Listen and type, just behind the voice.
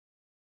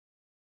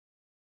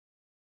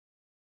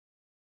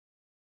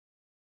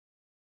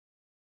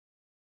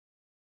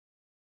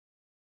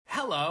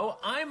Hello,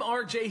 I'm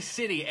RJ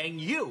City,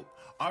 and you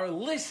are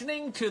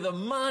listening to the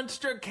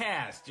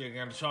MonsterCast. You're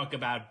going to talk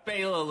about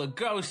Bela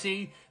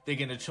Lugosi. They're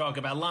going to talk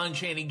about Lon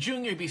Chaney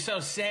Jr. be so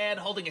sad,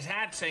 holding his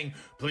hat, saying,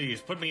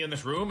 "Please put me in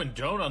this room and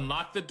don't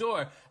unlock the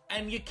door."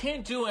 And you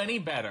can't do any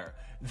better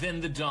than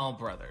the Dahl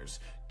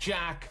brothers.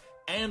 Jack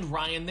and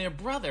Ryan, they're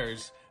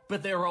brothers,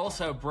 but they're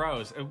also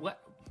bros.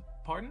 What?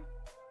 Pardon?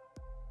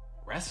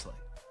 Wrestling.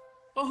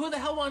 Well, who the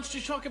hell wants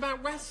to talk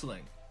about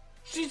wrestling?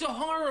 These are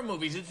horror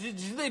movies.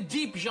 It's a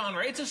deep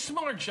genre. It's a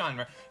smart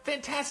genre.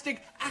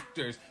 Fantastic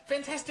actors.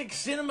 Fantastic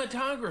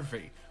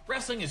cinematography.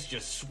 Wrestling is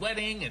just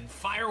sweating and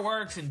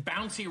fireworks and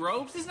bouncy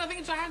ropes. There's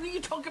nothing to how do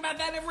you talk about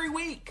that every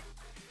week?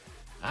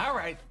 All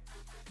right.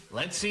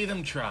 Let's see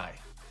them try.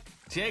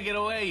 Take it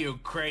away, you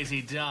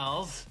crazy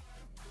dolls.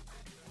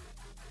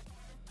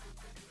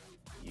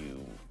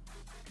 You...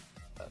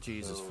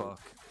 Jesus,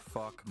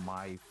 fuck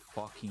my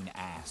fucking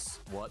ass.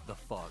 What the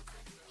fuck?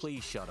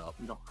 Please shut up.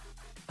 No.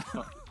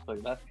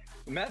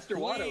 Master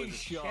Watto is a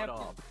champion.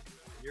 Up.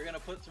 You're gonna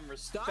put some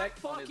respect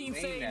Stop on his fucking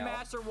name saying now.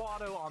 Master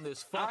Watto on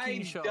this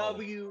fucking show.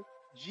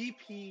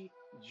 IWGP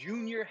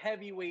Junior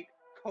Heavyweight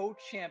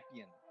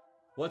Co-Champion.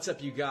 What's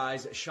up, you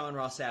guys? Sean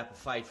Ross Sapp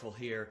of Fightful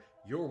here.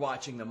 You're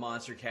watching the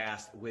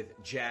MonsterCast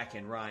with Jack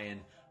and Ryan.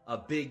 A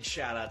big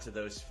shout out to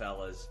those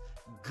fellas.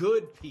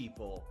 Good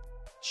people.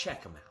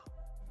 Check them out.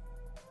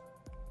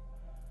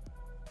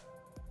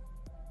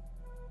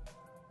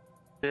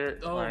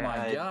 Oh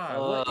my god,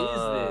 what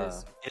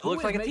is this? It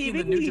looks like a making TV.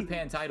 The New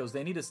Japan titles.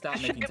 They need to stop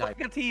making It looks titles.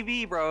 like a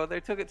TV, bro.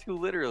 They took it too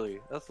literally.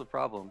 That's the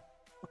problem.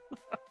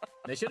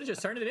 They should have just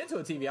turned it into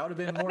a TV. I would have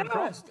been more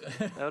impressed.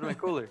 That would have been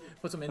cooler.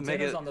 Put some Make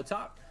antennas it- on the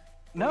top.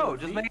 No,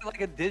 just make it like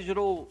a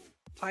digital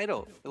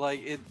title. Like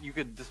you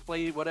could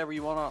display whatever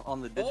you want on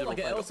the digital. Oh, like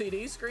an title.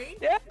 LCD screen?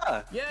 Yeah.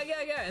 Yeah.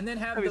 And then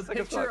have That'd the be sick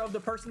as picture fuck. of the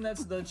person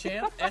that's the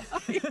champ.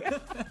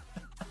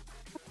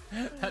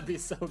 That'd be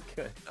so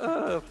good.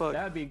 Oh fuck.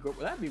 That'd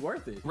be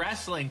worth it.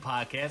 Wrestling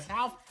podcast.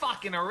 How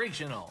fucking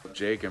original.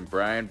 Jake and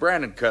Brian.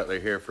 Brandon Cutler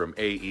here from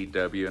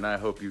AEW, and I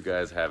hope you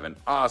guys have an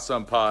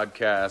awesome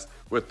podcast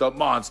with the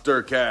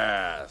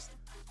MonsterCast.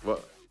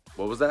 What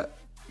was that?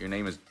 Your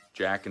name is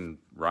Jack and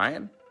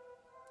Ryan?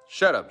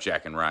 Shut up,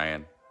 Jack and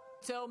Ryan.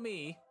 Tell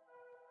me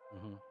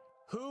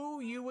who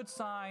you would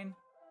sign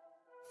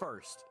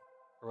first.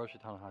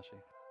 Hiroshi Tanahashi.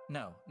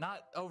 No,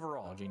 not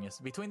overall, genius.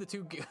 Between the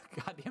two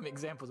goddamn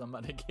examples I'm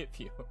about to give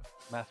you.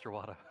 Master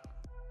Wada.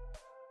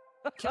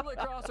 Killer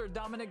Cross or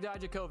Dominic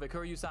Dijakovic, who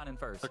are you signing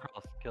first?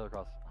 Killer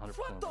Cross. 100%.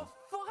 What the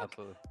fuck?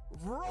 Absolutely.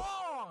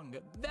 Wrong!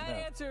 That No,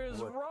 answer is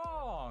I would.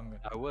 wrong.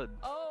 I would.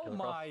 Oh Killer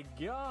Cross. my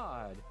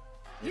god.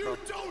 You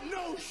don't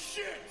know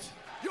shit!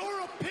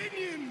 Your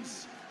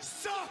opinions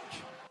suck!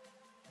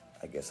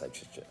 I guess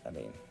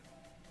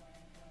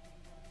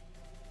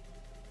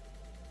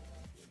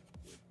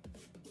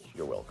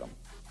you're welcome.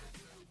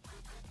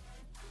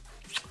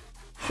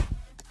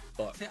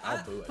 Fuck, See,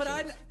 I'll boo it.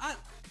 I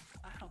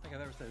don't think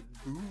I've ever said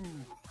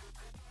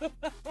boo.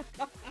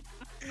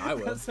 I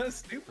will. That's so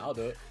stupid. I'll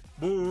do it.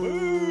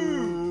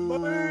 Boo!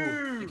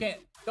 Boo! You can't.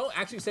 Don't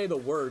actually say the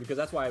word because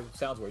that's why it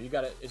sounds weird. You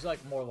got to. It's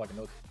like more of like a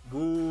note.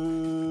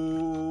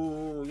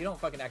 Boo! You don't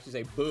fucking actually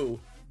say boo.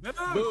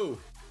 Boo!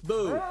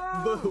 Boo!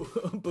 Boo!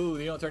 Boo!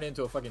 You don't turn it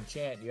into a fucking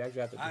chant. You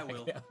actually have to. I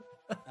will.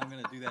 I'm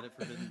gonna do that at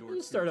Forbidden Doors.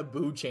 You start a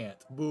boo chant.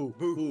 Boo!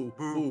 Boo!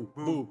 Boo!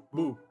 Boo!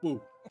 Boo!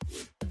 Boo!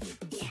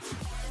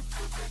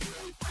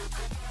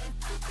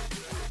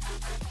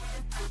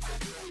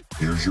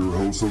 Here's your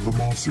host of the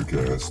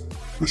MonsterCast,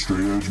 the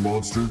Straight Edge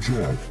Monster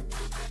Jack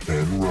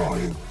and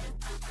Ryan.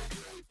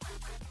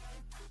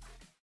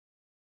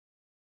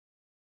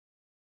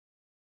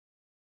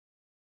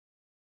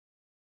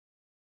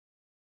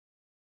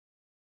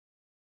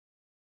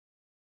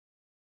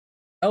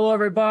 Hello,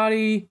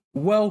 everybody.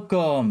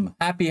 Welcome.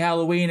 Happy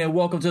Halloween, and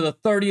welcome to the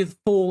 30th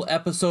full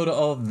episode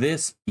of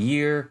this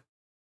year.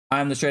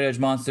 I'm the Straight Edge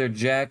Monster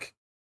Jack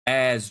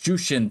as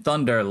Jushin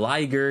Thunder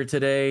Liger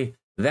today.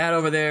 That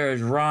over there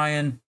is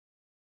Ryan.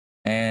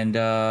 And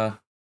yeah,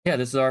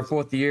 this is our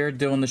 4th year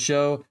doing the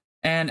show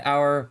and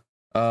our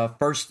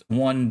first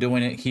one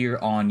doing it here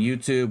on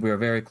YouTube. We are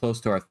very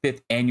close to our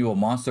 5th annual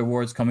Monster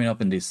Awards coming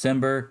up in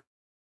December.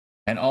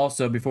 And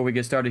also, before we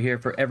get started here,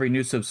 for every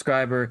new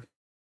subscriber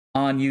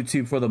on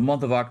YouTube for the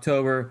month of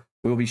October,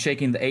 we will be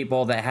shaking the 8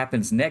 ball that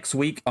happens next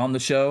week on the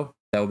show.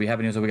 That will be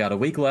happening, so we got a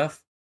week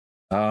left.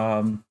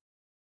 So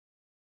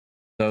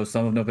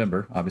some of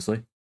November,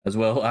 obviously, as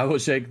well. I will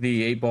shake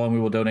the 8 ball and we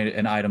will donate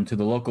an item to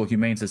the local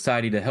Humane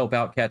Society to help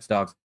out cats,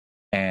 dogs,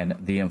 and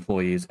the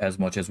employees as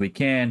much as we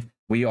can.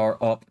 We are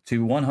up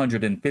to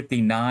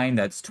 159.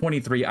 That's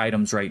 23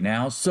 items right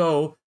now.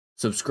 So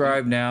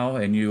subscribe now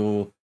and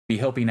you'll be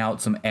helping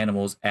out some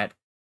animals at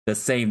the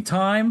same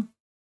time.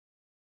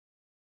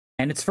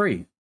 And it's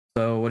free.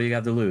 So what do you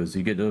got to lose?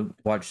 You get to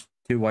watch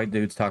 2 white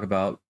dudes talk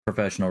about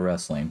professional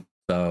wrestling.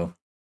 So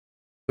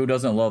who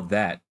doesn't love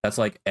that? That's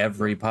like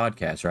every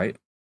podcast, right?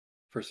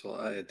 First of all,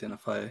 I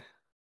identify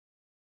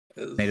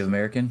as Native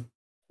American?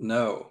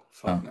 No,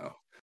 fuck no.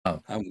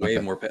 Oh, I'm way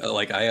okay. more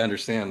like I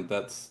understand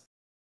that's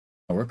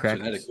Oh, we're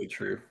crackers. genetically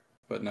true.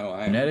 But no,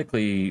 I am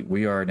Genetically,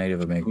 we are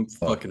Native American.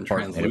 fucking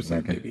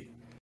translucent, baby.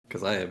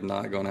 Because I have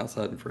not gone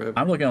outside in forever.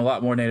 I'm looking a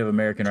lot more Native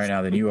American right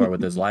now than you are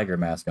with this Liger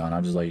mask on.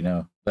 I'll just let you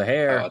know. The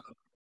hair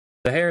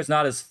is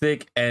not as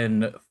thick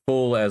and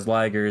full as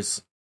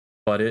Liger's,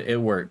 but it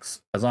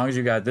works. As long as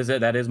you guys,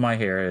 that is my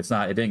hair. It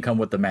didn't come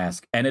with the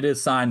mask. And it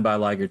is signed by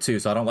Liger too,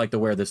 so I don't like to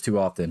wear this too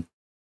often.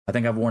 I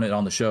think I've worn it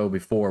on the show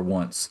before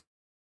once.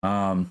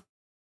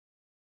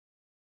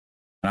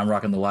 And I'm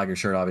rocking the Liger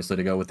shirt, obviously,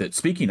 to go with it.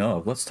 Speaking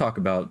of, let's talk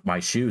about my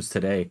shoes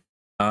today.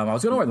 I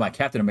was going to wear my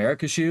Captain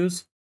America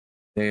shoes.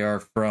 They are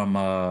from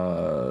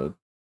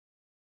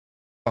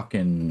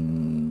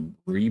fucking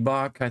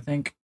Reebok, I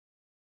think.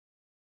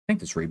 I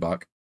think it's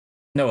Reebok.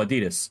 No,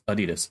 Adidas.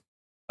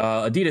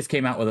 Adidas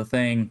came out with a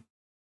thing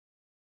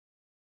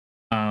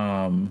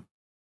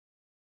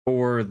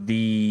for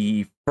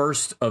the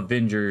first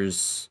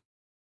Avengers,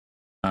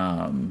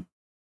 not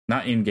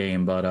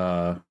in-game,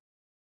 but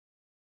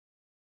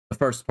the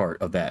first part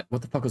of that.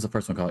 What the fuck was the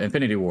first one called?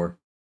 Infinity War.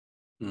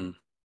 All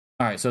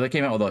right, so they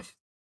came out with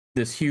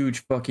this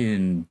huge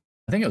fucking...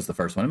 I think it was the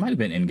first one. It might have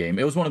been in-game.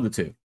 It was one of the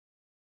two. It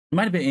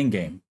might have been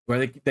in-game,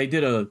 where they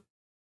did a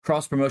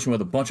cross-promotion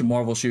with a bunch of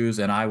Marvel shoes,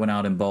 and I went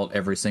out and bought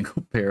every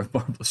single pair of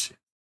Marvel shoes.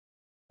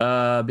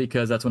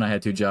 Because that's when I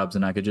had 2 jobs,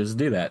 and I could just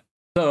do that.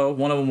 So,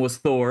 one of them was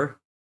Thor,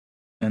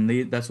 and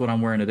that's what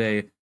I'm wearing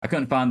today. I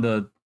couldn't find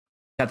the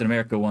Captain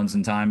America ones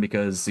in time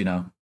because,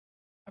 I've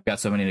got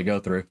so many to go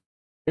through.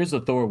 Here's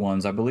the Thor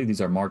ones. I believe these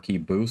are Marquee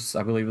Boosts,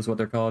 I believe is what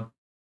they're called.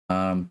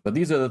 But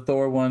these are the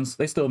Thor ones.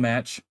 They still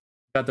match.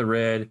 Got the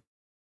red.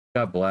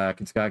 Got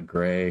black, it's got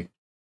gray,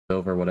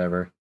 silver,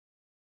 whatever.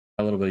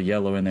 A little bit of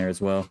yellow in there as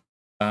well.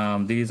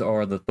 These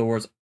are the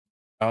Thors.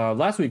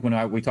 Last week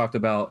when we talked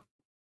about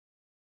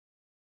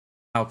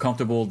how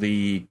comfortable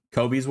the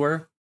Kobe's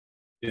were.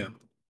 Yeah.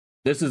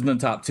 This is in the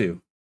top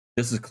 2.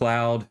 This is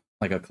cloud,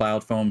 like a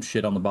cloud foam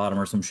shit on the bottom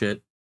or some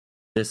shit.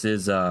 This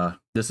is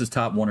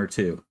top 1 or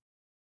 2.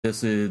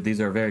 These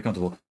are very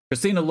comfortable.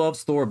 Christina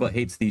loves Thor but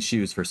hates these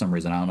shoes for some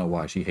reason. I don't know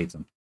why she hates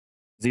them.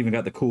 It's even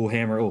got the cool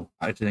hammer. Oh,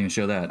 I actually didn't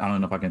show that. I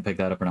don't know if I can pick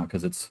that up or not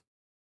because it's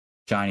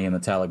shiny and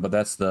metallic, but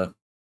that's the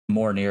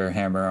Mjolnir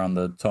hammer on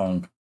the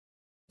tongue.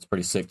 It's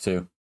pretty sick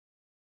too.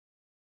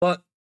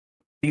 But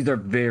these are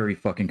very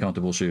fucking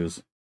comfortable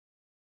shoes.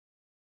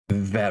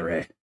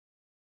 Very.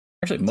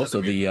 Actually, most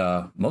of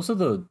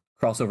the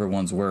crossover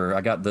ones were. I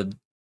got the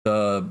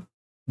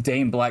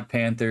Dame Black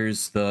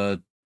Panthers,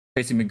 the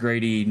Tracy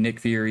McGrady,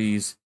 Nick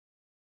Fury's,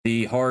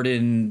 the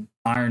Harden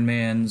Iron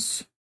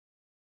Mans.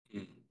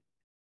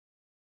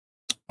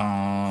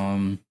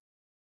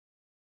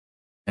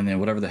 And then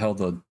whatever the hell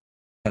the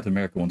Captain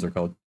America ones are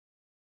called.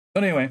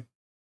 But anyway,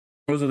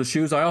 those are the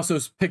shoes. I also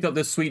picked up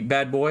this sweet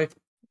bad boy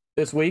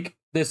this week.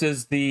 This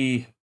is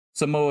the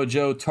Samoa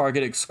Joe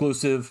Target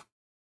exclusive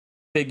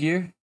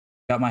figure.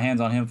 Got my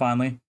hands on him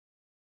finally.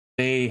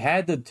 They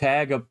had the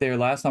tag up there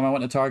last time I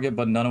went to Target,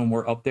 but none of them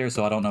were up there,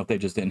 so I don't know if they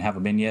just didn't have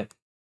them in yet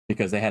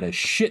because they had a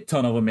shit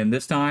ton of them in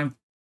this time.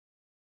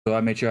 So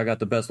I made sure I got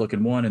the best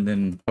looking one, and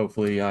then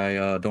hopefully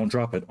I don't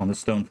drop it on the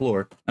stone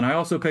floor. And I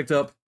also picked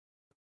up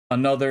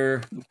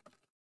another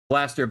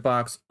blaster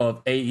box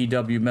of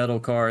AEW metal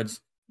cards.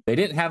 They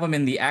didn't have them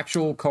in the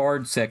actual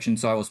card section,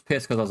 so I was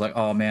pissed because I was like,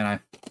 oh man,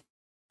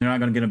 they're not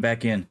going to get them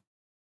back in.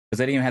 Because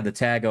they didn't even have the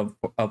tag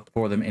up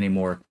for them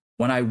anymore.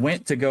 When I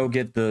went to go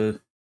get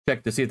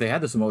check to see if they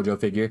had the Samoa Joe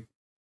figure,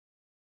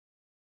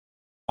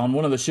 on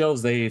one of the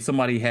shelves,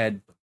 somebody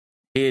had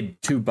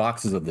hid 2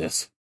 boxes of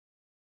this.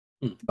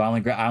 So I only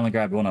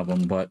grabbed one of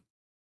them, but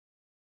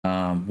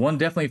one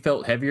definitely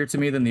felt heavier to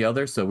me than the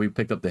other, so we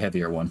picked up the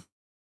heavier one.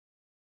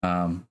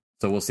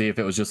 So we'll see if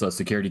it was just a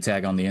security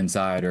tag on the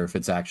inside or if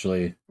it's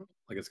actually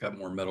like it's got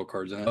more metal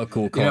cards in it. A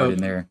cool card in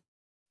there.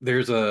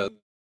 There's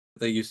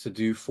they used to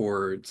do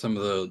for some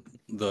of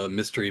the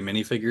mystery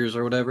minifigures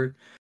or whatever,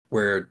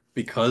 where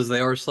because they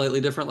are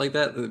slightly different like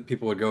that,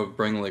 people would go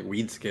bring like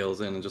weed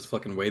scales in and just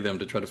fucking weigh them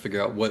to try to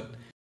figure out what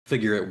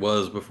figure it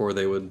was before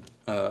they would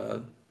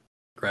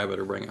grab it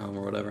or bring it home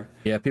or whatever.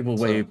 Yeah, people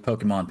weigh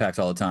Pokemon packs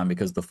all the time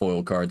because the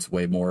foil cards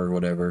weigh more or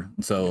whatever.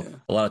 So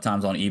a lot of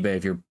times on eBay,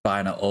 if you're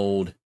buying an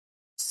old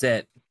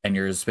set and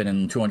you're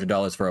spending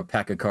 $200 for a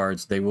pack of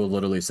cards, they will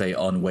literally say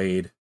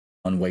unweighted,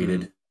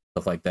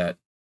 stuff like that,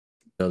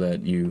 so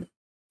that you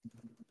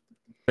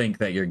think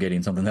that you're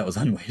getting something that was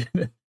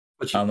unweighted.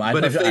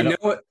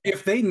 But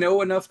if they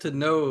know enough to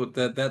know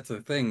that that's a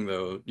thing,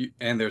 though,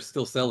 and they're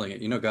still selling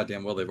it,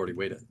 goddamn well they've already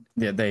weighed it.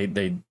 Yeah,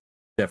 they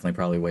definitely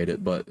probably weighed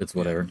it, but it's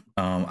whatever.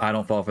 I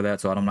don't fall for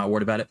that, so I'm not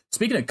worried about it.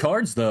 Speaking of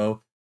cards,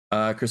 though,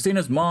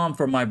 Christina's mom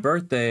for my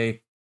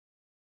birthday,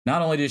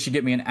 not only did she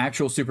get me an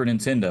actual Super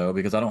Nintendo,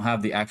 because I don't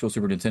have the actual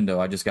Super Nintendo,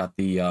 I just got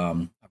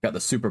I've got the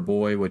Super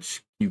Boy,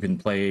 which you can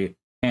play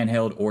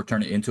handheld or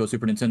turn it into a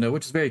Super Nintendo,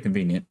 which is very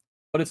convenient.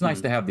 But it's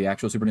nice to have the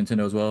actual Super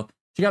Nintendo as well.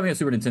 She got me a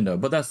Super Nintendo,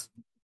 but that's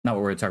not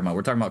what we're talking about.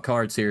 We're talking about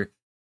cards here.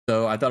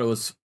 So I thought it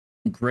was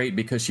great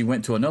because she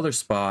went to another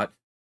spot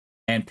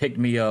and picked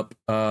me up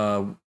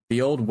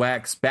the old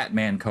wax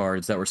Batman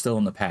cards that were still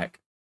in the pack.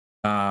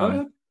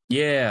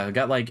 Yeah, I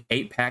got like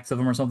 8 packs of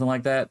them or something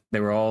like that. They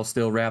were all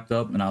still wrapped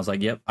up, and I was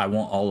like, "Yep, I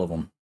want all of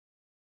them."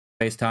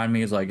 FaceTime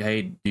me, is like,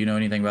 "Hey, do you know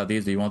anything about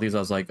these? Do you want these?" I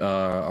was like,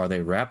 "Are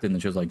they wrapped?"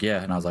 And she was like,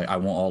 "Yeah," and I was like, "I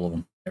want all of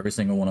them, every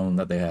single one of them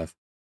that they have."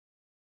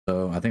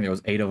 So I think there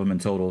was 8 of them in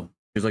total.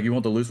 She was like, "You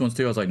want the loose ones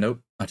too?" I was like,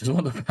 "Nope, I just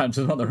want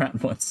the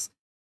round ones.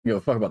 Give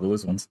a fuck about the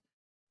loose ones."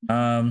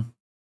 So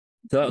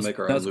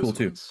that's cool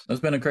too.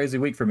 That's been a crazy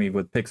week for me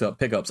with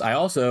pickups. I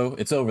also,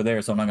 it's over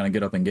there, so I'm not gonna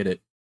get up and get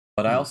it.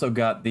 But I also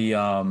got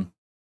the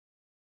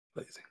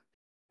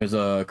there's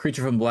a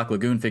Creature from the Black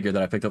Lagoon figure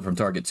that I picked up from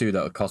Target too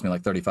that cost me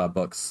like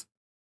 $35,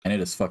 and it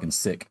is fucking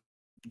sick.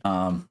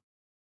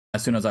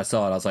 As soon as I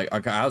saw it, I was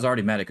like, I was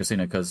already mad at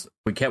Christina because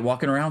we kept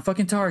walking around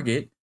fucking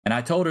Target, and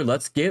I told her,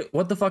 let's get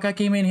what the fuck I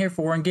came in here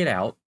for and get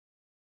out.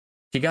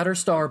 She got her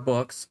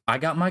Starbucks. I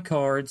got my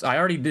cards. I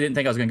already didn't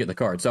think I was going to get the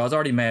cards, so I was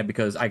already mad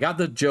because I got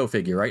the Joe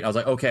figure, right? I was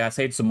like, okay, I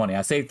saved some money.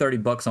 I saved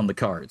 $30 on the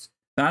cards.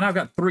 Now I've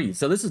got 3,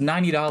 so this is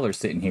 $90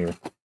 sitting here.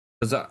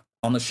 Because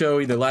on the show,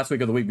 either last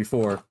week or the week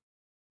before,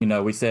 you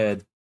know, we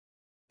said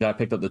that I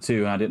picked up the 2,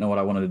 and I didn't know what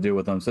I wanted to do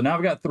with them. So now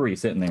I've got 3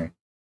 sitting there,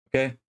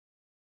 okay?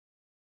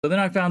 So then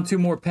I found 2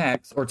 more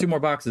packs, or 2 more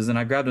boxes, and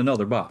I grabbed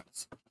another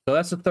box. So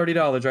that's the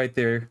 $30 right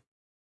there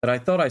that I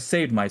thought I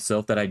saved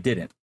myself that I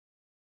didn't.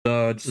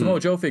 The Samoa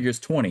Joe figure is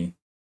 $20.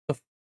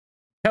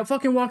 Kept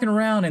fucking walking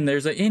around, and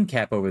there's an end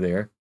cap over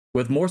there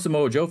with more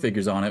Samoa Joe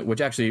figures on it,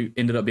 which actually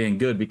ended up being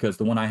good because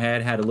the one I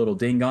had a little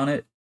ding on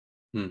it.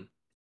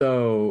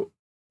 So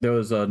there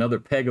was another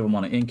peg of them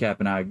on an end cap,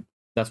 and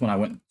that's when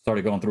I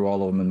started going through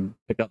all of them and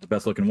picked out the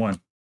best looking one.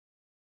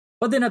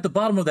 But then at the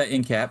bottom of that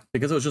end cap,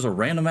 because it was just a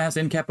random ass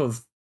end cap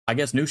of, I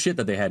guess, new shit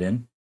that they had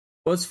in,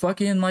 was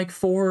fucking like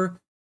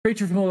 4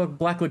 Creature from the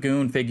Black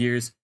Lagoon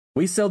figures.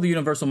 We sell the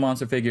Universal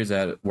Monster figures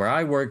at where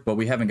I work, but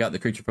we haven't got the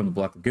Creature from the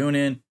Black Lagoon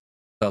in. So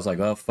I was like,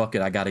 oh, fuck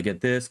it. I got to get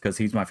this because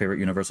he's my favorite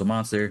Universal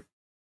Monster.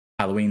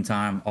 Halloween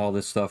time, all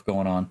this stuff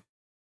going on.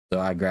 So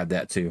I grabbed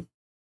that too.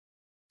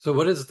 So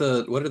what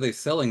are they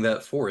selling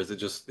that for? Is it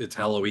just, it's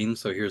Halloween,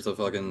 so here's the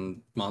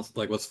fucking monster?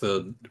 Like,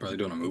 are they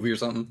doing a movie or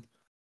something?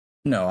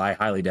 No, I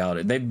highly doubt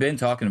it. They've been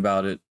talking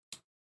about it.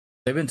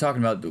 They've been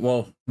talking about,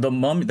 well, the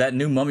Mummy, that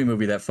new Mummy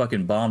movie that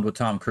fucking bombed with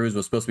Tom Cruise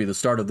was supposed to be the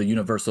start of the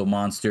Universal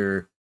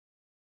Monster,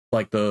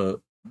 like the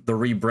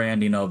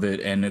rebranding of it,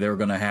 and they were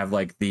going to have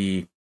like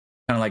the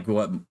kind of like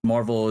what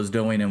Marvel is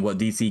doing and what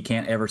DC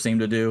can't ever seem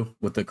to do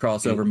with the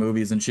crossover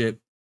movies and shit.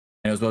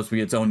 And it was supposed to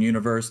be its own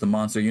universe, the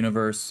Monster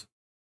Universe.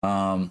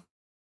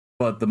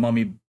 But the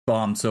Mummy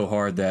bombed so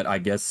hard that I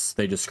guess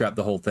they just scrapped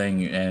the whole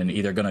thing and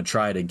either going to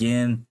try it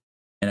again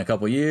in a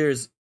couple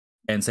years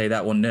and say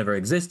that one never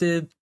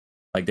existed,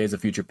 like Days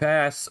of Future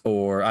Past,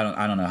 or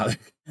I don't know how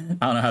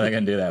they're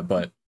going to do that,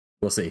 but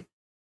we'll see.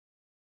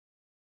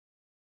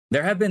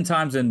 There have been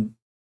times in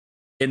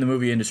the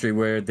movie industry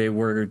where they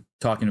were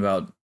talking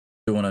about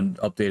doing an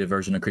updated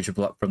version of Creature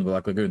from the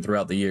Black Lagoon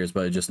throughout the years,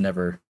 but it just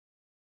never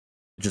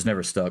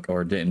stuck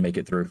or didn't make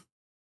it through.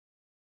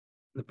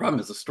 The problem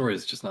is the story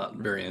is just not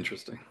very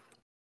interesting.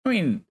 I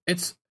mean,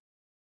 if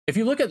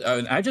you look at,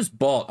 I just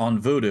bought on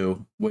Voodoo,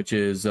 which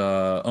is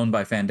owned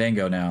by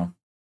Fandango now.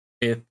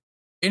 If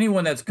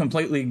anyone that's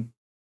completely,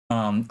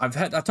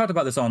 I've talked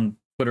about this on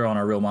Twitter on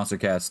our Real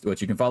MonsterCast, which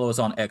you can follow us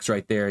on X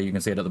right there. You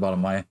can see it at the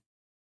bottom of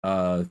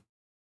my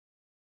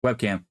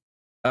webcam.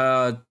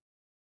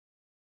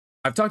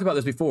 I've talked about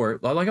this before.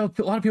 Like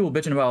a lot of people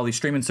bitching about all these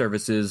streaming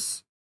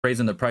services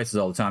raising the prices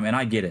all the time, and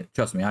I get it.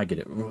 Trust me, I get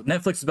it.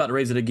 Netflix is about to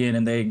raise it again,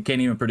 and they can't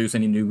even produce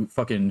any new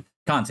fucking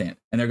content,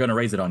 and they're going to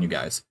raise it on you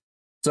guys.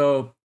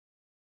 So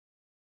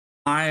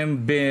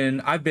I've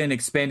been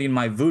expanding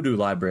my Voodoo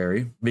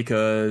library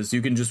because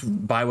you can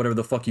just buy whatever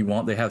the fuck you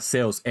want. They have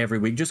sales every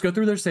week. Just go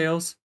through their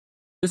sales.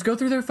 Just go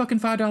through their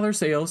fucking $5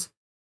 sales.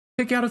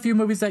 Pick out a few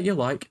movies that you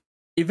like.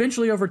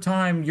 Eventually, over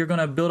time, you're going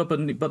to build up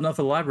enough of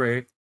the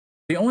library.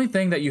 The only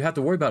thing that you have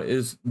to worry about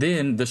is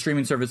then the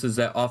streaming services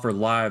that offer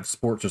live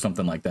sports or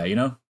something like that, you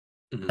know?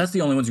 Mm-hmm. That's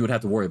the only ones you would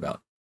have to worry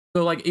about.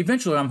 So, like,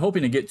 eventually, I'm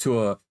hoping to get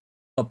to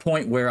a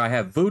point where I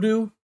have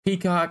Voodoo,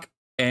 Peacock,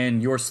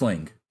 and Your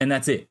Sling, and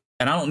that's it.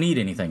 And I don't need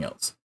anything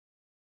else.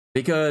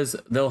 Because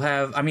they don't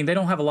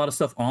have a lot of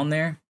stuff on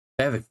there.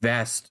 They have a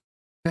vast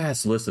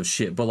list of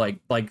shit. But,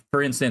 like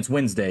for instance,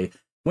 Wednesday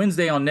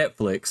on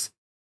Netflix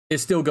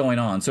is still going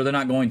on. So they're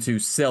not going to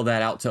sell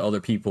that out to other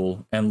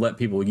people and let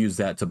people use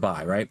that to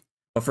buy, right?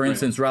 But for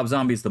instance, Rob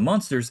Zombie's The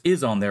Munsters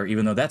is on there,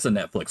 even though that's a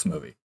Netflix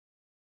movie.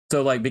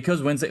 So, like,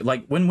 because Wednesday,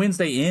 like, when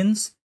Wednesday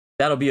ends,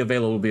 that'll be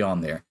available to be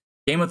on there.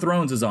 Game of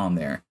Thrones is on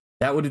there.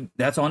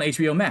 That's on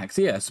HBO Max,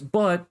 yes.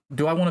 But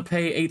do I want to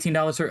pay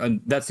 $18 for?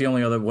 That's the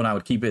only other one I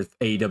would keep if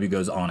AEW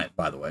goes on it,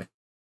 by the way.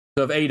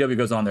 So if AEW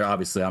goes on there,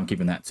 obviously I'm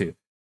keeping that too.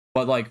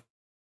 But like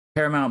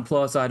Paramount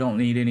Plus, I don't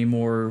need any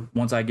more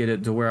once I get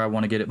it to where I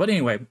want to get it. But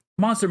anyway,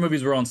 monster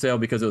movies were on sale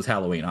because it was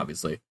Halloween,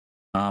 obviously.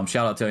 Shout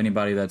out to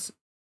anybody that's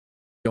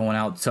going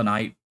out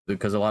tonight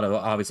because a lot of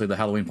obviously the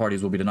Halloween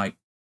parties will be tonight.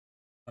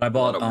 But I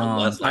bought.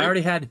 I already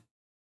had.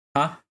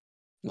 Huh?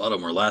 A lot of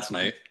them were last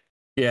night.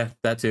 Yeah,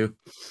 that too.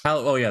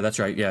 Oh yeah, that's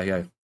right.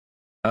 Yeah.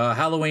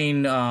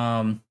 Halloween.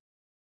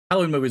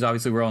 Halloween movies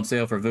obviously were on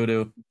sale for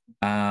Vudu.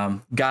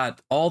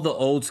 Got all the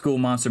old school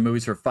monster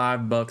movies for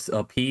 $5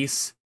 a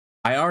piece.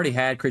 I already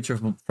had Creature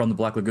from the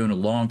Black Lagoon a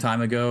long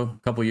time ago, a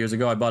couple years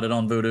ago. I bought it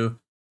on Vudu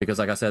because,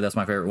 like I said, that's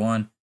my favorite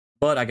one.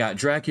 But I got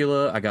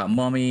Dracula, I got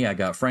Mummy, I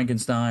got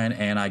Frankenstein,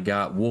 and I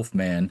got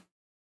Wolfman,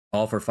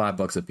 all for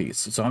 $5 a piece.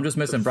 So I'm just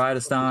missing Bride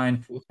of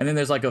Stein, and then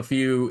there's like a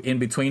few in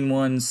between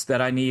ones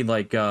that I need,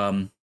 like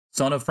Son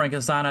of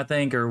Frankenstein, I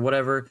think, or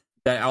whatever.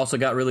 That also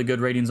got really good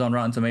ratings on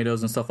Rotten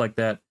Tomatoes and stuff like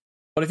that.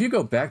 But if you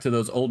go back to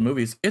those old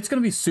movies, it's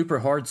going to be super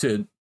hard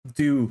to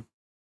do.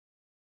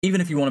 Even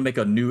if you want to make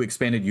a new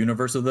expanded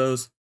universe of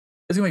those,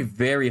 it's going to be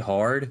very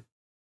hard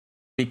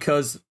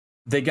because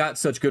they got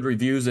such good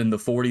reviews in the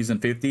 40s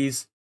and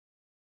 50s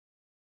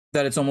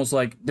that it's almost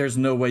like there's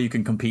no way you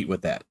can compete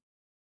with that.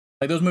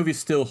 Like, those movies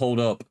still hold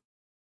up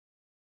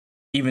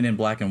even in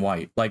black and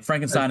white. Like,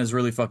 Frankenstein is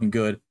really fucking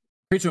good.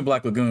 Creature from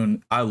Black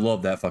Lagoon, I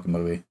love that fucking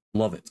movie.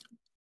 Love it.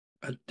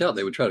 I doubt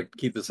they would try to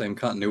keep the same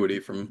continuity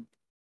from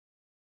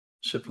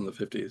shit from the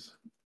 50s.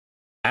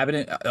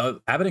 Abbott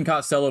and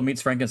Costello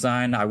meets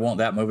Frankenstein. I want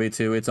that movie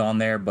too. It's on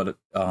there, but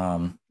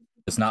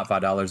it's not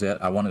 $5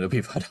 yet. I want it to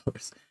be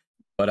 $5,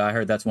 but I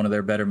heard that's one of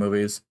their better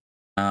movies.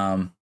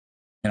 And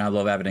I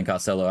love Abbott and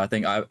Costello. I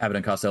think Abbott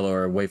and Costello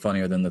are way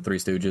funnier than the Three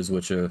Stooges,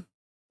 which a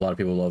lot of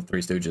people love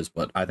Three Stooges,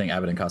 but I think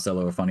Abbott and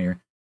Costello are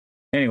funnier.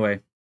 Anyway,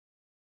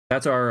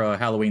 that's our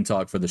Halloween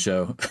talk for the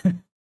show.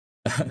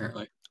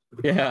 Apparently.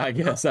 Yeah, I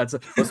guess that's.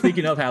 Well,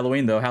 speaking of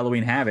Halloween, though,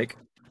 Halloween Havoc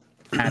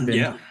happened.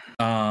 Yeah.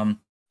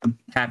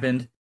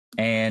 Happened,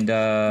 and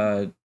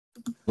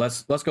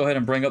let's go ahead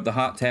and bring up the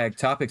hot tag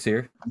topics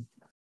here.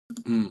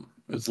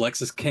 Is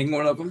Lexus King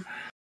one of them?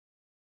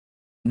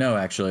 No,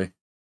 actually.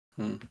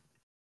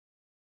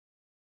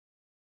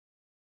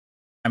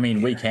 I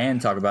mean, we can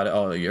talk about it.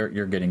 Oh,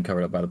 you're getting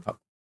covered up by the pup,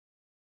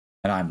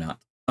 and I'm not.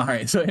 All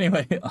right. So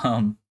anyway,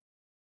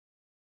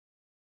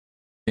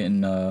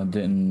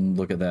 didn't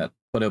look at that,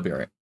 but it'll be all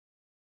right.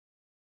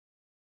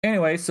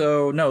 Anyway,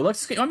 so no, we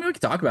can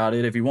talk about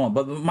it if you want,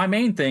 but my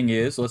main thing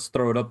is, let's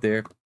throw it up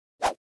there,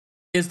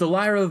 is the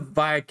Lyra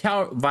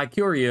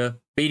Valkyria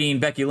beating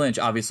Becky Lynch,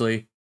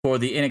 obviously, for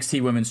the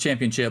NXT Women's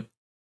Championship,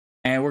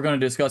 and we're going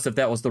to discuss if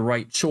that was the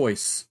right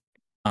choice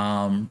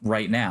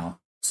right now.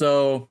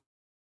 So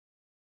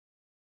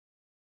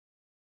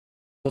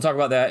we'll talk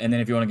about that, and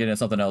then if you want to get into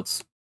something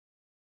else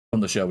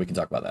from the show, we can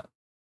talk about that.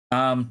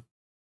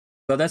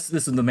 But this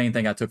is the main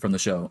thing I took from the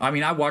show. I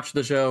mean, I watched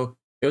the show.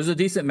 It was a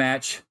decent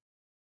match.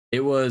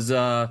 It was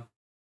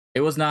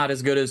not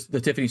as good as the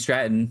Tiffany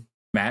Stratton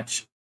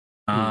match,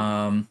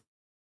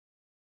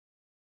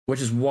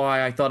 which is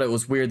why I thought it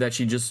was weird that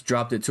she just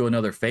dropped it to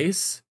another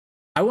face.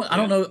 I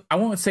don't know. I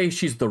won't say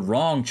she's the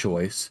wrong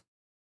choice,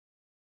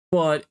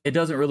 but it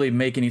doesn't really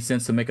make any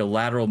sense to make a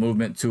lateral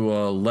movement to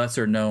a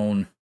lesser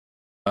known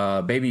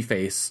baby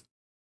face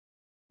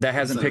that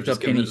hasn't picked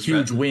up any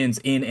huge wins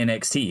in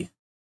NXT.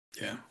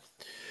 Yeah.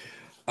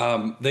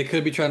 They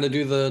could be trying to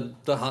do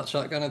the hot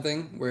shot kind of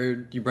thing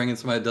where you bring in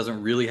somebody that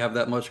doesn't really have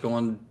that much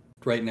going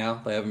right now.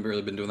 They haven't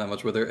really been doing that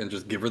much with her, and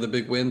just give her the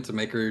big win to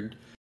make her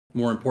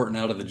more important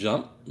out of the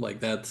jump. Like,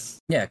 that's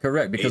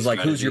correct. Because like,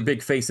 who's your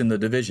big face in the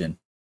division?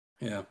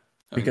 Yeah.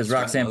 Because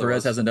Roxanne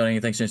Perez hasn't done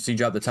anything since she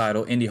dropped the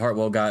title. Indy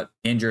Hartwell got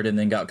injured and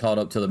then got called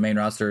up to the main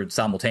roster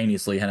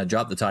simultaneously and had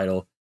dropped the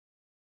title.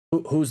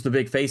 Who's the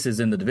big faces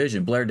in the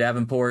division? Blair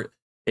Davenport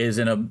is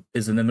in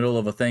the middle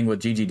of a thing with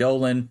Gigi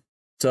Dolan.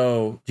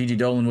 So Gigi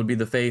Dolan would be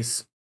the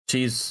face.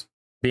 She's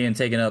being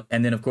taken up,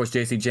 and then of course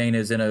JC Jane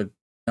is in a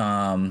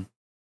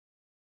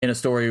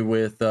story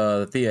with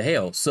Thea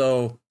Hale.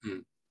 So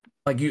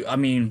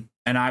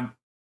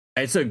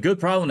it's a good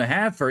problem to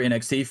have for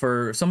NXT,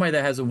 for somebody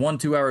that has a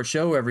 1-2 hour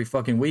show every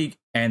fucking week,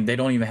 and they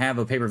don't even have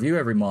a pay-per-view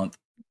every month.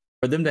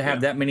 For them to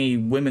have that many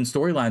women's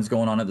storylines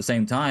going on at the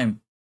same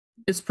time,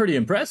 it's pretty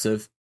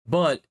impressive.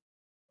 But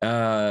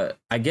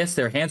I guess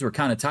their hands were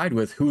kind of tied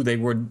with who they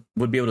would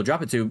be able to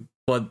drop it to.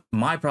 But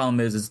my problem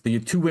is the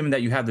two women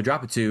that you have to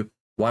drop it to,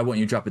 why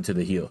wouldn't you drop it to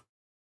the heel?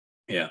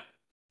 Yeah,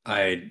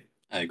 I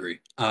agree.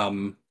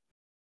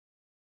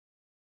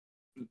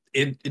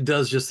 It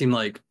does just seem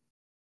like,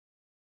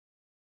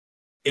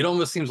 it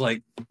almost seems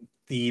like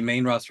the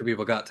main roster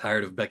people got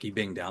tired of Becky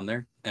being down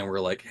there, and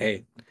we're like,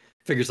 hey,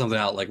 figure something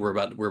out. Like, we're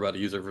about to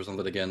use her for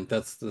something again.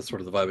 That's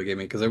sort of the vibe it gave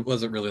me, because there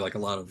wasn't really like a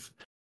lot of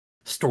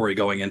story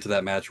going into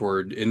that match,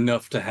 or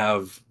enough to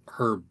have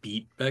her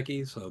beat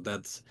Becky. So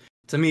that's,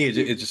 to me,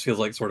 it just feels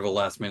like sort of a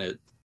last minute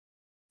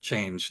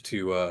change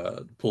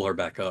to pull her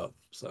back up.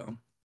 So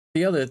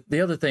the other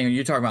thing,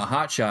 you're talking about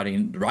hot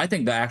shotting. I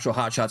think the actual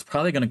hot shot's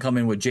probably going to come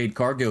in with Jade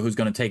Cargill, who's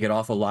going to take it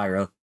off of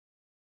Lyra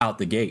out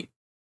the gate.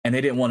 And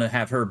they didn't want to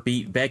have her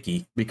beat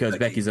Becky because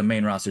Becky's a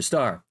main roster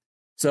star.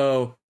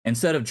 So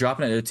instead of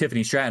dropping it to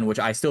Tiffany Stratton, which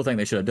I still think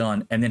they should have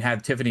done, and then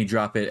have Tiffany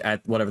drop it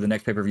at whatever the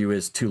next pay-per-view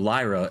is to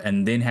Lyra,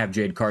 and then have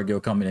Jade Cargill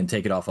come in and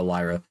take it off of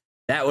Lyra,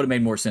 that would have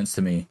made more sense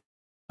to me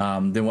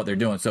than what they're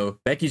doing. So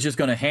Becky's just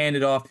going to hand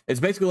it off.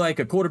 It's basically like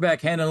a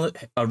quarterback handling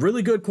a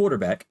really good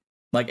quarterback,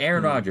 like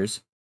Aaron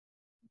Rodgers,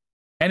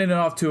 handing it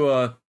off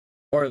to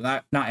or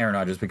not Aaron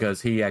Rodgers,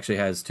 because he actually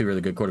has two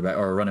really good quarterback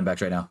or running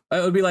backs right now.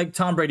 It would be like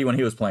Tom Brady when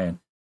he was playing.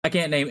 I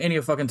can't name any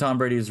of fucking Tom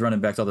Brady's running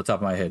backs off the top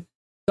of my head.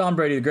 Tom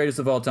Brady, the greatest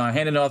of all time,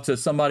 handing it off to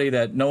somebody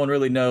that no one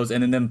really knows,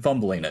 and then them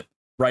fumbling it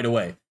right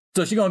away.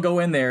 So she's gonna go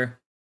in there,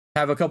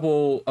 have a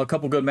couple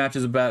good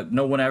matches about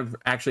no one ever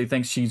actually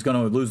thinks she's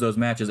gonna lose those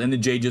matches, and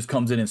then Jade just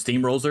comes in and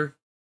steamrolls her.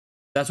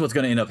 That's what's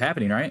gonna end up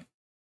happening, right?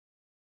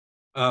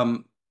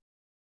 Well,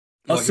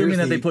 assuming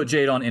that they put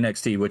Jade on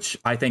NXT, which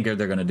I think they're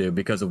gonna do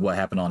because of what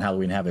happened on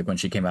Halloween Havoc when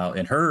she came out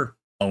in her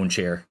own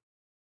chair.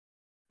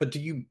 But do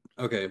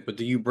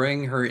you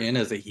bring her in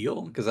as a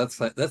heel? Because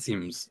that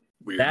seems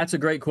weird. That's a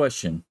great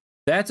question.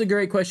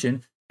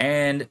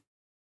 And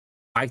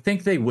I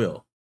think they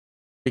will,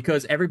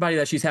 because everybody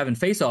that she's having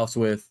face-offs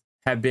with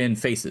have been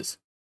faces.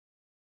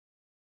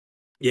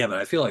 Yeah, but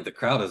I feel like the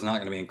crowd is not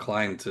going to be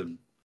inclined to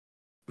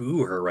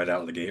boo her right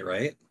out of the gate,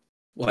 right?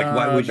 Like,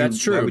 why would you?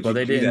 That's true, but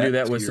they didn't do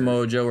that with your...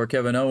 Samoa Joe or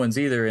Kevin Owens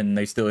either, and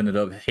they still ended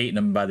up hating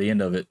them by the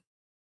end of it.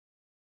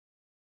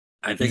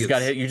 I think you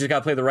just got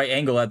to play the right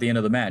angle at the end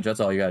of the match. That's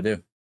all you got to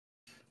do.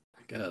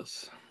 I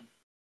guess.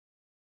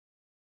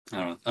 I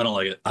don't know. I don't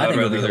like it. I think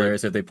it would be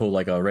hilarious if they pull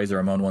like a Razor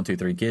Ramon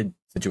 1-2-3 Kid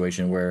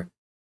situation where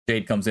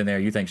Jade comes in there,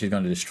 you think she's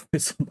going to destroy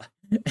somebody,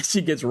 and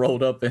she gets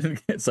rolled up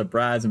and gets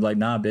surprised and be like,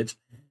 "Nah, bitch,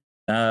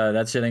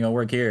 that shit ain't gonna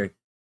work here."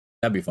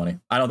 That'd be funny.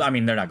 I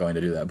mean, they're not going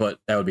to do that, but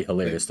that would be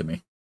hilarious to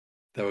me.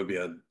 That would be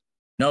a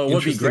no. What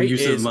would be great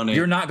is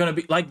you're not going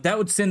to be like that.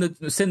 Would send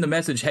the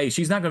message, hey,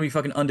 she's not going to be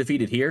fucking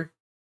undefeated here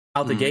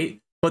out the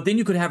gate. But then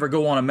you could have her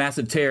go on a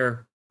massive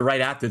tear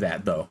right after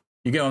that, though.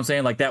 You get what I'm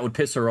saying? Like that would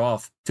piss her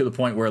off to the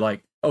point where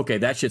like, okay,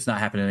 that shit's not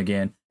happening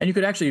again. And you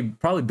could actually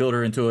probably build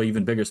her into an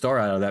even bigger star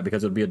out of that,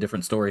 because it would be a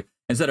different story.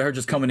 Instead of her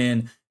just coming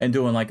in and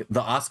doing like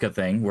the Asuka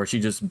thing where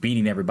she's just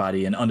beating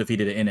everybody and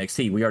undefeated at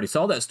NXT. We already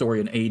saw that story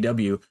in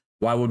AEW.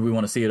 Why would we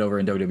want to see it over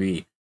in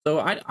WWE? So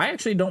I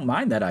actually don't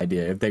mind that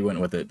idea if they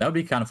went with it. That would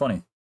be kind of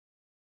funny.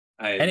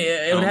 And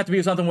it would have to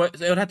be something. It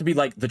would have to be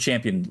like the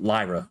champion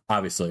Lyra,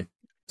 obviously.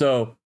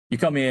 So you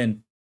come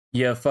in,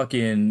 you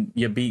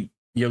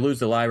lose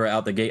to Lyra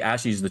out the gate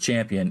as she's the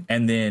champion,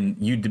 and then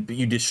you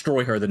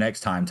destroy her the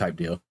next time type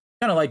deal.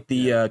 Kind of like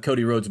the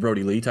Cody Rhodes,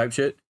 Brody Lee type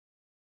shit.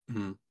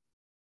 Mm-hmm.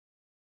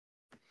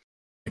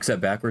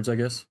 Except backwards, I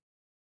guess.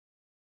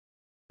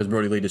 Because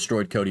Brody Lee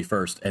destroyed Cody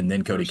first, and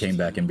then Cody came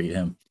back and beat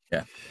him.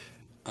 Yeah.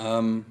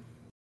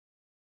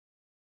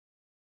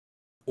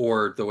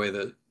 Or the way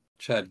that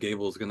Chad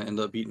Gable is going to end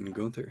up beating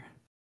Gunther.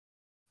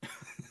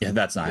 Yeah,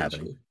 that's not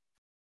happening.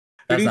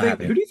 Who do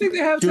you think they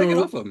have taken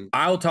off him?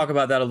 I'll talk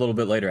about that a little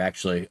bit later,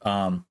 actually,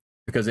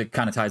 because it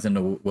kind of ties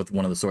into with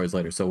one of the stories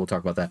later. So we'll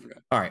talk about that. Okay.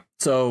 All right.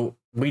 So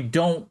we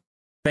don't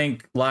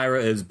think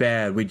Lyra is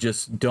bad. We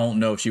just don't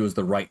know if she was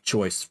the right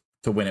choice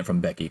to win it from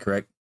Becky.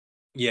 Correct?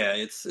 Yeah,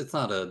 it's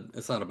not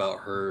about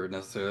her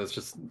necessarily. It's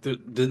just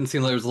it didn't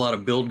seem like there was a lot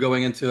of build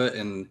going into it,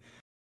 and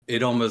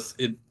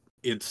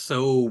it's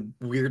so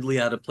weirdly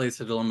out of place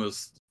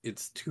that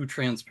it's too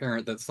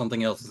transparent that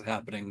something else is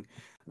happening.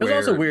 It was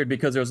also weird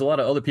because there was a lot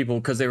of other people,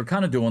 because they were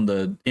kind of doing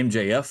the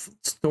MJF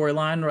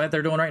storyline right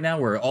they're doing right now,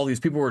 where all these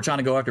people were trying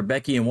to go after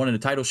Becky and wanted the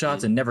title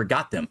shots and never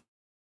got them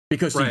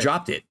because she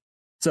dropped it.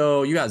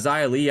 So you got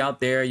Xia Li out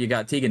there, you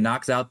got Tegan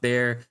Knox out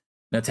there,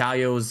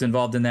 Natalya was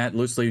involved in that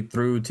loosely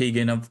through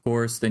Tegan, of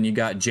course. Then you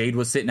got Jade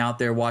was sitting out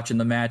there watching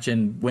the match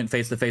and went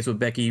face to face with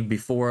Becky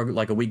before,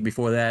 like a week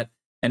before that,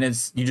 and then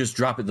you just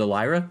drop it to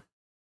Lyra,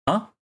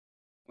 huh?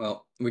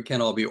 Well, we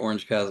can't all be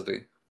Orange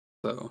Cassidy,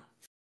 so.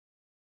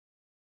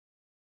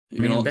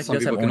 Some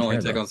people can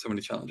only take on so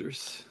many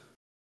challengers.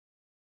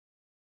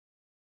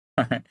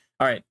 All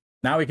right.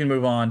 Now we can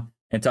move on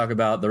and talk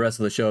about the rest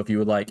of the show if you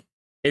would like.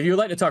 If you would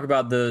like to talk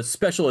about the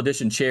special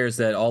edition chairs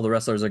that all the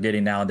wrestlers are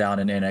getting now down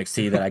in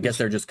NXT, that I guess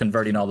they're just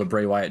converting all the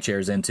Bray Wyatt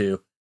chairs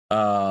into.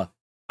 I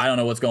don't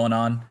know what's going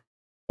on,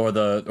 or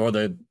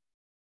the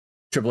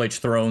Triple H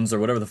thrones or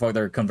whatever the fuck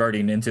they're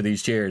converting into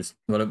these chairs.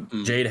 But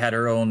Jade had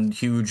her own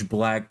huge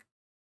black,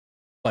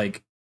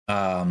 like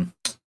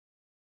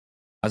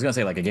I was going to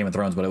say like a Game of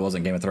Thrones, but it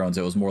wasn't Game of Thrones.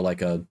 It was more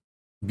like a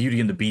Beauty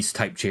and the Beast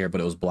type chair,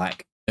 but it was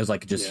black. It was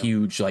like just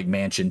huge, like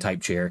mansion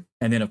type chair.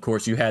 And then of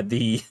course you had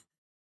the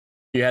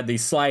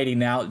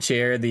sliding out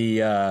chair,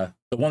 the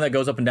one that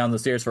goes up and down the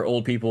stairs for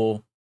old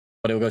people,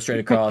 but it will go straight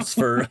across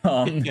for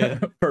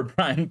for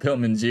Brian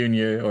Pillman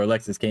Jr. or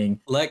Lexis King.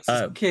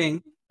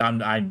 King.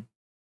 I'm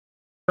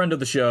friend of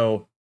the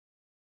show.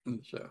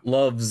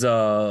 Loves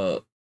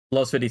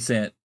 50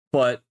 Cent,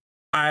 but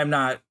I'm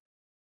not.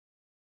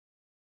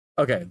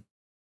 Okay.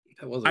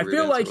 I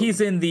feel like he's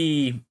in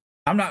the.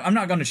 I'm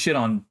not going to shit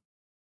on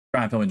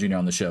Brian Pillman Jr.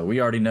 on the show. We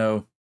already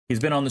know he's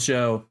been on the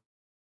show.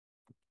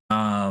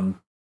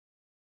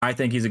 I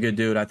think he's a good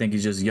dude. I think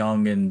he's just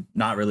young and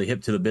not really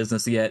hip to the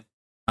business yet.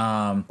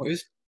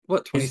 He's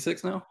what,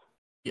 26 now?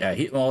 Yeah.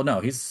 He's.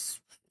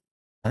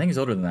 I think he's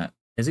older than that.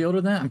 Is he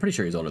older than that? I'm pretty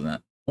sure he's older than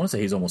that. I want to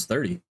say he's almost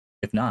 30,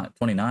 if not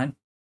 29.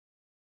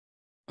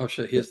 Oh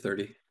shit, he is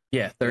 30.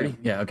 Yeah, 30.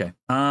 Yeah, okay.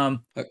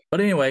 But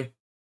anyway,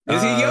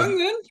 is he young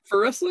then for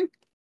wrestling?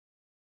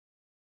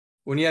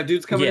 When you have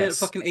dudes coming in at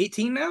fucking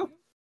 18 now?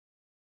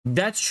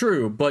 That's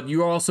true, but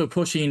you're also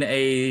pushing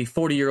a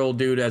 40-year-old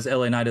dude as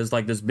LA Knight as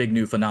like this big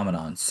new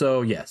phenomenon.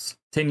 So yes,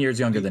 10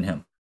 years younger than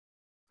him.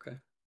 Okay.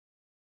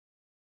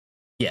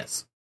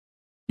 Yes.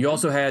 You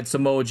also had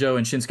Samoa Joe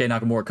and Shinsuke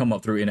Nakamura come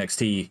up through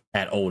NXT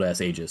at old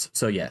ass ages.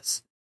 So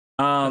yes.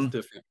 That's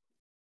different.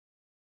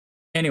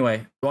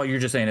 Anyway, well, you're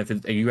just saying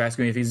are you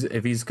asking me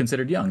if he's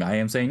considered young? I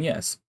am saying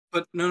yes.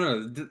 But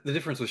no. The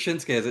difference with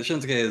Shinsuke is that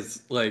Shinsuke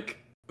is like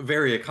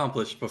very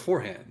accomplished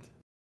beforehand.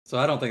 So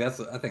I think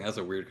that's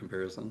a weird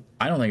comparison.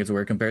 I don't think it's a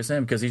weird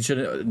comparison because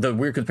the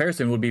weird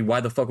comparison would be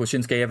why the fuck was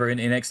Shinsuke ever in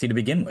NXT to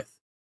begin with?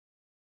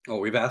 Oh,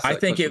 we've asked that I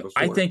think if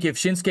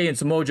Shinsuke and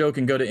Samoa Joe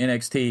can go to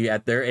NXT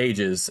at their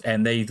ages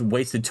and they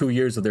wasted 2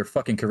 years of their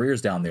fucking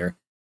careers down there,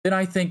 then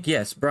I think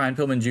yes, Brian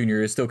Pillman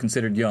Jr. is still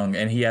considered young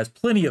and he has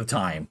plenty of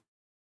time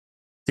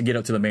to get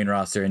up to the main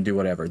roster and do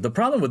whatever. The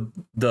problem with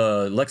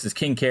the Lexis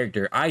King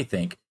character, I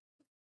think,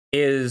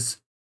 is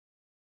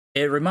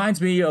it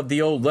reminds me of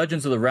the old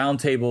Legends of the Round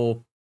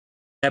Table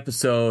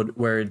episode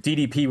where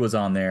DDP was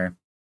on there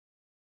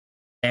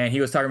and he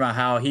was talking about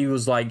how he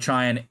was like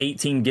trying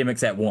 18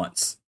 gimmicks at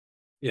once.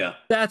 Yeah.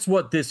 That's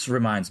what this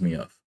reminds me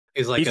of.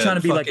 He's trying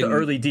to be like the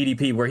early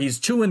DDP where he's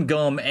chewing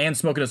gum and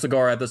smoking a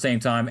cigar at the same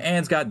time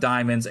and's got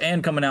diamonds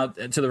and coming out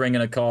to the ring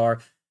in a car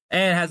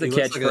and has a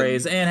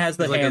catchphrase and has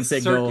the hand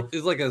signal.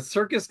 He's like a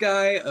circus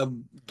guy, a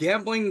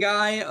gambling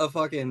guy, a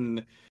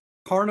fucking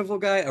carnival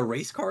guy, a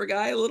race car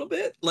guy a little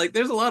bit. Like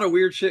there's a lot of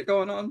weird shit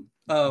going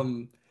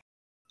on.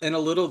 And a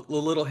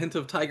little hint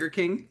of Tiger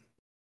King.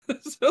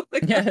 So,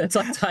 like, yeah, it's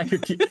like Tiger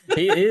King.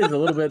 He is a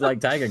little bit like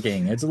Tiger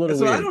King. It's a little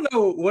weird. I don't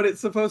know what it's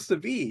supposed to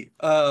be.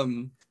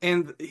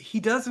 And he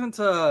doesn't.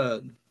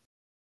 What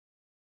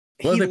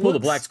if they pull the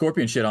Black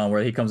Scorpion shit on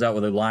where he comes out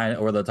with a lion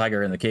or the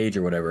tiger in the cage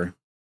or whatever?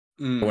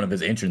 One of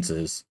his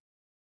entrances.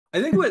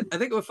 I think what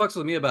fucks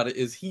with me about it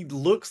is he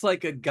looks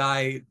like a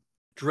guy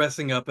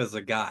dressing up as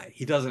a guy.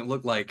 He doesn't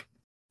look like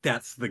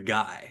that's the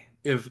guy.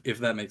 If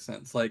that makes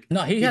sense. Like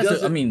no, he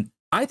has. I mean,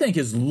 I think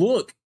his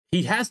look.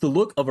 He has the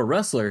look of a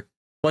wrestler,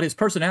 but his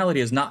personality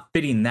is not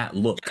fitting that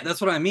look. Yeah,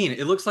 that's what I mean.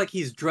 It looks like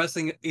he's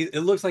dressing.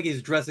 It looks like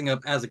he's dressing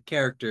up as a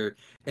character,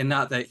 and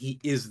not that he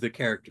is the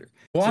character.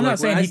 Well, so I'm not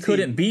saying he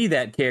couldn't be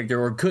that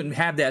character or couldn't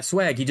have that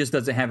swag. He just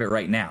doesn't have it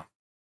right now.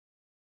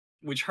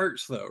 Which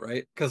hurts, though,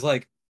 right? Because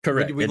like,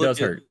 correct, it does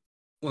hurt.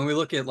 When we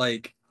look at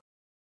like,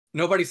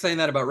 nobody's saying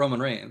that about Roman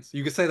Reigns.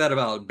 You could say that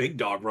about big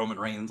dog Roman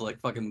Reigns, like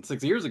fucking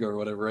 6 years ago or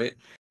whatever, right?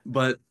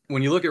 But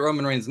when you look at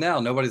Roman Reigns now,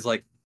 nobody's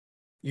like,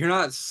 you're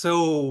not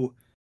so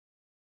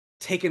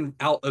taken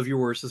out of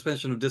your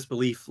suspension of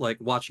disbelief, like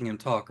watching him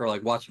talk or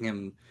like watching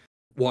him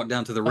walk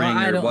down to the ring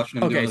or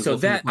watching him. Okay, so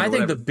that I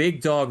think the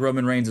big dog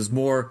Roman Reigns is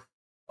more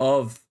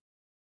of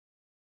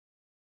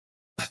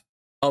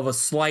a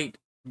slight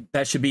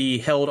that should be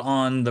held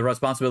on the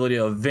responsibility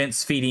of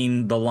Vince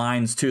feeding the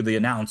lines to the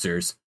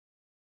announcers,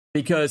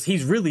 because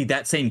he's really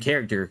that same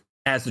character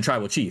as the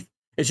tribal chief.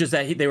 It's just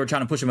that they were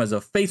trying to push him as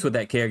a face with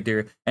that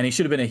character, and he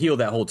should have been a heel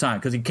that whole time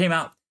because he came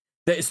out,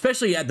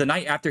 especially at the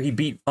night after he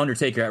beat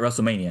Undertaker at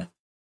WrestleMania.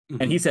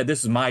 And he said,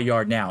 "This is my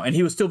yard now." And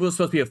he was still supposed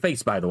to be a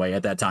face, by the way,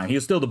 at that time. He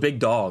was still the big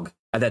dog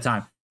at that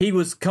time. He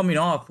was coming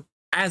off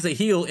as a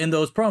heel in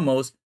those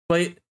promos,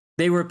 but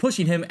they were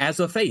pushing him as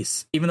a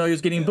face, even though he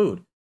was getting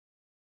booed.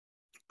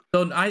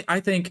 So I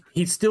think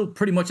he's still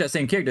pretty much that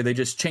same character. They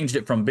just changed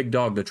it from big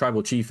dog to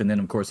tribal chief. And then,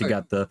 of course, he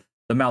got the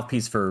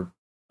mouthpiece for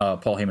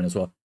Paul Heyman as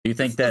well. Do you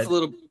think that's a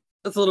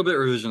little bit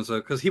revision, so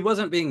because he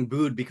wasn't being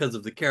booed because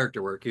of the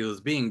character work. He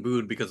was being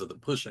booed because of the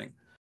pushing.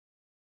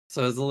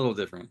 So it's a little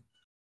different.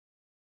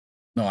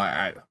 No,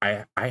 I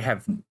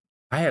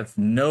have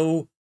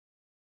no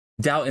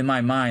doubt in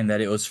my mind that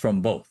it was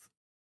from both.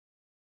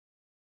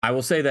 I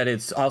will say that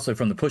it's also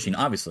from the pushing,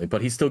 obviously,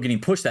 but he's still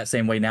getting pushed that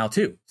same way now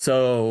too.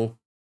 So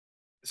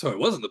it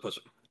wasn't the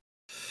pushing.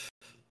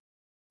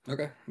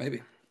 Okay,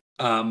 maybe.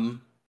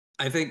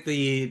 I think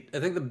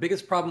the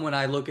biggest problem when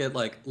I look at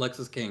like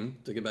Lexis King,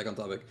 to get back on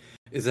topic,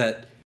 is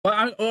that.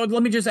 Well,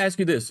 let me just ask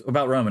you this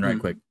about Roman right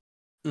quick.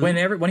 When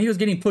he was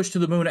getting pushed to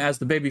the moon as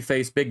the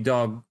babyface, big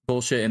dog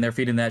bullshit, and they're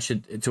feeding that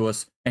shit to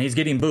us, and he's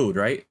getting booed,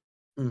 right?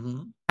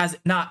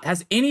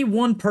 Has any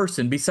one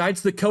person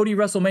besides the Cody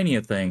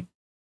WrestleMania thing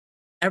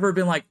ever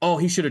been like, "Oh,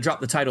 he should have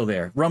dropped the title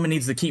there. Roman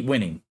needs to keep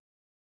winning."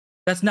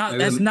 That's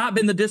not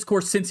been the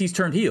discourse since he's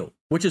turned heel,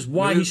 which is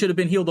why he should have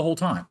been heel the whole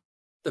time.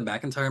 The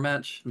McIntyre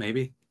match,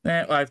 maybe.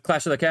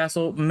 Clash of the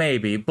Castle,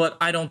 maybe, but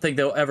I don't think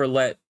they'll ever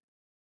let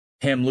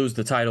him lose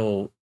the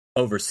title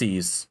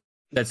overseas.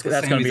 That's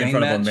going to be in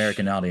front of an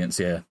American audience,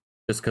 yeah.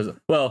 Just because,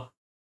 well,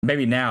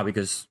 maybe now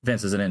because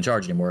Vince isn't in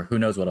charge anymore. Who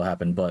knows what'll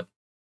happen? But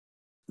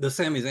the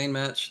Sami Zayn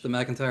match, the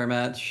McIntyre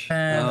match.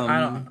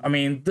 I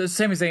mean, the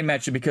Sami Zayn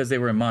match because they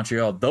were in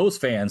Montreal. Those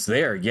fans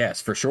there,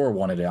 yes, for sure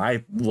wanted it.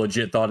 I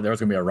legit thought there was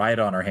going to be a riot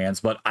on our hands,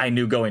 but I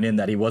knew going in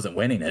that he wasn't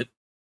winning it.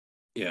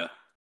 Yeah.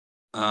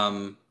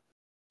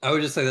 I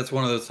would just say that's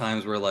one of those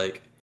times where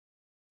like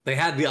they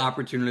had the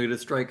opportunity to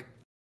strike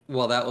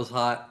while that was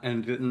hot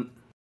and didn't.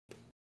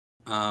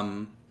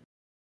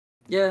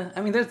 Yeah,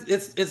 I mean,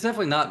 it's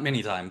definitely not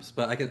many times,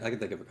 but I could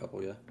think of a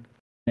couple. Yeah.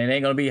 And it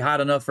ain't going to be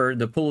hot enough for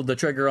to pull the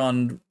trigger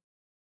on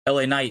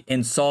LA Knight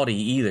in Saudi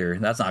either.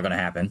 That's not going to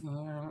happen.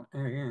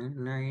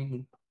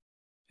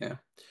 Yeah.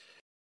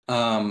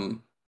 Do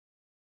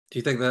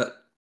you think that?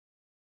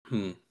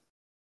 Do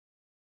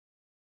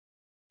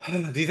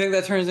you think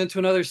that turns into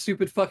another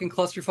stupid fucking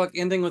clusterfuck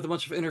ending with a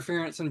bunch of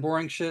interference and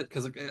boring shit?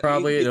 Because it'll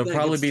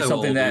probably be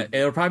something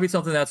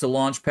that's a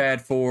launch pad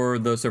for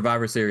the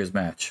Survivor Series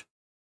match.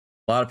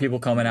 A lot of people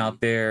coming out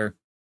there,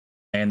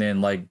 and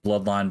then like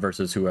Bloodline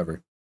versus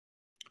whoever.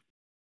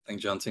 I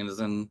think John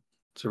Cena's in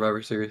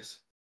Survivor Series.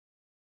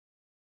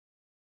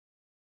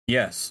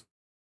 Yes,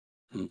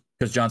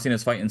 because John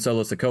Cena's fighting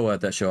Solo Sikoa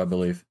at that show, I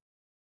believe.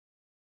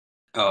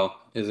 Oh,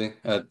 is he?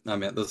 I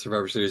meant the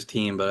Survivor Series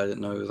team, but I didn't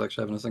know he was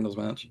actually having a singles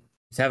match.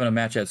 He's having a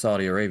match at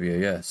Saudi Arabia,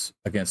 yes,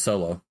 against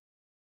Solo.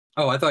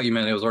 Oh, I thought you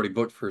meant it was already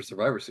booked for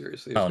Survivor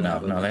Series. Oh, no,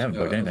 they haven't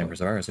booked anything for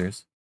Survivor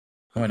Series.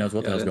 Nobody knows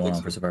what the hell's going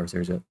on for Survivor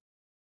Series yet.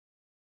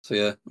 So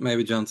yeah,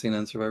 maybe John Cena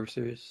in Survivor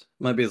Series.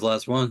 Might be his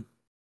last one.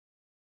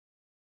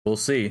 We'll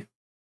see.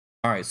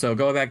 All right, so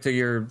go back to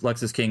your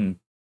Lexus King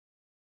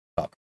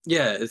talk.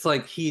 Yeah, it's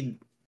like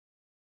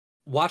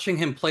watching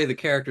him play the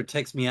character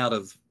takes me out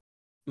of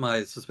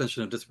my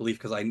suspension of disbelief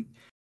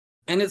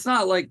and it's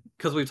not like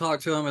because we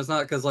talked to him, it's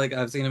not because like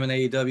I've seen him in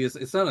AEW,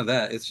 it's none of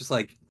that. It's just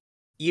like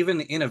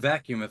even in a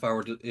vacuum, if I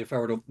were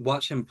to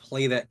watch him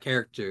play that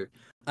character,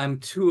 I'm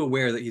too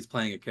aware that he's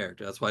playing a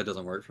character. That's why it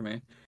doesn't work for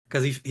me,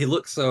 because he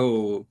looks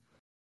so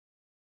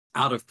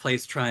out of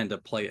place trying to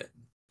play it.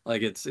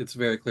 Like it's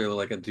very clearly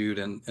like a dude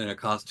in a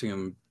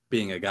costume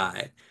being a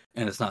guy,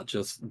 and it's not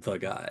just the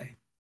guy.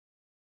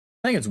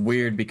 I think it's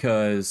weird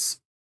because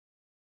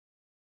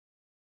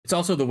it's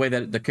also the way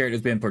that the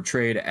character's been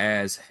portrayed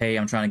as, hey,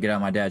 I'm trying to get out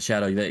of my dad's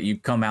shadow, that you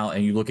come out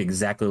and you look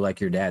exactly like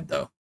your dad,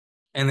 though.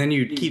 And then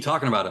you keep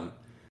talking about him.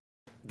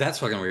 That's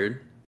fucking weird.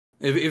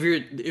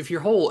 If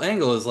your whole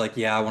angle is like,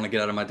 yeah, I want to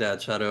get out of my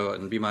dad's shadow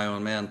and be my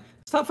own man,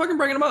 stop fucking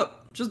bringing him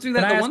up. Just do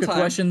that the one time. Can I ask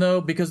a question,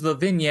 though? Because the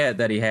vignette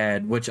that he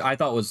had, which I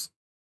thought was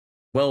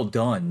well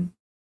done,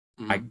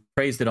 I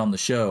praised it on the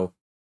show.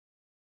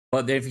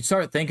 But if you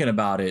start thinking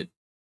about it,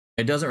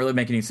 it doesn't really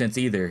make any sense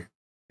either.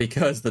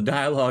 Because the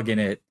dialogue in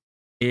it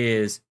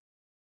is,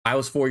 I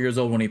was 4 years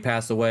old when he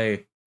passed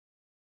away.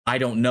 I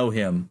don't know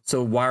him.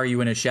 So why are you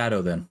in his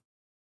shadow then?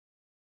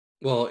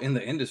 Well, in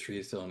the industry,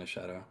 he's still in his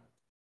shadow.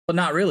 But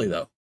not really,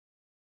 though.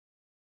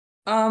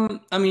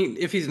 I mean,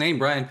 if he's named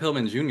Brian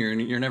Pillman Jr.,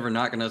 you're never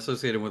not going to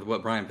associate him with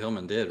what Brian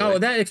Pillman did, right? Oh,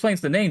 that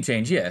explains the name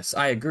change, yes.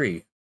 I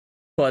agree.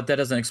 But that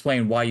doesn't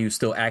explain why you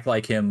still act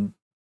like him,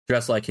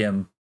 dress like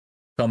him,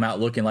 come out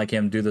looking like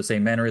him, do the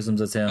same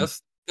mannerisms as him.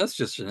 That's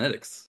just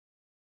genetics.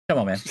 Come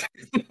on, man.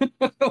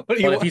 But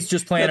if he's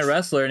just playing a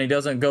wrestler and he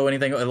doesn't go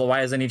anything,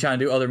 why isn't he trying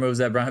to do other moves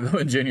that Brian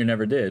Pillman Jr.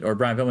 never did, or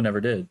Brian Pillman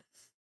never did?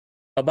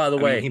 Oh, by the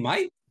way, he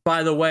might.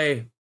 By the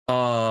way,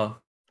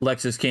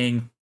 Lexus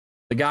King,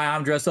 the guy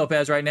I'm dressed up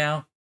as right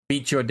now,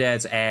 beat your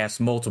dad's ass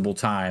multiple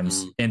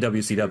times in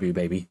WCW,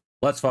 baby.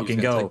 Let's fucking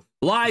go,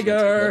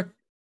 Liger.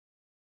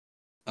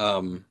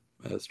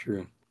 That's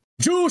true.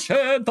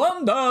 Jushin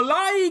Thunder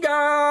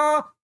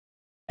Liger.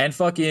 And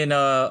fucking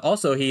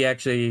also, he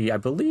actually, I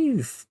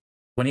believe,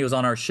 when he was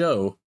on our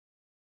show,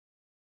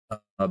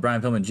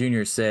 Brian Pillman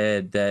Jr.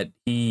 said that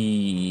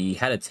he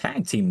had a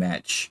tag team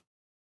match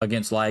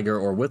against Liger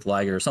or with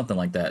Liger or something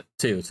like that,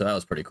 too. So that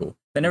was pretty cool.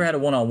 They never had a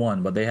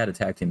one-on-one, but they had a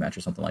tag team match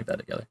or something like that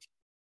together.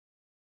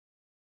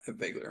 I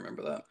vaguely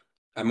remember that.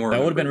 That would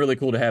have been really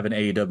cool to have in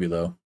AEW,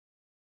 though.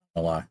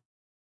 No lie.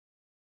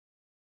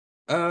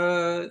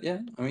 Yeah,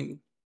 I mean,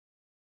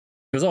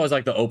 it was always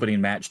like the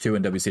opening match, too,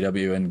 in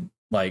WCW, and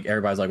like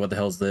everybody's like, what the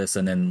hell's this?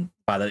 And then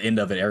by the end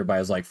of it,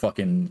 everybody's like,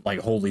 fucking, like,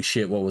 holy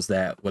shit, what was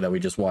that we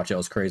just watched? That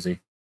was crazy.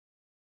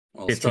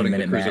 Well,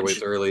 15-minute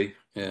match. Early.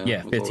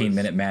 Yeah,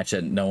 15-minute match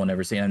that no one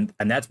ever seen.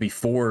 And that's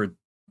before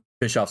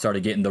Bischoff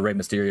started getting the Rey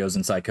Mysterios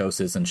and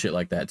Psychosis and shit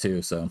like that,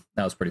 too. So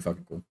that was pretty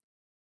fucking cool.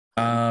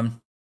 All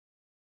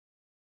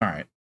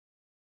right.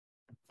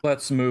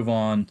 Let's move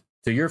on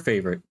to your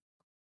favorite.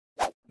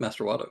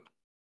 Master Wato.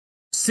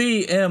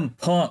 CM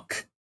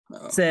Punk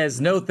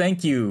says no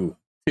thank you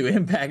to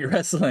Impact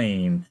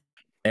Wrestling.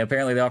 And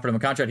apparently they offered him a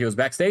contract. He was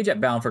backstage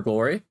at Bound for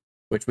Glory,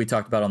 which we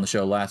talked about on the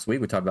show last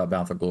week. We talked about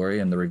Bound for Glory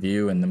and the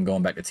review and them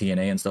going back to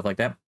TNA and stuff like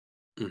that.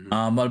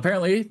 But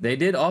apparently they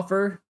did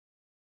offer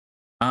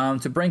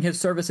to bring his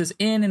services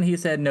in, and he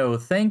said no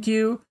thank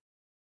you.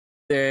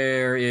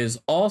 There is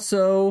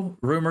also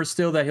rumors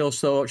still that he'll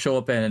show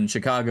up in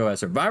Chicago at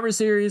Survivor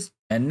Series.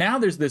 And now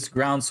there's this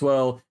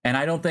groundswell, and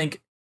I don't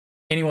think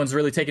anyone's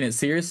really taking it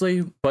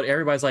seriously, but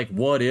everybody's like,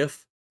 what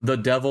if the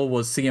devil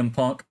was CM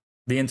Punk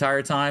the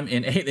entire time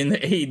in the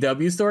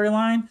AEW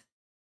storyline?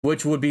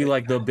 Which would be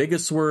like the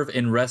biggest swerve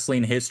in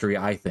wrestling history,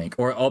 I think.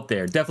 Or up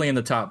there. Definitely in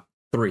the top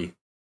 3.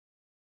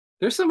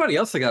 There's somebody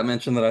else that got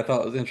mentioned that I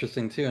thought was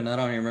interesting too, and I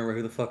don't even remember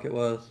who the fuck it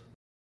was.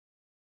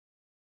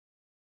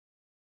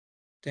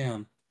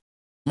 Damn.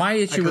 My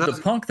issue with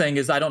the Punk thing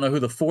is I don't know who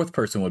the 4th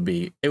person would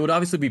be. It would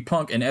obviously be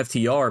Punk and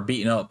FTR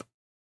beating up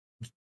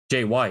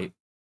Jay White.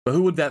 But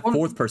who would that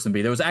fourth person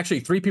be? There was actually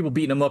 3 people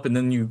beating him up, and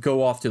then you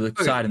go off to the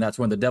side, and that's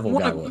when the devil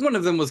guy was. One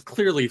of them was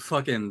clearly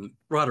fucking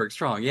Roderick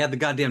Strong. He had the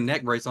goddamn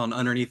neck brace on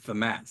underneath the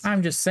mask.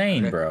 I'm just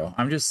saying, bro.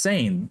 I'm just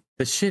saying.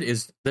 The shit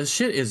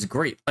is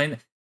great. And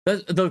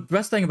the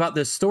best thing about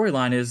this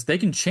storyline is they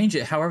can change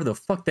it however the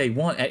fuck they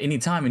want at any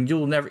time, and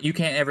you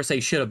can't ever say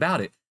shit about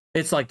it.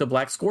 It's like the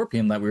Black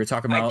Scorpion that we were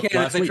talking about. I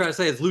can't if they try to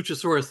say it's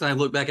Luchasaurus, and I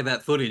look back at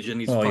that footage, and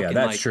he's fucking yeah,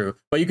 that's like true.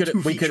 But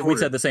we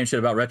said the same shit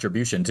about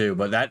Retribution too,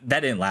 but that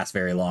didn't last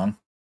very long.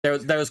 There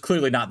was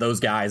clearly not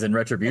those guys in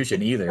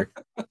Retribution either.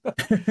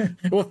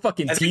 Well,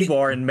 fucking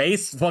T-Bar and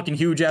Mace, fucking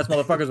huge ass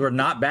motherfuckers were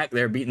not back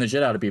there beating the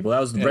shit out of people. That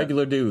was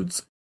regular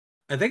dudes.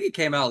 I think it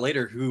came out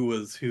later who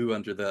was who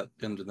under the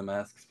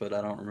masks, but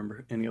I don't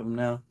remember any of them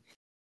now.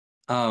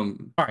 All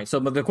right, so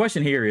but the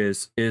question here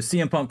is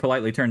CM Punk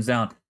politely turns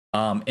down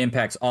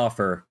Impact's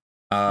offer,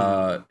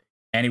 and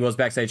he goes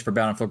backstage for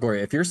Bound for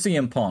Glory. If you're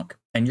CM Punk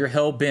and you're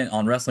hell bent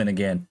on wrestling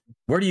again,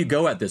 where do you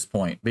go at this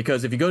point?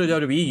 Because if you go to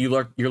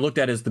WWE, you're looked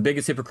at as the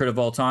biggest hypocrite of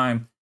all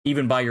time,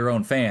 even by your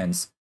own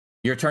fans.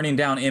 You're turning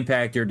down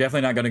Impact. You're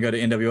definitely not going to go to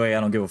NWA. I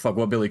don't give a fuck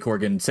what Billy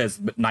Corgan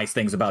says nice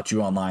things about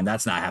you online.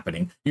 That's not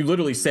happening. You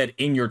literally said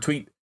in your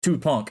tweet to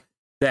Punk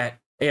that,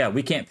 yeah,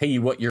 we can't pay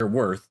you what you're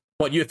worth,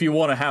 but if you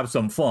want to have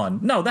some fun.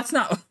 No, that's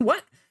not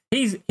what.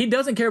 He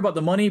doesn't care about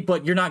the money,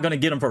 but you're not going to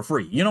get him for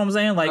free. You know what I'm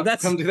saying? Like,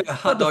 that's come do that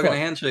hot dog and a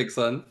handshake,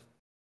 son.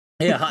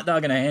 Yeah, hot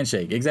dog and a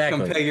handshake. Exactly.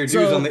 Come pay your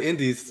dues on the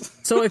indies.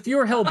 So if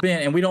you're hell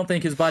bent and we don't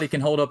think his body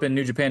can hold up in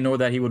New Japan, nor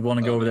that he would want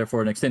to go over there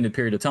for an extended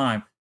period of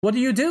time, what do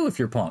you do if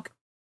you're Punk?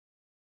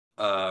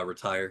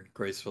 Retire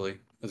gracefully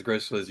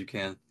as you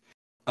can.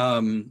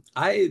 I'm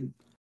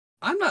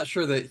not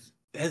sure that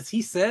has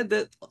he said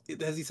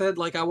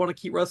like I want to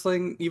keep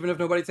wrestling even if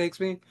nobody takes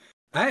me?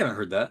 I haven't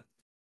heard that.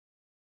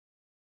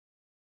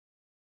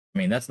 I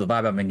mean, that's the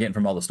vibe I've been getting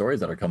from all the stories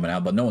that are coming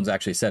out, but no one's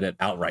actually said it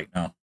outright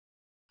now.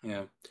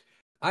 Yeah.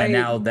 And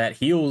now that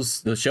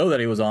the show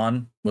that he was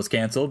on was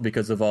canceled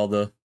because of all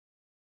the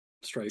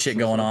shit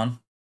going on.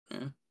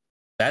 Yeah.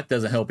 That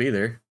doesn't help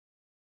either.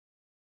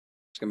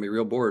 It's gonna be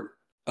real bored.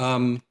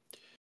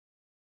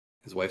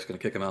 His wife's gonna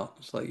kick him out.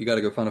 It's like, you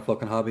gotta go find a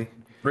fucking hobby.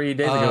 3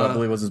 days ago, I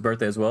believe, was his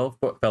birthday as well.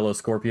 Fellow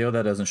Scorpio,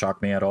 that doesn't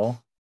shock me at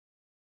all.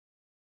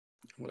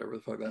 Whatever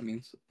the fuck that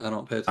means. I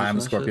don't pay attention. I'm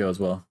a Scorpio as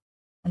well.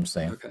 I'm just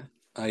saying. Okay.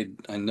 I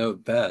know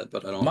that,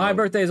 but I don't My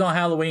birthday is on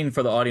Halloween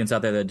for the audience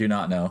out there that do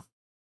not know.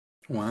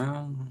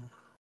 Wow.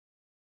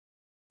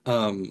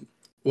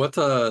 What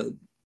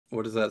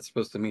is that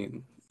supposed to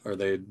mean? Are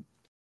they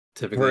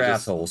typically we're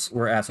assholes?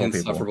 We're asshole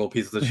insufferable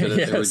people. Pieces of shit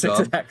at their job?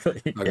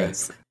 Exactly. Okay.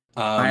 Yes.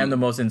 I am the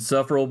most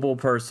insufferable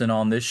person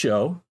on this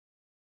show.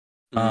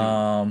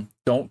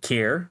 Don't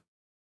care.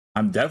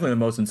 I'm definitely the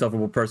most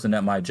insufferable person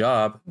at my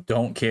job.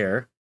 Don't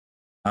care.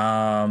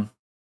 Healthy.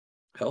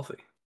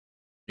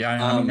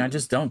 Yeah, I mean, I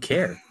just don't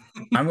care.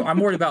 I'm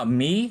worried about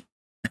me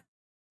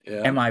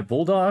and my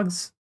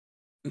Bulldogs,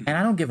 and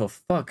I don't give a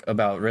fuck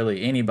about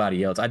really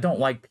anybody else. I don't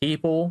like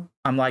people.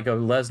 I'm like a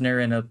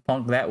Lesnar and a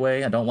Punk that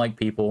way. I don't like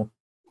people.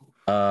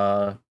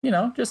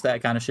 Just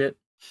that kind of shit.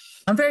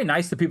 I'm very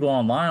nice to people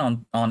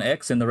online on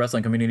X in the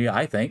wrestling community,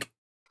 I think,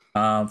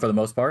 for the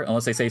most part,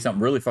 unless they say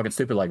something really fucking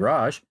stupid like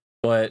Raj.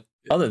 But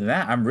other than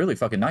that, I'm really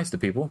fucking nice to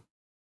people.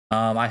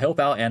 I help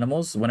out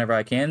animals whenever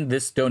I can.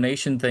 This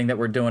donation thing that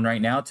we're doing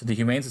right now to the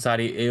Humane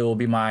Society, it will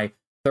be my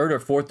 3rd or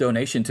 4th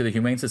donation to the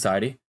Humane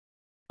Society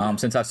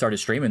since I've started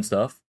streaming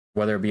stuff,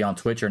 whether it be on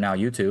Twitch or now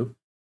YouTube.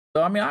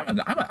 So, I mean,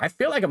 I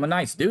feel like I'm a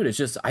nice dude. It's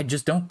just, I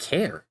just don't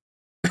care.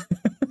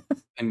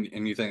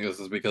 And you think this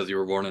is because you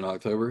were born in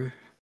October?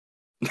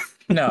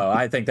 No,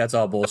 I think that's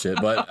all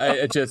bullshit. But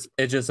it's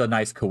just a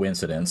nice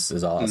coincidence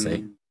is all I'll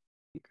say.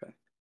 Okay.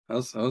 I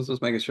was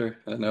just making sure.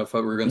 I know if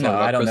we were going to talk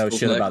about I don't know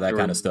shit about that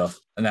kind of stuff.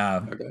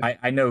 No, okay.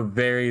 I know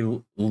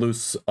very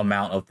loose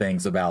amount of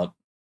things about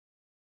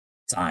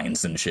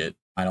signs and shit.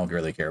 I don't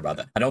really care about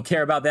that. I don't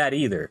care about that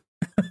either.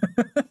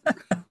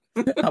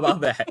 How about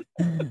that?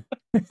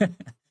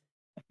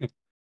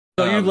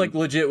 So you like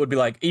legit would be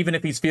like, even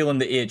if he's feeling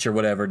the itch or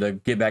whatever to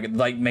get back,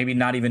 like maybe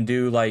not even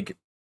do like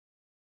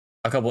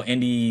a couple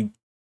indie,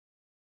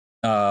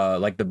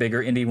 like the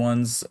bigger indie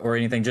ones or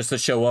anything, just to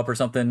show up or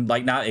something,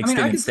 like not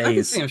extended stays. I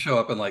could see him show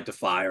up in like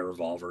Defy or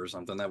Revolver or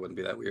something. That wouldn't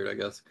be that weird, I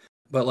guess.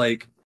 But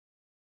like,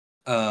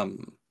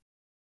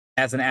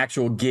 as an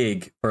actual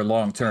gig for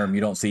long term,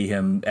 you don't see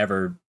him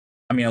ever.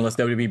 I mean, unless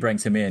WWE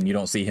brings him in, you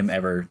don't see him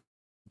ever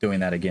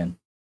doing that again.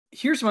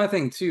 Here's my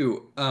thing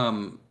too.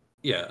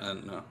 Yeah, I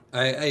don't know.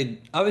 I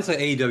obviously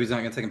AEW's not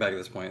gonna take him back at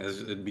this point.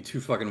 It'd be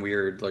too fucking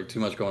weird. Like too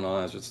much going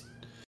on. It's just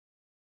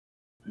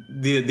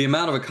the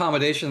amount of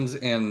accommodations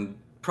and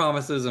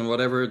promises and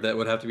whatever that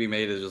would have to be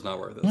made is just not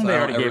worth it. Well, they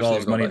already gave all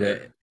his money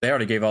to. They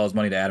already gave all his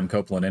money to Adam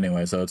Copeland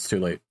anyway, so it's too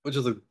late. Which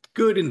is a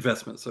good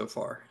investment so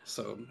far.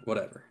 So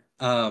whatever.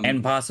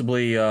 And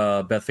possibly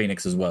Beth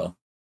Phoenix as well.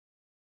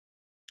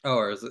 Oh,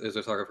 or is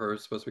there talk of her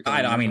supposed to be?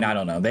 I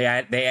don't know.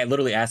 They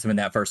literally asked him in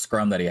that first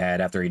scrum that he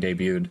had after he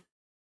debuted,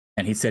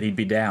 and he said he'd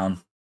be down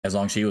as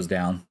long as she was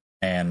down.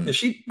 And is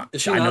she I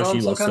not know on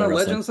she some loves kind of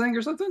wrestling. Legends thing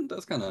or something?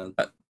 That's kind of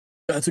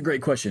That's a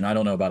great question. I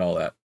don't know about all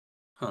that.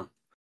 Huh.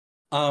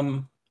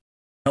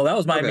 No, that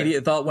was my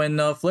immediate thought when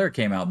Flair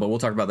came out, but we'll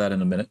talk about that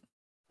in a minute.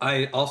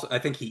 I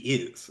think he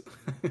is.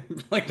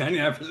 Like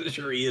 99%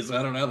 sure he is.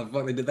 I don't know how the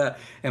fuck they did that.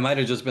 It might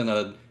have just been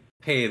a,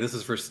 hey, this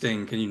is for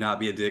Sting. Can you not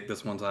be a dick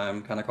this one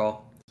time kind of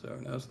call? So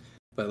who knows?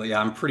 But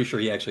yeah, I'm pretty sure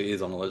he actually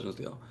is on the Legends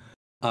deal.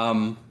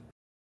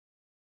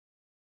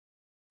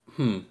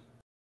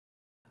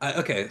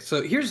 Okay,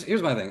 so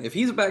here's my thing. If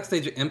he's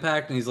backstage at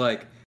Impact and he's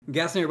like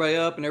gassing everybody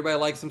up and everybody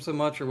likes him so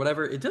much or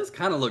whatever, it does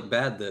kind of look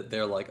bad that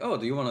they're like, oh,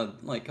 do you want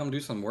to like come do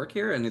some work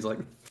here? And he's like,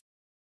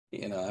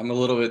 I'm a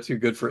little bit too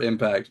good for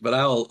Impact, but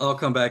I'll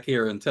come back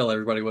here and tell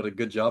everybody what a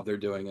good job they're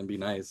doing and be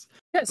nice.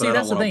 Yeah, see,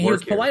 that's the thing. He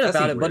was polite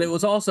about it, but it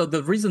was also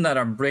the reason that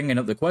I'm bringing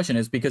up the question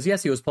is because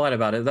yes, he was polite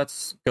about it. That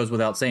goes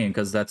without saying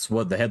because that's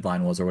what the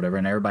headline was or whatever,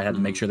 and everybody had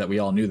to make sure that we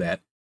all knew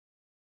that.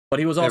 But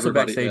he was also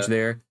backstage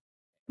there.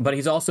 But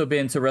he's also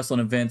been to wrestling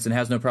events and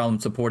has no problem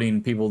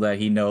supporting people that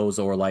he knows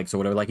or likes or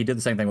whatever. Like he did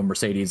the same thing with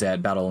Mercedes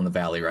at Battle in the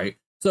Valley, right?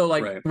 So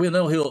like we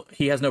know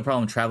he has no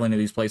problem traveling to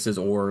these places,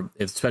 or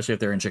especially if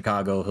they're in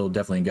Chicago, he'll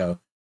definitely go.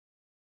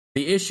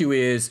 The issue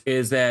is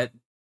that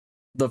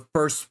the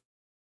first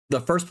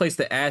place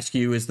to ask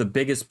you is the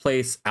biggest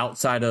place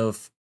outside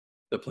of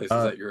the places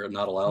that you're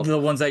not allowed, the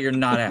ones that you're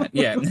not at.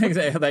 Yeah,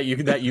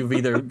 that you've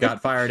either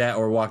got fired at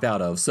or walked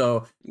out of.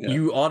 So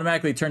you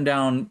automatically turn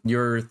down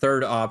your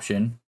third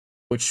option,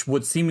 which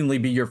would seemingly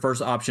be your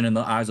first option in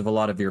the eyes of a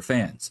lot of your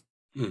fans.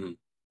 Mm-hmm.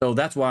 So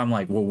that's why I'm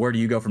like, well, where do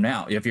you go from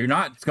now? If you're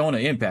not going to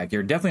Impact,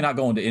 you're definitely not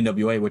going to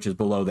NWA, which is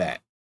below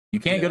that. You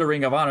can't go to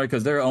Ring of Honor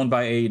because they're owned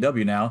by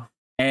AEW now.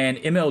 And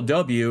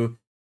MLW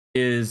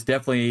is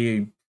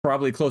definitely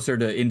probably closer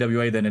to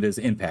NWA than it is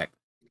Impact.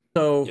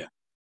 So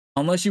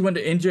unless you went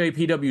to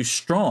NJPW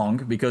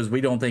Strong, because we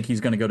don't think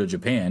he's going to go to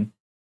Japan,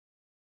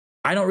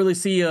 I don't really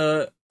see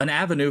an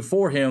avenue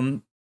for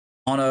him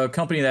on a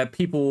company that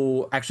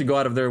people actually go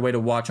out of their way to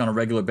watch on a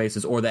regular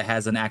basis or that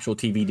has an actual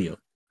TV deal.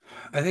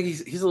 I think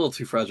he's a little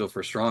too fragile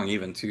for Strong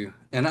even too.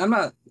 And I'm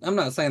not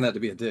saying that to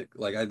be a dick.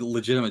 Like I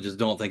legitimately just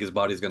don't think his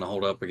body's going to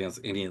hold up against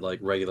any like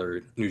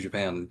regular New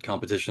Japan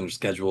competition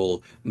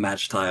schedule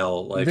match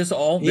style. Like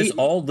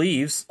all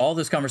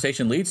this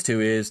conversation leads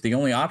to is the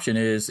only option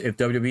is if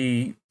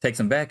WWE takes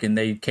him back, and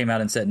they came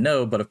out and said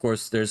no. But of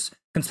course there's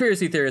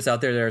conspiracy theorists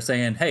out there that are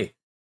saying, hey,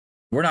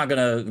 we're not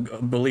going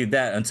to believe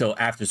that until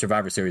after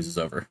Survivor Series is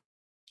over.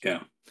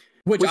 Yeah.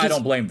 Which I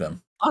don't blame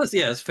them. Honestly,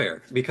 yeah, it's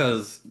fair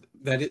because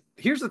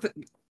here's the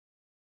thing.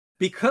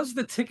 Because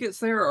the tickets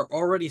there are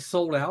already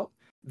sold out,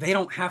 they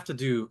don't have to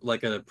do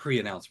like a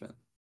pre-announcement.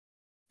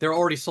 They're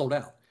already sold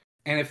out.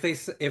 And if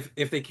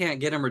they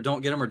can't get them or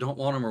don't get them or don't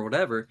want them or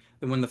whatever,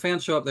 then when the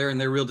fans show up there and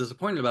they're real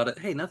disappointed about it,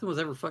 hey, nothing was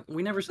ever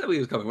we never said he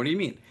was coming. What do you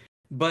mean?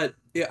 But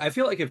yeah, I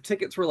feel like if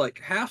tickets were like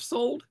half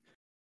sold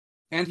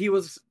and he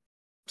was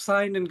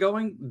signed and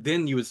going,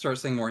 then you would start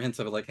seeing more hints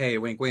of it, like, hey,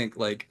 wink, wink,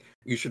 like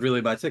you should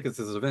really buy tickets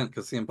to this event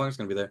because CM Punk's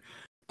going to be there.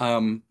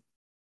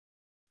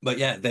 But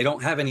yeah, they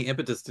don't have any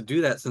impetus to do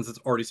that since it's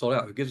already sold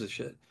out. Who gives a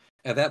shit?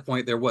 At that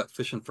point, they're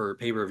fishing for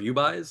pay-per-view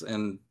buys,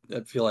 and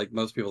I feel like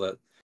most people that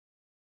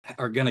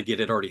are gonna get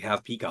it already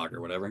have Peacock or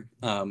whatever.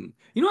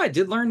 I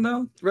did learn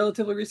though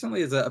relatively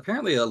recently is that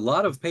apparently a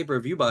lot of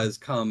pay-per-view buys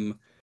come,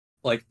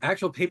 like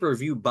actual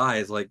pay-per-view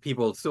buys, like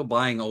people still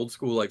buying old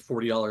school like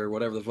 $40 or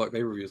whatever the fuck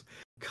pay-per-views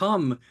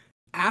come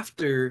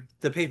after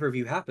the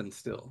pay-per-view happens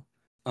still.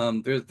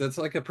 That's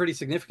like a pretty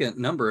significant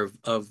number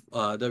of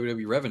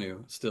WWE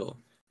revenue still,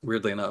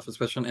 weirdly enough,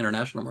 especially in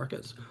international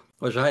markets,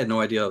 which I had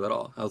no idea of at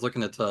all. I was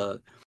looking at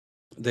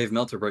Dave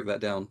Meltzer broke that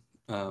down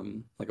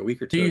like a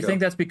week or two ago. Do you think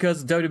that's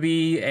because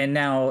WWE and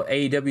now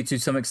AEW to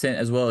some extent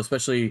as well,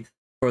 especially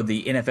for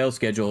the NFL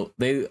schedule,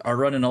 they are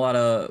running a lot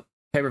of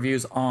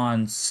pay-per-views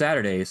on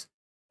Saturdays,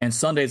 and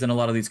Sundays in a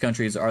lot of these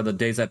countries are the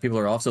days that people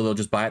are off, so they'll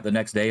just buy it the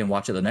next day and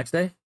watch it the next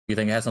day? Do you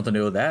think it has something to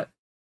do with that?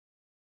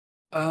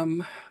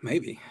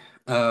 Maybe.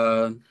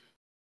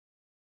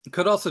 It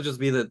could also just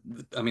be that,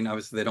 I mean,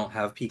 obviously they don't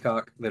have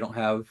Peacock. They don't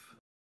have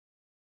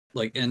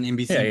like an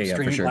NBC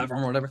streaming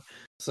platform or whatever.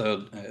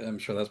 So I'm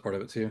sure that's part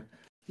of it too.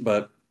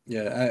 But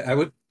yeah, I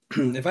would,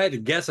 if I had to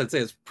guess, I'd say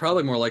it's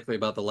probably more likely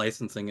about the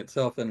licensing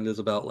itself than it is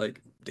about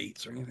like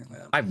dates or anything like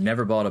that. I've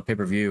never bought a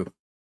pay-per-view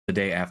the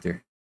day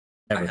after.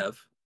 Ever. I have.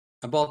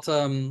 I bought,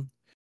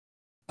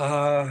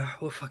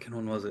 what fucking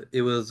one was it?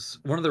 It was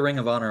one of the Ring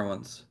of Honor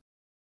ones.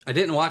 I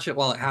didn't watch it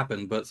while it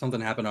happened, but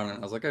something happened on it. I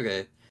was like,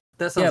 okay,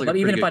 that sounds like but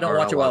even if I don't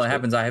watch it while it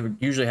happens, I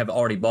usually have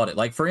already bought it.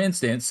 Like, for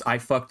instance, I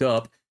fucked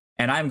up,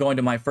 and I'm going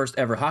to my first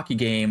ever hockey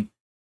game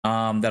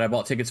that I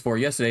bought tickets for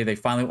yesterday.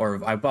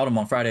 I bought them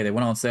on Friday. They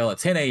went on sale at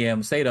 10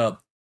 a.m., stayed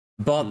up,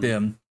 bought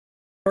them.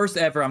 First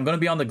ever, I'm going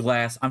to be on the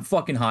glass. I'm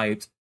fucking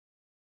hyped.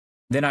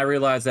 Then I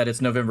realized that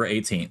it's November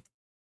 18th,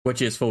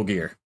 which is Full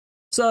Gear.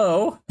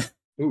 So,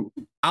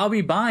 I'll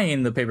be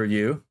buying the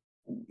pay-per-view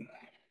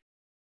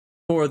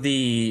for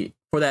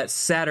that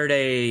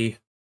Saturday,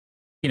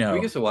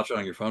 You get to watch it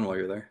on your phone while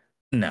you're there.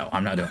 No,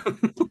 I'm not doing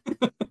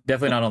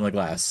Definitely not on the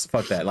glass.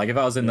 Fuck that. Like, if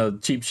I was in the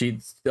cheap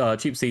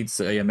seats,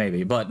 yeah,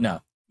 maybe. But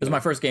no. It was my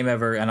first game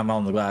ever, and I'm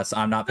on the glass.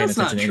 I'm not paying That's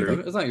attention not to true.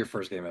 anything. It's not your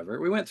first game ever.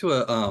 We went to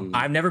a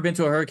I've never been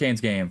to a Hurricanes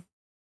game.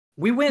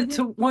 We went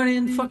to one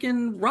in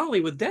fucking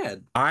Raleigh with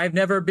Dad. I've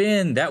never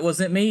been. That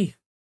wasn't me.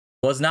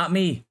 Was not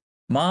me.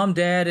 Mom,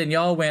 Dad, and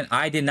y'all went.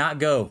 I did not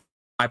go.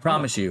 I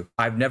promise you.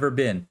 I've never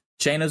been.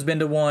 Shayna's been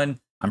to one.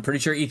 I'm pretty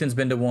sure Ethan's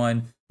been to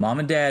one. Mom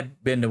and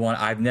Dad been to one.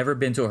 I've never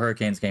been to a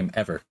Hurricanes game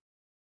ever.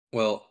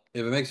 Well,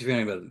 if it makes you feel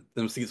any better,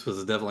 them seats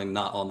was definitely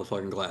not on the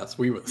fucking glass.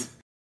 We were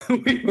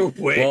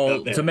way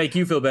up there. To make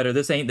you feel better,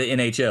 this ain't the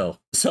NHL.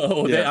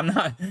 So Yeah.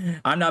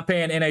 I'm not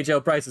paying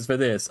NHL prices for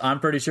this.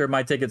 I'm pretty sure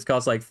my tickets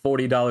cost like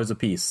 $40 a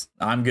piece.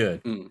 I'm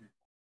good.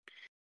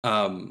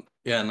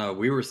 Yeah, no,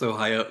 we were so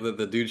high up that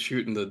the dude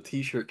shooting the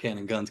t-shirt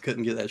cannon guns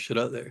couldn't get that shit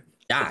up there.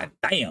 God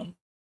damn.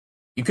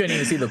 You couldn't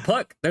even see the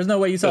puck. There's no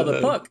way you saw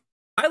the puck.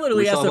 I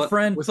literally asked a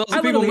friend. I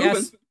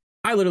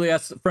literally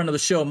asked a friend of the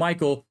show,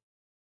 Michael.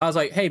 I was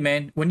like, hey,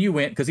 man, when you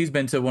went, because he's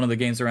been to one of the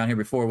games around here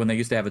before when they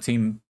used to have a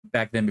team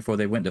back then before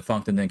they went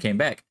defunct and then came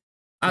back.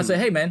 I said,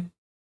 hey, man,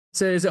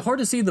 is it hard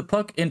to see the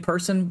puck in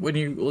person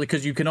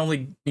because you can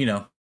only,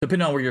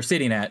 depending on where you're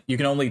sitting at, you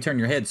can only turn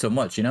your head so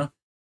much, Yeah.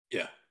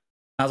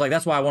 I was like,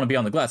 that's why I want to be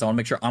on the glass. I want to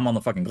make sure I'm on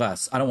the fucking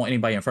glass. I don't want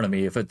anybody in front of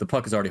me if the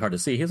puck is already hard to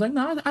see. He was like,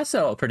 no, I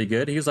saw it pretty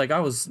good. He was like, I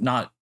was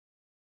not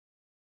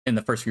in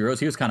the first few rows.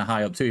 He was kind of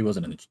high up too. He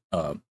wasn't in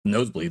the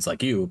nosebleeds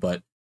like you,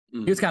 but he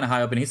was kind of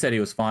high up and he said he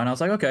was fine. I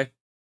was like, okay.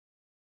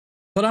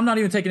 But I'm not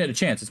even taking it a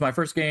chance. It's my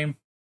first game.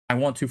 I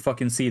want to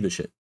fucking see the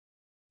shit.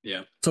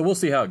 Yeah. So we'll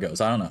see how it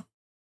goes. I don't know.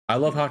 I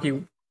love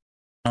hockey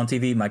on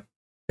TV. My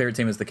favorite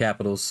team is the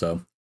Capitals,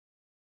 so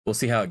we'll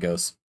see how it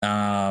goes. But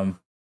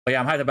yeah,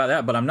 I'm hyped about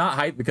that, but I'm not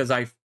hyped because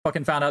I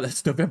fucking found out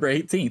it's November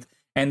 18th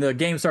and the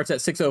game starts at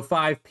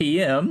 6:05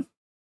 p.m.,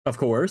 of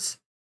course.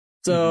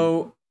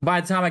 So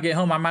by the time I get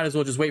home, I might as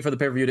well just wait for the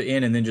pay-per-view to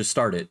end and then just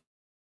start it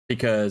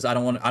because I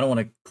don't want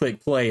to click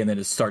play and then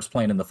it starts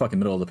playing in the fucking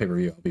middle of the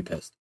pay-per-view. I'll be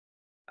pissed.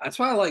 That's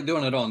why I like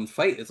doing it on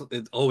Fight.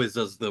 It always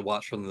does the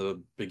watch from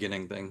the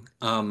beginning thing.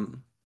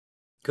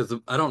 Because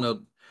I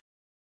don't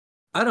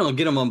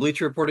get them on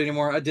Bleacher Report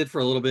anymore. I did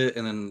for a little bit,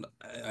 and then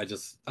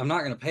I'm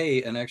not gonna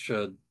pay an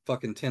extra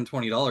fucking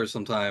 $10-$20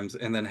 sometimes,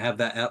 and then have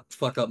that app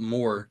fuck up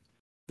more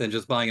than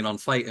just buying it on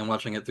Fight and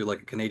watching it through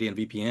like a Canadian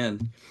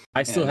VPN.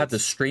 I still have to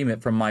stream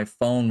it from my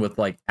phone with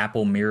like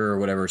Apple Mirror or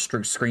whatever,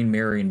 screen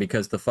mirroring,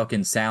 because the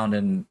fucking sound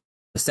and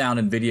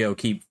video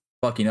keep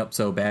fucking up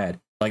so bad.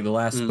 Like the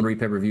last 3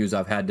 pay-per-views,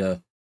 I've had to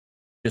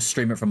just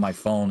stream it from my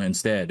phone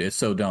instead. It's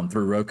so dumb,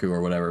 through Roku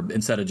or whatever,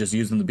 instead of just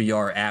using the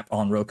BR app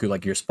on Roku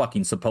like you're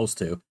fucking supposed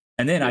to.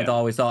 And then I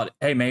always thought,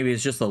 hey, maybe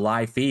it's just a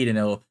live feed and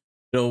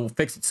it'll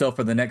fix itself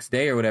for the next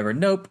day or whatever.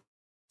 Nope,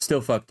 still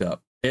fucked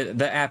up.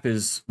 The app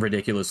is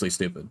ridiculously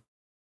stupid.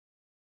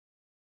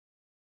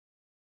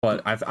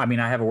 But I have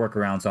a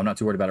workaround, so I'm not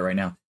too worried about it right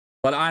now.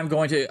 But I was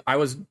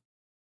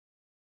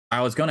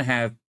going to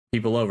have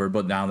people over,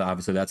 but now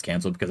obviously that's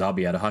canceled because I'll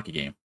be at a hockey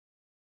game.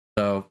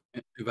 So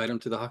invite them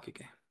to the hockey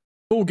game.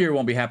 Full Gear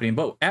won't be happening,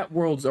 but at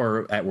World's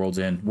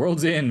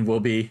End will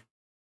be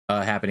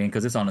happening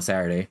because it's on a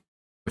Saturday,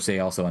 which they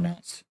also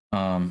announced.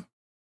 But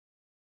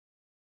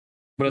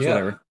it's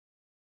whatever.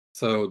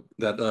 So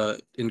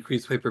that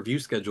increased pay-per-view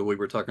schedule we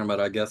were talking about,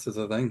 I guess, is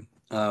a thing.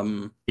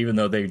 Even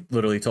though they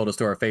literally told us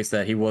to our face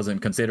that he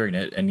wasn't considering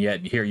it, and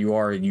yet here you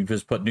are, and you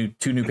just put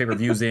two new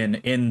pay-per-views in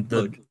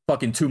the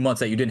fucking 2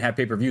 months that you didn't have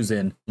pay-per-views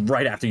in,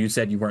 right after you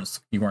said you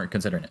weren't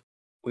considering it.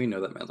 We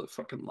know that man's a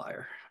fucking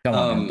liar. Come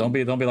on, man.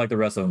 Don't be like the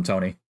rest of them,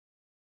 Tony.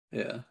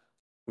 Yeah,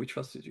 we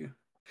trusted you.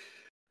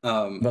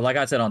 But like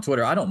I said on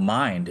Twitter, I don't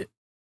mind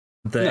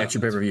the extra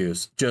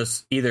pay-per-views.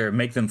 Just either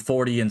make them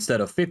 40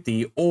 instead of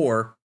 50,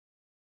 or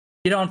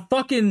get on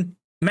fucking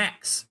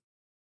Max.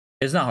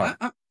 It's not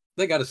hard.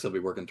 They got to still be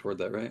working toward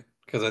that, right?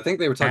 Because I think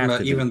they were talking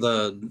about even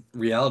the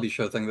reality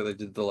show thing that they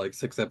did the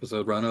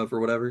 6-episode run of or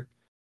whatever.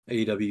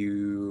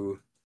 AEW.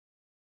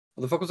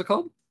 What the fuck was it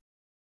called?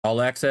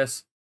 All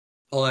Access.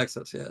 All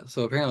Access, yeah.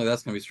 So apparently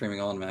that's going to be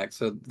streaming on Max.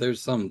 So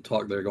there's some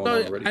talk there going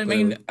on already. I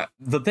mean,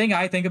 the thing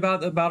I think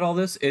about all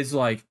this is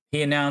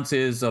he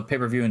announces a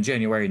pay-per-view in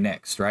January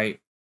next,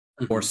 right?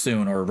 Or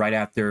soon, or right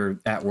after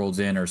At World's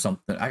End or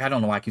something. I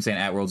don't know why I keep saying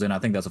At World's End. I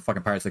think that's a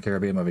fucking Pirates of the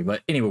Caribbean movie.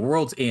 But anyway,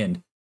 World's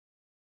End.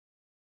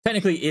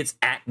 Technically, it's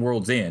At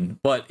World's End.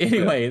 But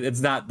anyway, it's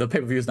not, the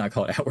pay-per-view is not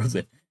called At World's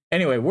End.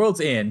 Anyway, World's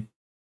End,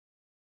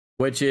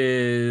 which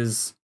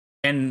is,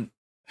 and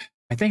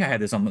I think I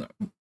had this on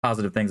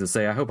positive things to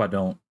say. I hope I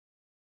don't.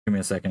 Give me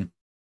a second.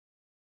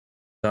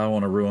 I don't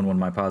want to ruin one of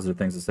my positive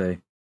things to say.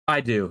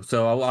 I do,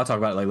 so I'll talk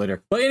about it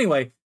later. But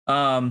anyway,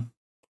 I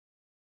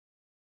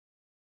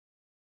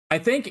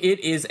think it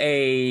is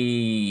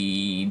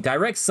a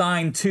direct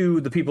sign to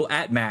the people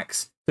at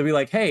Max to be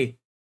like, hey,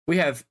 we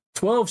have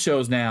 12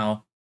 shows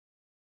now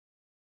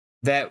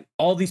that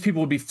all these people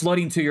would be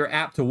flooding to your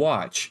app to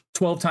watch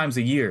 12 times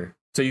a year,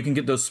 so you can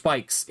get those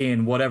spikes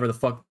in whatever the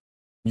fuck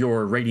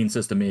your rating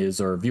system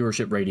is or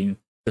viewership rating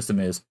system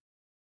is.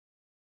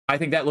 I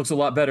think that looks a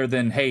lot better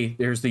than, hey,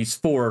 there's these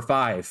 4 or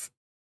 5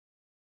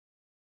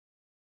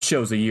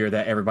 shows a year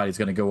that everybody's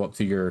going to go up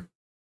to your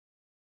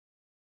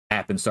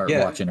app and start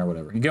watching or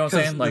whatever. You get what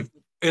I'm saying? Like,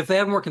 if they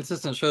have more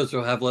consistent shows,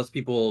 they'll have less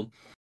people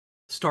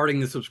starting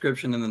the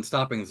subscription and then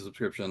stopping the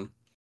subscription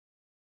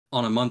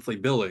on a monthly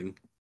billing.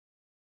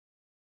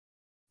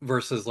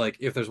 Versus, like,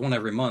 if there's one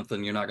every month,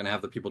 then you're not going to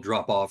have the people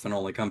drop off and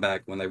only come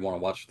back when they want to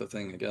watch the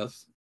thing, I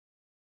guess.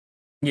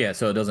 Yeah,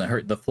 so it doesn't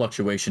hurt the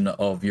fluctuation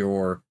of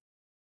your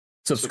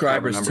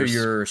subscribers to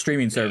your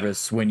streaming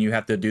service when you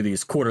have to do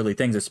these quarterly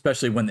things,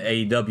 especially when the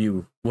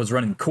AEW was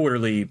running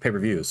quarterly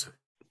pay-per-views.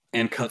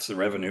 And cuts the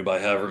revenue by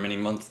however many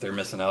months they're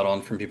missing out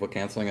on from people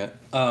canceling it.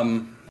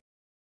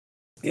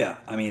 Yeah,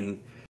 I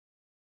mean,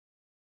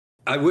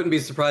 I wouldn't be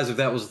surprised if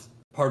that was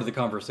part of the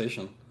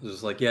conversation. It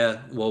was like,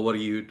 yeah, well, what do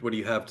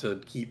you have to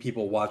keep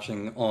people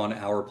watching on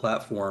our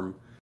platform?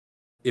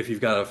 If you've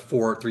got a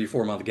 4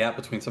 month gap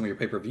between some of your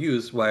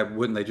pay-per-views, why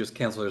wouldn't they just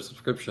cancel their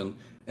subscription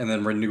and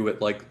then renew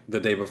it like the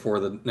day before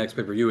the next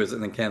pay-per-view is,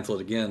 and then cancel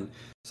it again?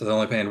 So they're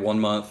only paying 1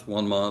 month.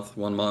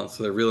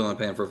 So they're really only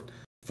paying for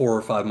 4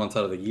 or 5 months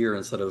out of the year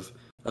instead of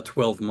a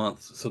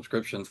 12-month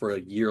subscription for a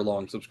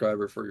year-long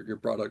subscriber for your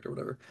product or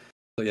whatever.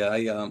 So yeah,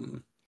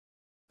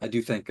 I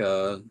do think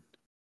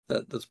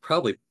that's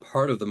probably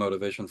part of the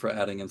motivation for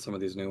adding in some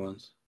of these new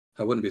ones.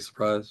 I wouldn't be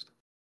surprised.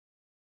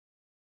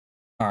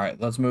 All right,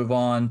 let's move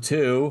on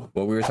to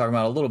what we were talking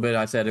about a little bit.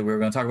 I said we were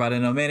going to talk about it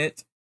in a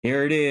minute.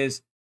 Here it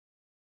is.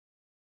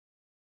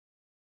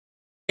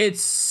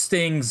 It's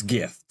Sting's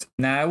gift.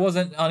 Now, it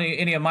wasn't on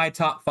any of my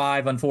top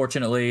 5,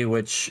 unfortunately,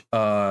 which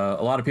a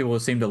lot of people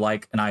seem to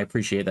like, and I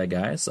appreciate that,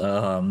 guys.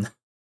 But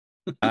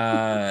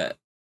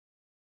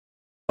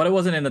it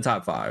wasn't in the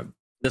top 5.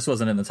 This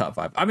wasn't in the top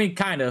 5. I mean,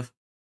 kind of.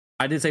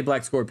 I did say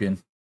Black Scorpion.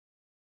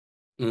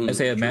 I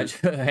say a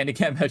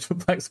handicap match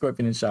with Black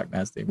Scorpion and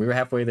Shockmaster. We were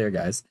halfway there,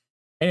 guys.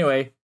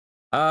 Anyway,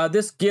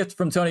 this gift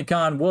from Tony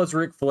Khan was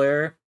Ric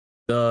Flair.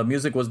 The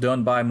music was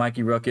done by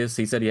Mikey Ruckus.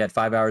 He said he had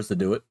 5 hours to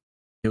do it.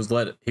 He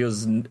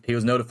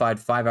was notified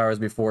 5 hours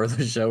before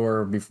the show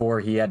or before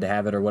he had to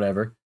have it or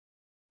whatever.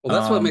 Well,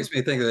 that's what makes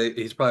me think that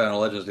he's probably on a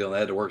Legends deal and they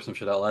had to work some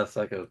shit out last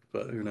second,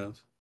 but who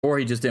knows? Or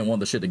he just didn't want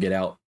the shit to get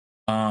out.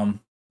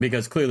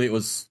 Because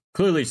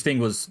clearly Sting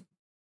was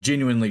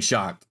genuinely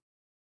shocked.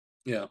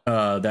 Yeah.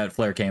 That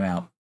Flair came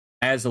out.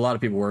 As a lot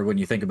of people were when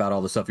you think about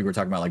all the stuff you were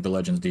talking about, like the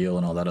Legends deal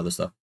and all that other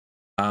stuff.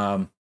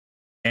 And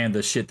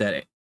the shit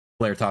that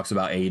Flair talks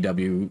about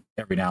AEW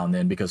every now and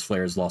then because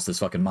Flair's lost his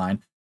fucking mind.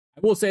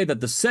 I will say that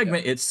the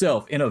segment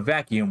itself in a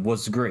vacuum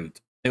was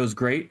great. It was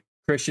great.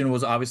 Christian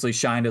was obviously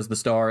shined as the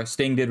star.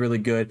 Sting did really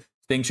good.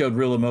 Sting showed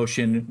real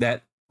emotion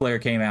that Flair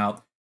came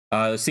out.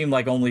 It seemed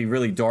like only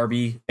really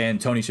Darby and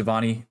Tony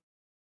Schiavone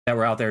that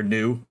were out there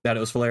knew that it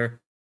was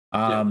Flair.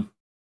 And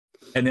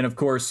then, of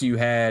course, you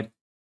had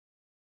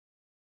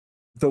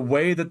the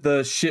way that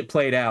the shit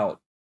played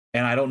out.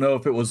 And I don't know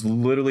if it was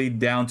literally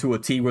down to a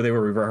T where they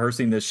were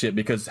rehearsing this shit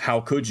because how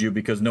could you?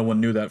 Because no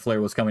one knew that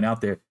Flair was coming out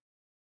there.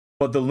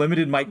 But the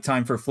limited mic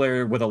time for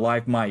Flair with a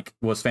live mic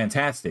was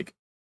fantastic.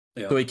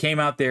 Yeah. So he came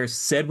out there,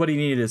 said what he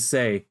needed to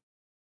say.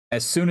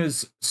 As soon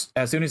as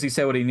he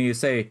said what he needed to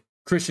say,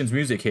 Christian's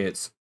music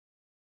hits.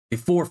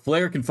 Before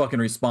Flair can fucking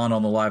respond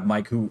on the live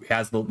mic, who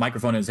has the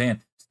microphone in his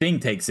hand,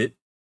 Sting takes it.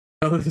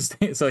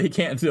 So he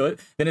can't do it.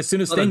 Then as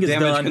soon as Sting is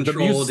done,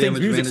 Sting's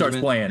music starts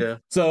playing. Yeah.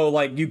 So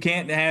like you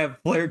can't have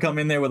Flair come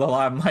in there with a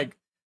live mic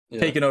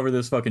taking over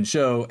this fucking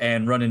show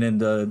and running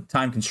into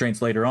time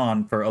constraints later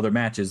on for other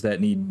matches that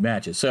need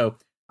matches. So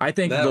I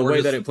think the way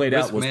that it played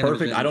out was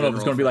perfect. I don't know if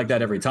it's going to be like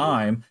that every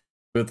time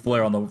with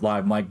Flair on the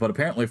live mic, but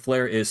apparently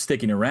Flair is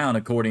sticking around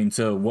according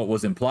to what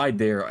was implied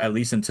there, at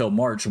least until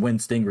March when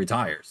Sting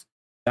retires.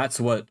 That's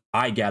what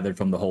I gathered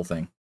from the whole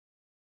thing.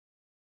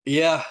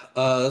 Yeah,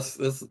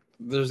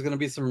 there's going to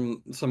be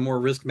some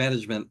more risk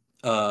management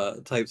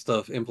type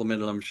stuff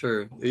implemented, I'm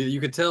sure. You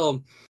could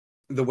tell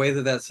the way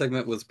that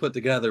segment was put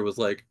together was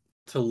like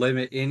to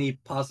limit any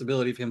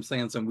possibility of him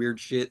saying some weird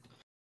shit.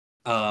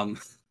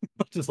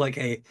 Just like,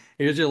 hey,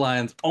 here's your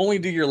lines. Only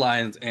do your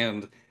lines.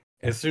 And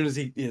as soon as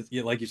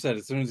like you said,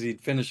 as soon as he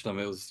finished them,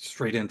 it was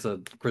straight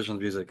into Christian's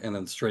music and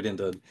then straight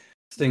into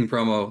Sting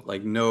promo.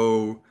 Like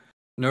no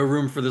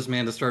room for this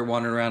man to start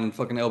wandering around and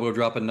fucking elbow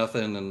dropping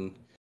nothing and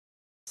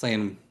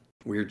saying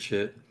weird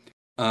shit.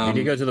 He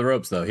did go to the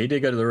ropes, though. He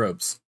did go to the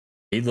ropes.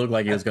 He looked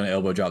like he was going to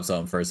elbow drop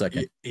something for a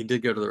second. He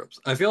did go to the ropes.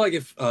 I feel like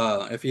if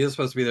he is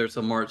supposed to be there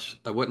till March,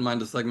 I wouldn't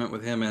mind a segment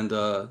with him and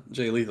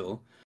Jay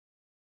Lethal.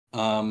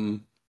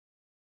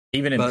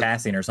 Even in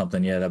passing or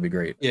something, yeah, that'd be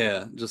great.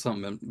 Yeah, just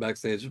something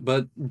backstage.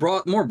 But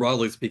more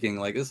broadly speaking,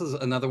 like this is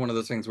another one of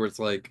those things where it's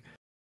like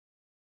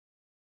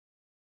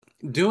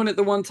doing it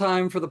the one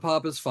time for the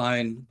pop is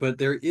fine, but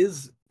there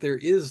is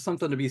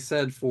something to be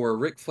said for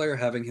Ric Flair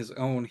having his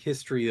own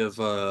history of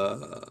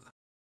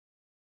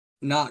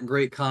not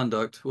great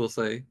conduct, we'll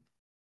say.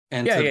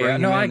 And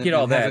no, I get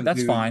all that.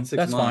 That's fine.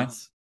 That's fine.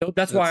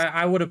 That's why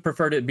I would have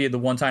preferred it be the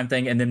one-time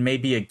thing, and then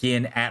maybe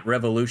again at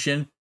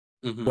Revolution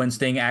when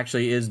Sting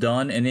actually is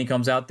done, and he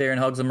comes out there and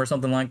hugs him or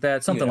something like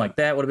that. Something like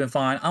that would have been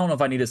fine. I don't know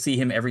if I need to see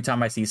him every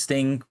time I see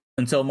Sting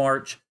until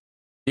March.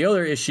 The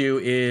other issue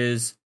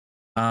is,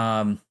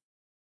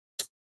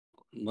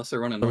 Unless they're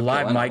running The North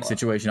live Carolina a mic lot.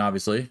 situation,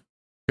 obviously,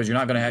 because you're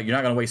not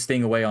gonna waste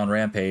Sting away on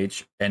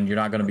Rampage, and you're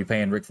not gonna be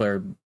paying Ric Flair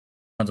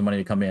tons of money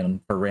to come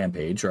in for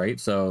Rampage, right?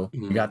 So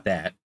you got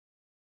that.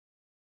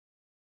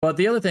 But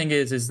the other thing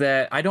is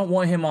that I don't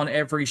want him on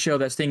every show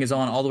that Sting is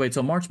on all the way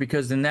till March,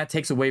 because then that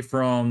takes away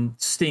from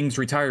Sting's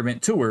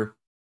retirement tour,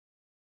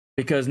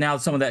 because now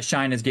some of that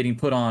shine is getting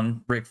put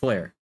on Ric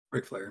Flair.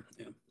 Ric Flair,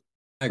 yeah.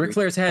 Ric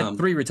Flair's had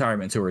 3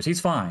 retirement tours. He's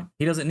fine.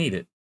 He doesn't need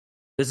it.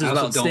 This is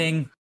about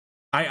Sting.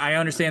 I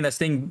understand that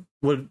Sting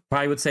would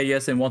say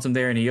yes and wants him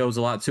there, and he owes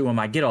a lot to him.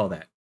 I get all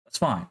that. That's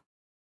fine.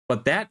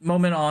 But that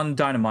moment on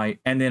Dynamite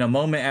and then a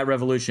moment at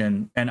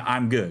Revolution, and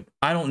I'm good.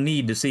 I don't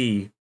need to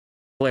see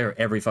Flair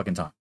every fucking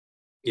time.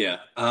 Yeah,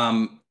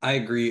 I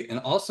agree. And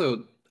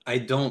also, I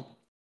don't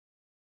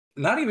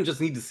not even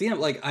just need to see him.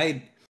 Like,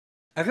 I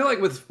feel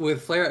like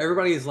with Flair,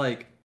 everybody's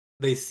like,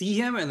 they see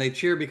him and they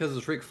cheer because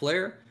it's Ric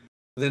Flair.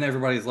 But then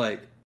everybody's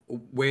like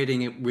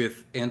waiting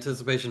with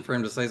anticipation for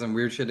him to say some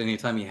weird shit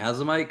anytime he has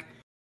a mic.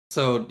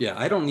 So yeah,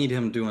 I don't need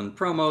him doing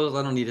promos.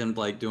 I don't need him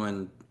like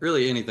doing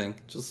really anything.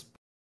 Just,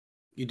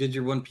 you did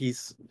your one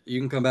piece. You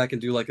can come back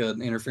and do like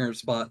an interference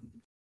spot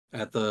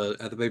at the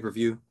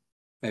pay-per-view.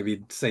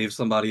 Maybe save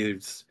somebody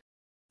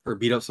or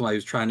beat up somebody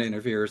who's trying to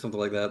interfere or something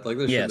like that. Like,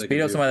 yes,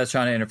 beat up somebody that's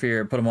trying to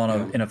interfere, put them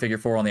on in a figure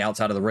 4 on the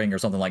outside of the ring or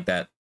something like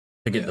that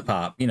to get the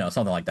pop.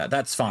 Something like that.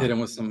 That's fine. Hit him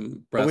with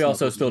some. But we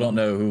also still don't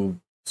know who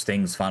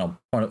Sting's final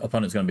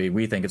opponent is going to be.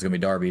 We think it's going to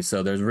be Darby,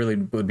 so there's really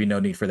would be no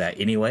need for that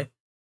anyway.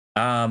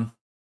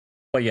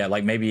 But yeah,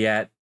 like maybe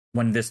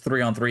when this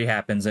 3-on-3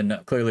 happens, and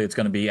clearly it's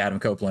going to be Adam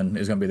Copeland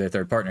is going to be their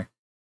third partner.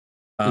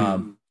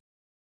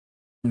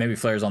 Maybe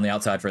Flair's on the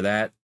outside for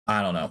that.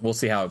 I don't know. We'll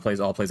see how it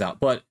all plays out.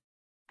 But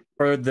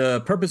for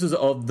the purposes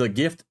of the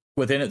gift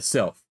within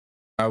itself,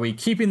 are we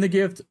keeping the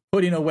gift,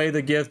 putting away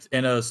the gift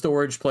in a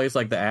storage place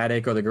like the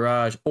attic or the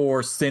garage,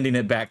 or sending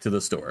it back to the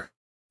store?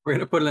 We're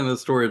going to put it in the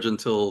storage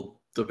until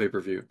the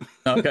pay-per-view.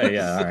 Okay,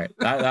 yeah, all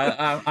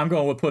right. I'm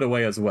going with put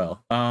away as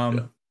well.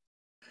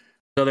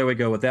 So there we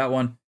go with that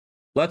one.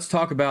 Let's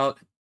talk about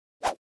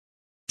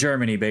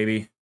Germany,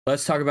 baby.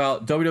 Let's talk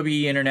about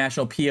WWE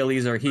International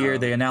PLEs are here.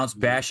 They announced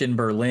Bash in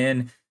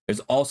Berlin.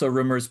 There's also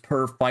rumors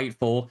per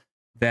Fightful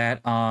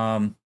that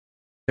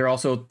they're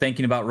also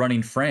thinking about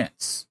running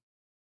France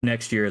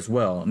next year as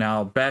well.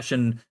 Now, Bash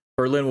in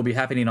Berlin will be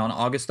happening on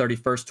August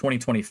 31st,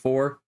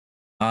 2024.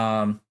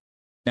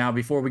 Now,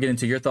 before we get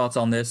into your thoughts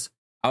on this,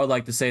 I would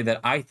like to say that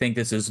I think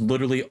this is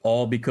literally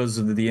all because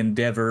of the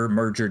Endeavor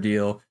merger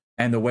deal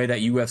and the way that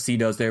UFC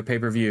does their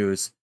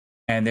pay-per-views.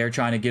 And they're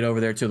trying to get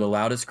over there to the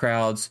loudest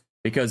crowds,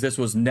 because this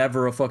was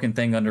never a fucking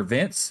thing under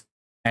Vince.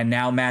 And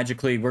now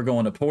magically we're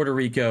going to Puerto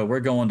Rico, we're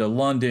going to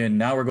London,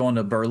 now we're going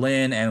to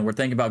Berlin, and we're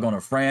thinking about going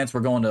to France,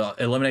 we're going to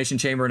Elimination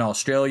Chamber in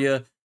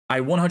Australia. I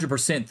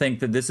 100% think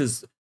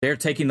that they're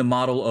taking the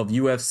model of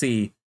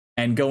UFC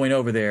and going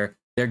over there.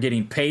 They're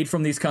getting paid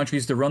from these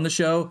countries to run the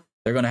show.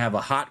 They're going to have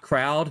a hot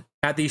crowd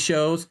at these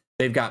shows.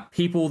 They've got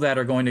people that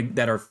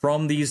are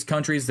from these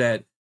countries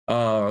that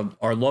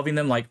are loving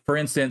them. Like, for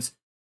instance,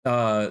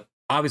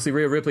 obviously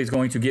Rhea Ripley is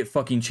going to get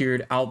fucking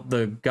cheered out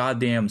the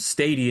goddamn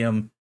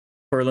stadium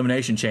for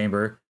Elimination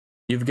Chamber.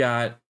 You've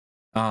got,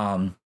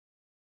 I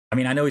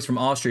know he's from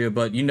Austria,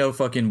 but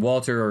fucking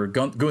Walter or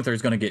Gunther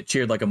is going to get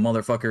cheered like a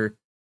motherfucker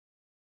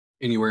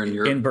anywhere in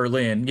Europe. In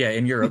Berlin, yeah,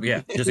 in Europe,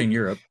 yeah, just in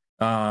Europe.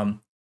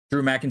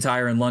 Drew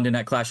McIntyre in London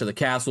at Clash of the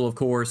Castle, of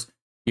course.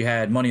 You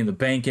had Money in the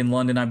Bank in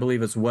London, I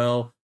believe, as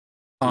well.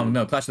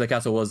 No, Clash of the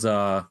Castle was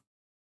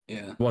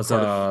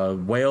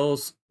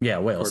Wales. Yeah,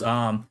 Wales.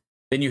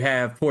 Then you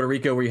have Puerto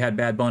Rico, where you had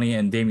Bad Bunny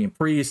and Damian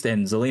Priest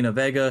and Zelina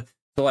Vega.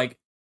 So like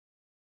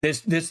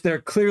this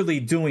they're clearly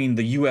doing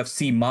the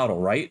UFC model,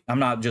 right? I'm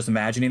not just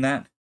imagining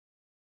that.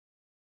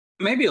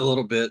 Maybe a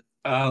little bit.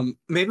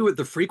 Maybe with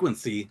the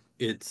frequency,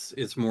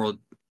 it's more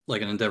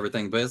like an Endeavor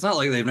thing, but it's not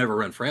like they've never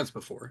run France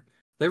before.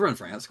 They run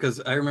France, because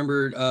I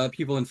remember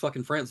people in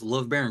fucking France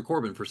love Baron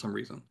Corbin for some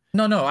reason.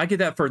 No, I get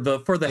that for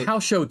the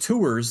house show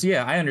tours.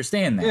 Yeah, I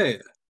understand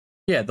that.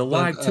 Yeah, the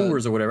live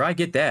tours or whatever. I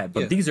get that,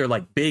 but these are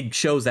like big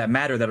shows that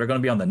matter, that are going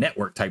to be on the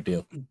network type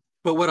deal.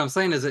 But what I'm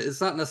saying is,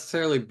 it's not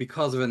necessarily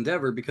because of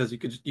Endeavor, because you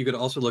could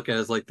also look at it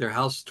as like their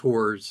house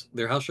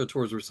show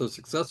tours were so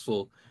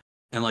successful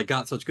and like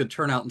got such good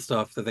turnout and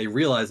stuff that they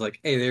realized like,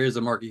 hey, there is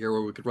a market here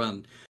where we could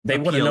run. They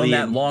would have known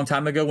that a long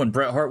time ago when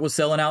Bret Hart was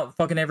selling out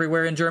fucking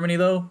everywhere in Germany,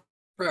 though.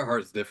 Bret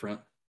Hart's different.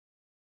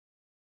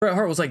 Bret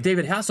Hart was like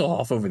David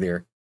Hasselhoff over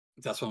there.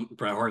 That's what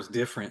Bret Hart's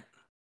different.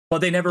 But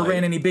they never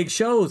ran any big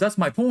shows. That's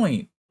my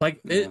point. Like,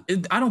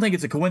 I don't think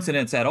it's a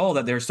coincidence at all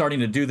that they're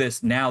starting to do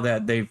this now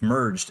that they've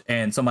merged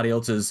and somebody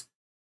else is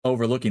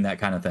overlooking that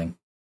kind of thing.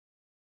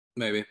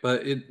 Maybe,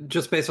 but it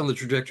just based on the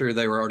trajectory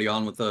they were already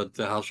on with the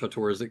house show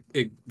tours,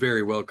 it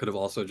very well could have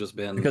also just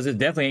been, because it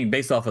definitely ain't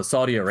based off of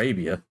Saudi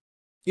Arabia.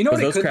 You know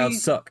what? Those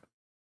crowds suck.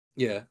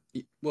 Yeah,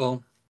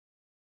 well,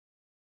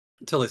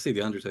 until they see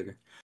the Undertaker.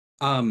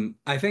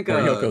 I think or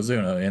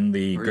Yokozuna in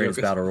the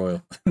Greatest Battle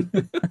Royal.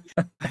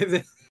 I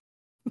think,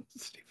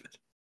 stupid.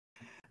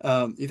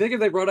 You think if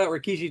they brought out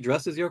Rikishi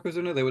dressed as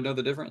Yokozuna, they would know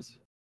the difference?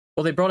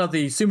 Well, they brought out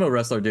the sumo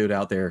wrestler dude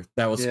out there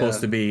that was supposed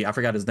to Yeah. be. I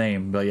forgot his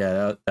name, but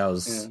yeah, that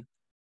was. Yeah.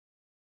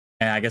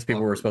 And I guess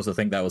people were supposed to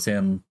think that was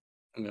him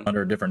Yeah.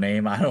 under a different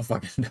name. I don't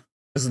fucking know.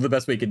 This is the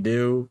best we could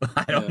do.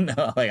 I don't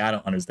know. Like, I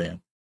don't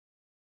understand.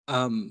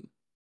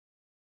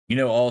 You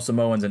know, all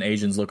Samoans and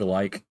Asians look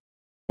alike,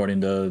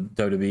 according to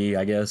WWE,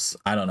 I guess.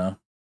 I don't know.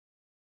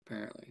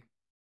 Apparently.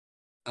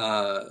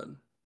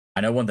 I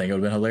know one thing. It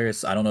would have been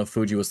hilarious. I don't know if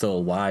Fuji was still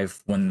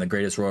alive when the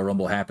Greatest Royal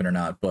Rumble happened or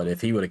not, but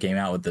if he would have came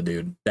out with the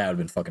dude, that would have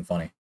been fucking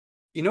funny.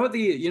 You know what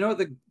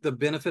the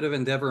benefit of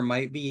Endeavor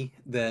might be,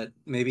 that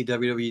maybe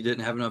WWE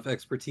didn't have enough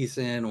expertise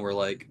in, or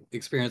like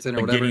experience in, or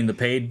Like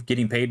whatever.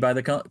 getting paid by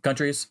the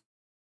countries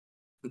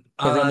to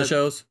run the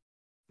shows.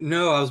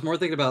 No, I was more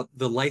thinking about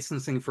the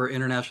licensing for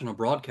international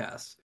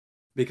broadcasts,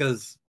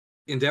 because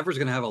Endeavor's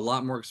going to have a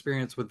lot more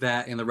experience with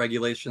that and the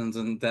regulations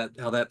and that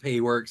how that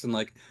pay works and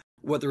like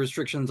what the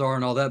restrictions are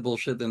and all that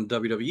bullshit than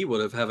WWE would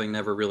have, having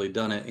never really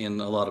done it in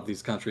a lot of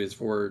these countries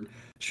for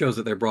shows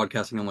that they're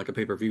broadcasting on like a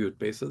pay-per-view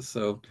basis.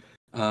 So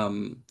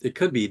it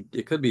could be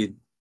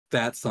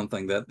that's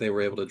something that they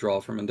were able to draw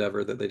from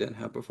Endeavor that they didn't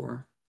have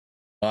before.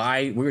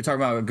 Well, we were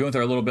talking about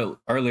Gunther a little bit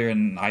earlier,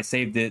 and I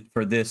saved it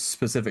for this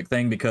specific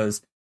thing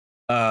because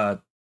a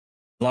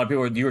lot of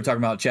people you were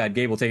talking about Chad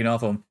Gable taking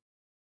off him.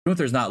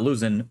 Gunther's not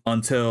losing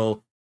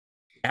until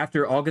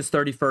after August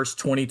 31st,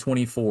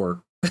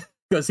 2024.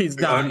 Because he's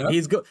not,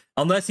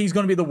 unless he's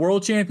going to be the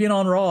world champion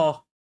on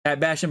Raw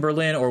at Bash in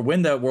Berlin or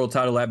win that world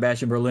title at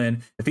Bash in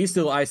Berlin. If he's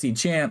still IC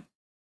champ,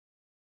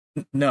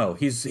 no,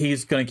 he's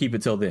going to keep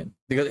it till then,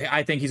 because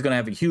I think he's going to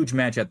have a huge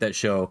match at that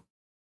show.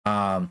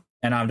 And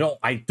I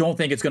don't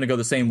think it's going to go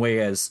the same way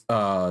as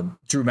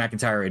Drew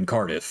McIntyre in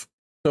Cardiff.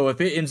 So if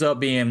it ends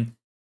up being,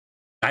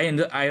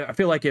 I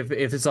feel like if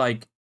it's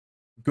like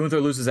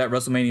Gunther loses at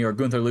WrestleMania or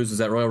Gunther loses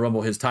at Royal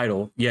Rumble his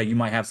title, yeah, you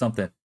might have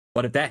something.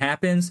 But if that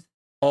happens,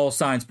 all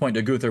signs point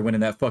to Gunther winning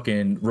that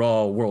fucking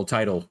Raw world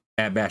title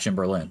at Bash in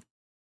Berlin.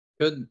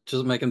 Could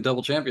just make him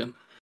double champion.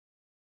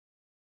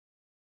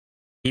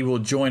 He will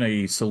join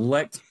a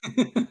select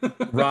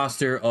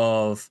roster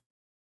of,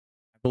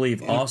 I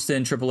believe,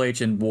 Austin, Triple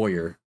H, and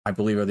Warrior. I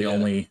believe are the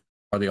only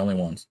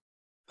ones.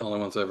 The only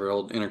ones ever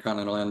held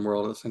Intercontinental and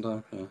World at the same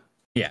time.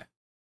 Yeah.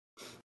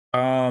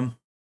 Well,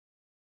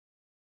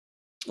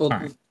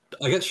 right.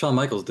 I guess Shawn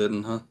Michaels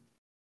didn't, huh?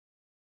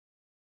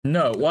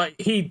 No, well,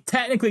 he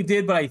technically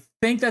did, but I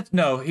think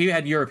he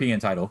had European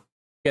title.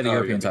 He had the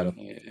European title.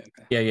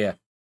 Yeah.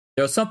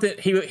 There was something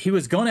he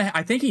was gonna.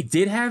 I think he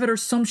did have it or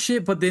some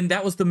shit, but then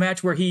that was the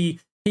match where him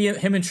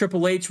and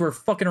Triple H were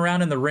fucking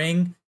around in the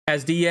ring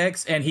as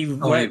DX, and he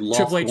let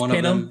Triple H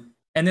pin him,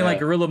 and then like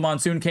Gorilla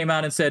Monsoon came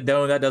out and said,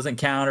 "No, that doesn't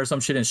count" or some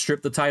shit, and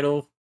stripped the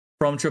title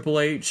from Triple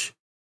H,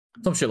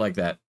 some shit like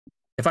that,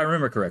 if I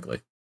remember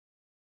correctly.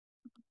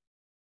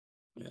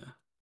 Yeah,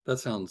 that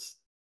sounds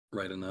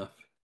right enough.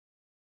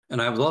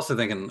 And I was also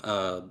thinking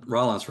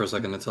Rollins for a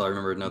second until I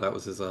remembered, no, that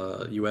was his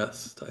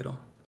U.S. title.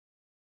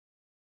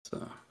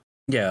 So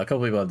yeah, a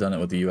couple people have done it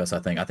with the U.S. I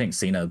think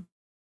Cena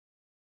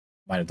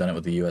might have done it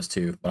with the U.S.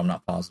 too, but I'm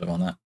not positive on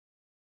that.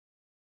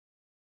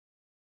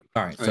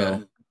 All right,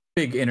 so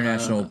big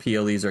international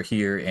PLEs are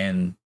here,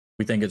 and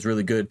we think it's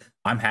really good.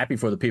 I'm happy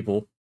for the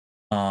people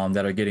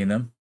that are getting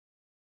them,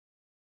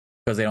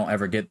 because they don't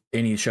ever get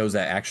any shows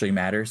that actually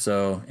matter.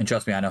 So, and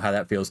trust me, I know how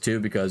that feels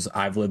too, because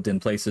I've lived in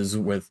places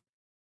with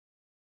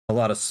a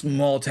lot of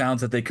small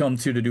towns that they come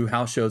to do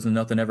house shows and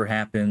nothing ever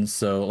happens.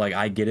 So, like,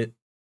 I get it.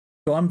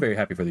 So I'm very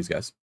happy for these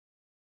guys.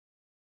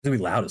 It's gonna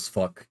be loud as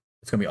fuck.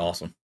 It's gonna be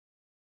awesome.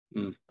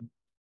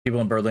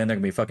 People in Berlin, they're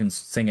gonna be fucking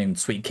singing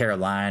Sweet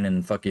Caroline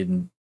and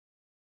fucking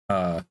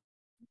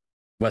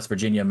West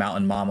Virginia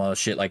Mountain Mama,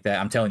 shit like that.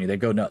 I'm telling you, they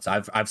go nuts.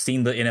 I've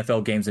seen the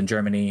NFL games in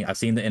Germany. I've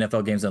seen the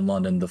NFL games in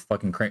London. The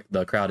fucking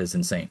the crowd is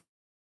insane.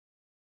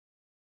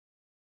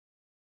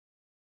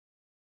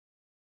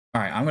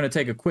 All right, I'm going to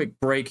take a quick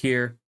break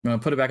here. I'm going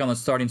to put it back on the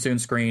starting soon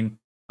screen.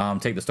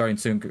 Take the starting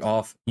soon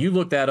off. You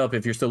look that up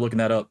if you're still looking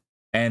that up.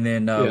 And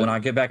then when I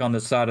get back on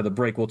this side of the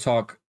break, we'll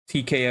talk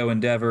TKO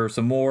Endeavor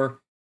some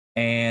more.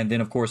 And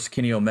then, of course,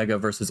 Kenny Omega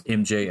versus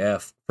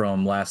MJF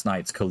from last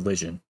night's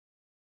Collision.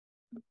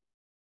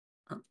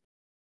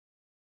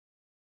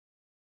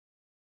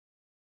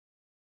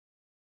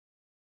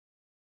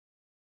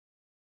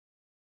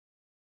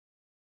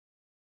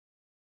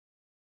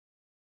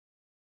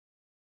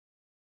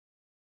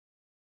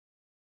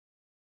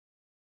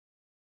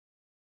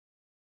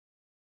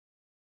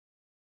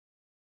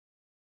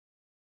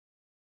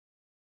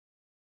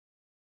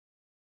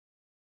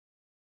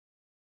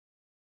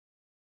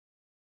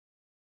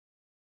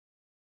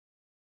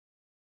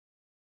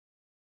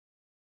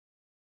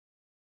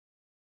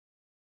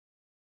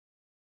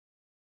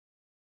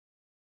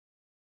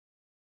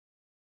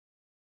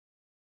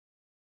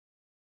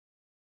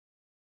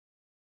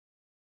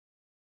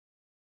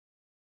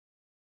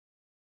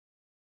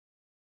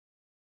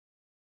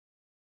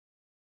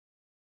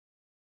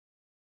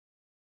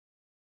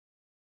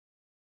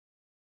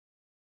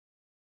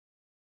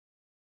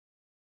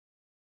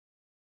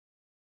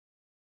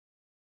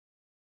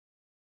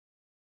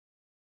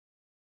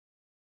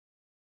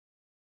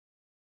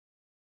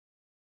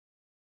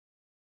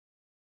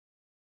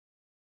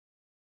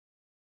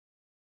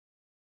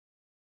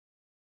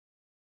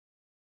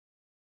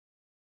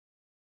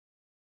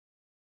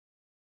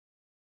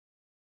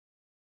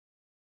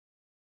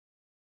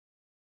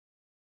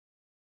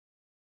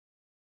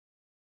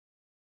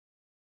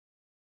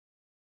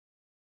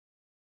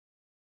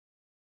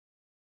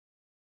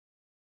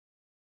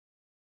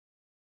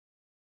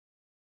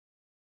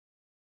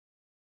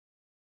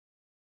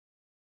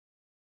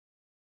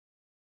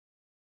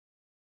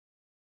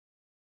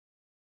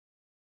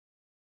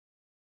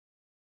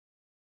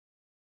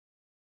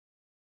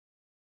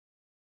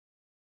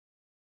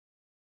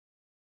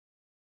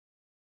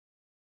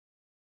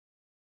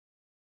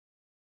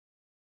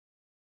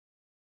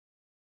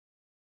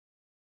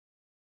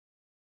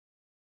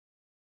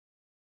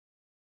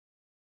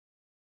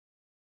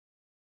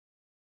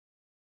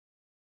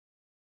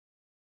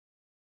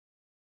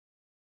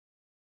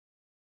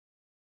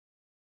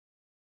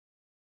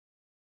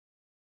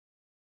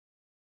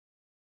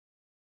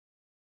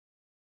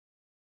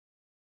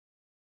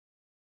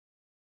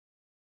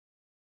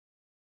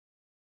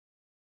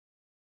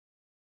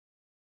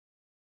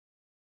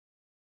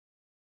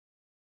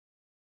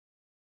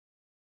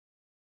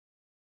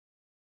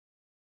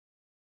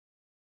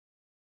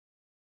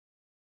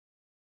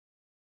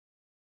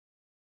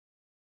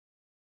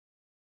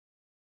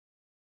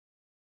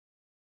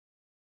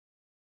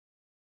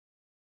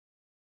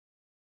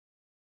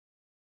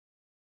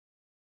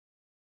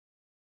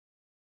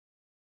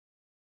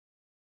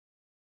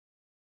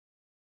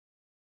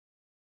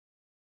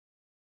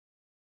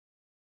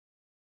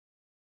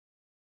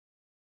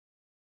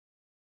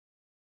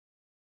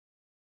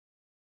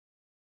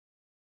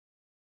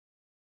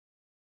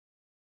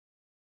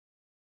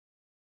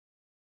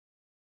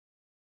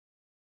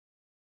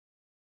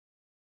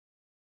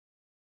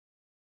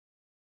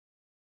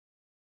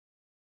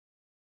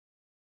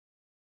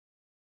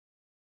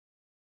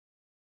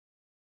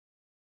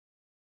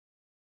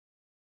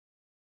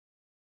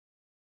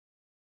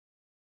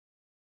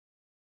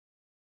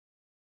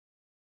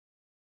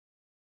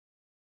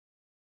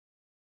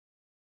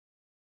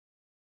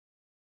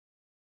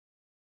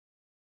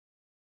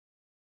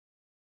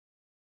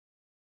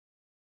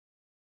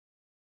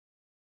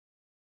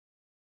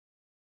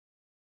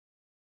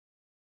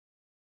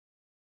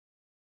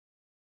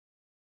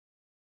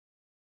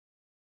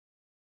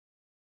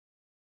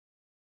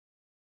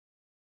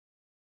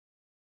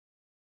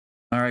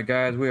 right,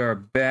 guys, we are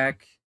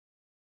back.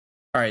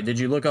 All right, did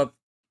you look up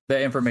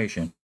the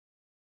information?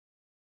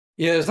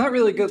 Yeah, it's not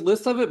really a good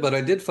list of it, but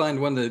I did find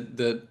one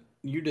that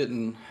you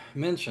didn't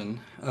mention.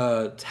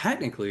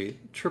 Technically,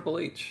 Triple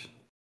H.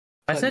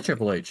 I said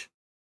Triple H.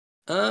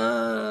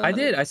 I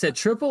did. I said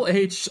Triple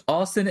H,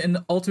 Austin,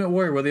 and Ultimate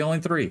Warrior were the only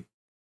three.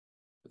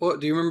 Well,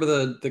 do you remember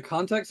the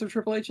context of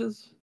Triple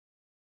H's?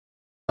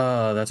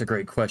 That's a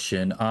great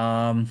question.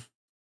 No,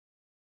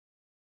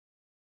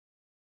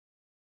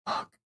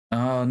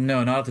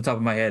 not off the top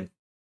of my head.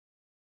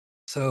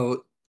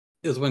 So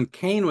it was when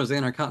Kane was the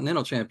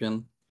Intercontinental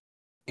Champion,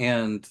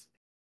 and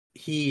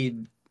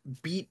he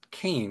beat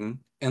Kane,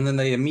 and then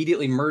they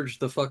immediately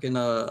merged the fucking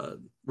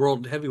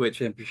World Heavyweight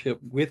Championship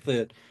with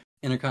the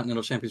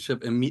Intercontinental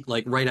Championship and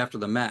like right after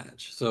the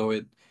match.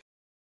 So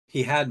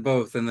he had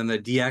both, and then they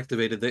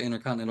deactivated the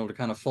Intercontinental to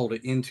kind of fold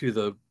it into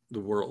the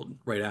World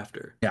right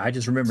after. Yeah, I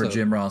just remember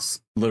Jim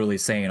Ross literally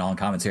saying on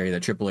commentary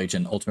that Triple H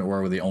and Ultimate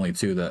Warrior were the only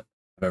two that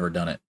have ever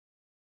done it.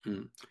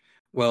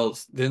 Well,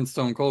 then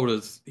Stone Cold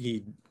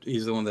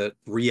he's the one that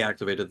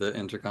reactivated the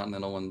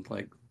Intercontinental one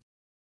like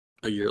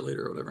a year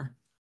later or whatever.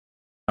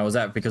 Now, was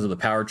that because of the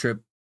Power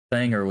Trip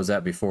thing, or was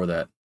that before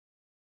that?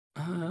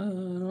 I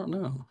don't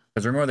know.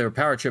 Because remember, they were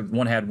Power Trip.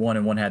 One had one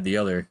and one had the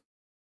other.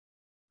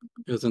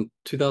 It was in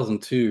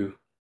 2002.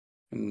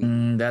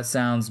 That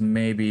sounds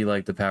maybe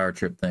like the Power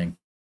Trip thing.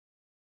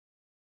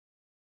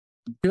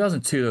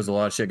 2002, there was a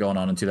lot of shit going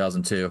on in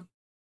 2002.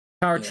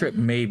 Power Trip,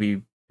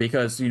 maybe,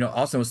 because,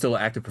 Austin was still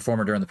an active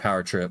performer during the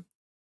Power Trip.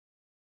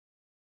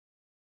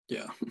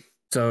 Yeah.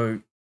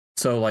 So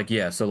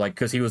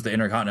because he was the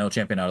Intercontinental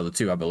Champion out of the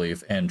two, I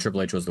believe, and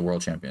Triple H was the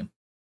World Champion.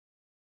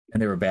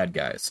 And they were bad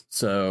guys.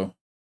 So,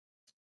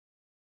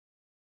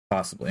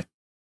 possibly.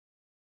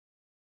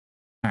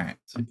 All right.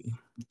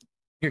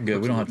 You're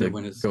good. We don't have to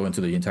go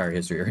into the entire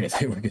history or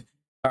anything. We're good.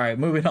 All right,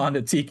 moving on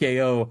to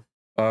TKO.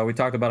 We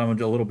talked about them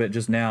a little bit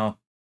just now.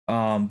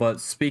 But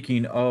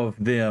speaking of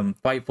them,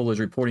 Fightful is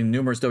reporting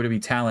numerous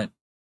WWE talent,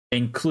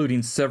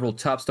 including several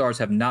top stars,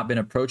 have not been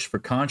approached for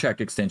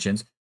contract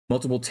extensions.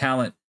 Multiple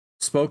talent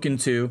spoken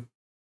to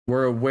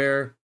were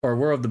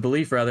of the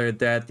belief, rather,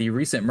 that the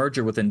recent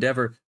merger with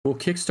Endeavor will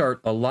kickstart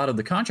a lot of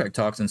the contract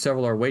talks, and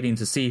several are waiting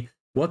to see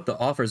what the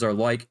offers are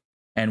like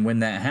and when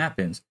that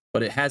happens.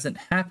 But it hasn't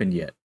happened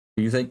yet.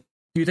 Do you think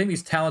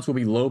these talents will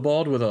be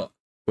lowballed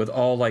with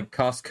all like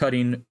cost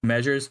cutting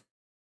measures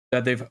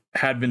that they've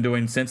been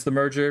doing since the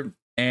merger?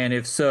 And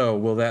if so,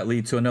 will that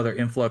lead to another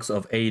influx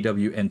of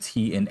AEW and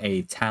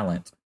TNA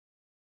talent?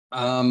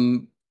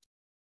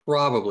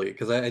 Probably,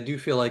 because I do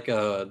feel like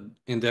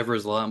Endeavor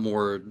is a lot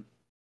more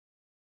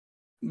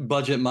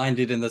budget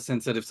minded in the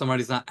sense that if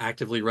somebody's not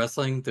actively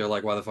wrestling, they're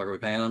like, why the fuck are we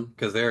paying them?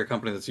 Because they're a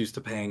company that's used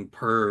to paying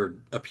per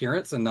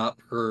appearance and not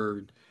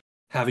per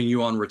having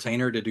you on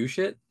retainer to do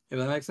shit, if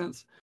that makes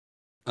sense.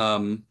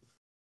 So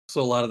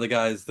a lot of the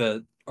guys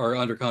that are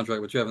under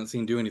contract, which you haven't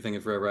seen do anything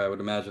in forever, I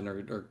would imagine,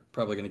 are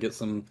probably going to get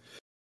some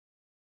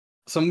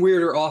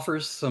weirder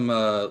offers, some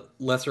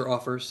lesser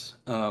offers.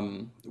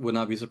 Would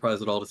not be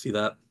surprised at all to see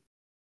that.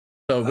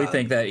 So we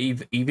think that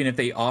even if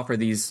they offer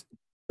the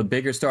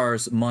bigger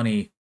stars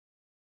money,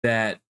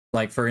 that,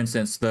 like, for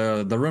instance,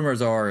 the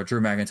rumors are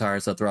Drew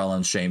McIntyre, Seth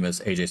Rollins, Sheamus,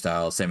 AJ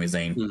Styles, Sami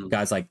Zayn,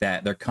 guys like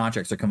that, their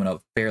contracts are coming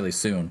up fairly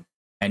soon.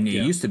 And it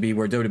used to be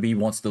where WWE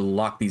wants to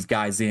lock these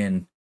guys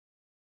in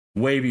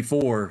way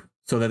before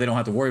so that they don't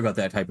have to worry about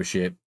that type of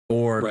shit,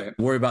 or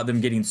worry about them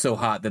getting so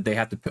hot that they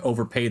have to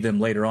overpay them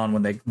later on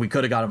when we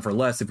could have got them for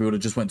less if we would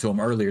have just went to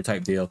them earlier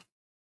type deal.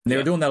 And they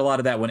were doing that a lot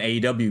of that when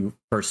AEW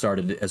first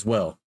started as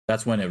well.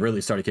 That's when it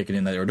really started kicking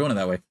in that they were doing it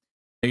that way.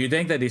 And you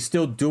think that they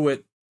still do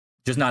it,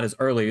 just not as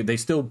early. They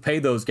still pay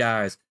those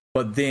guys,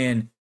 but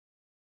then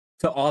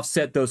to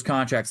offset those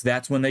contracts,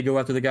 that's when they go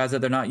after the guys that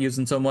they're not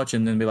using so much,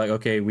 and then be like,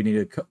 okay, we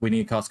need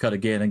a cost cut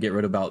again and get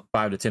rid of about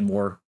 5 to 10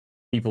 more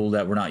people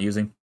that we're not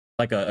using,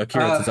 like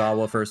Akira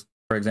Tozawa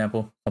for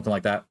example, something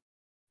like that.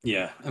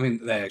 Yeah, I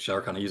mean, they actually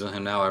are kind of using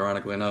him now,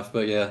 ironically enough.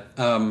 But yeah,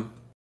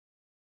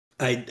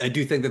 I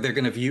do think that they're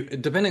going to view,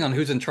 depending on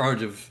who's in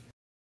charge of,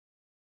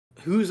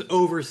 who's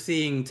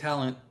overseeing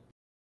talent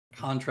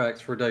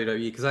contracts for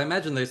WWE, because I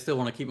imagine they still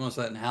want to keep most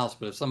of that in house.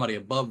 But if somebody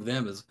above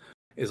them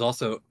is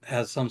also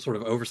has some sort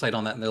of oversight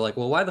on that, and they're like,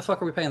 well, why the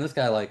fuck are we paying this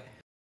guy like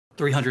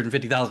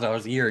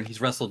 $350,000 a year, and he's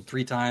wrestled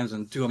 3 times,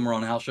 and 2 of them are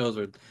on house shows,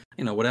 or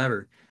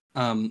whatever.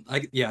 I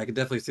could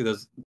definitely see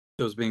those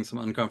being some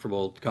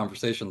uncomfortable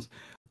conversations.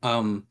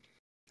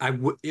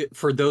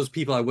 For those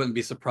people, I wouldn't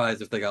be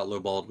surprised if they got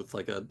lowballed with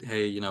like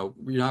hey, you're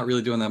not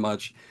really doing that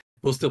much.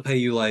 We'll still pay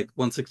you like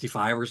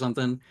 $165 or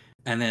something,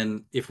 and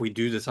then if we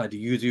do decide to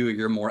use you, or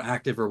you're more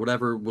active or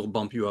whatever, we'll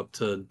bump you up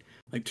to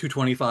like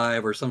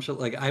 $225 or some shit.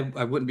 Like I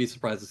wouldn't be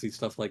surprised to see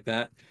stuff like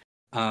that,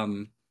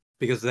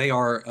 because they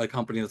are a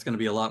company that's going to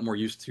be a lot more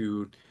used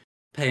to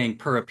paying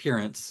per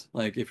appearance.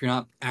 Like if you're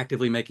not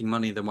actively making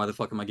money, then why the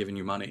fuck am I giving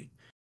you money?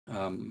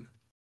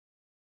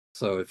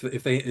 So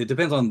it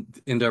depends on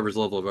Endeavor's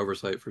level of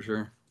oversight for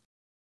sure.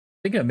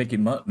 Thinking of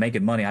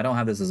making money, I don't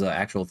have this as an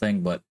actual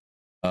thing, but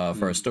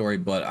for a story,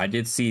 but I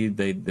did see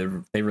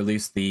they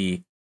released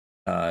the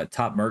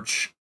top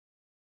merch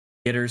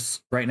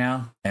getters right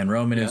now, and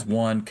Roman is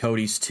 1,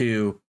 Cody's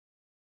 2,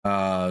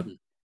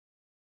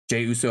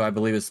 Jey Uso I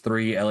believe is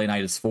 3, LA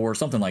Knight is 4,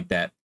 something like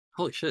that.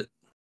 Holy shit.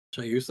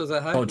 Jey Uso's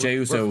that high? Oh, Jey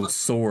Uso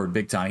soared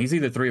big time. He's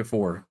either 3 or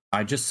 4.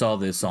 I just saw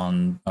this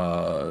on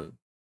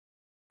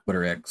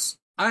Twitter X.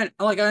 I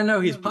know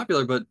he's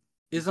popular, but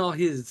isn't all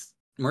his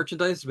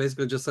merchandise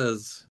basically just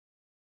says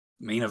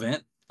main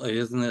event? Like,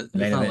 isn't it?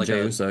 Main event like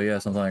Jey Uso, yeah,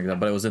 something like that.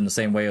 But it was in the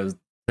same way,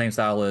 same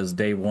style as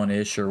Day One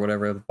ish or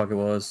whatever the fuck it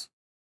was.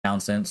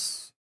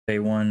 Nonsense. Day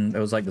One. It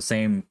was like the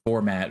same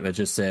format, but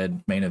just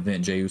said main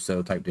event Jey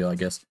Uso type deal, I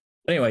guess.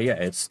 But anyway, yeah,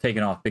 it's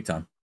taken off big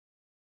time.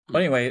 But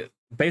anyway,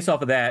 based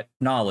off of that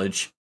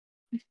knowledge,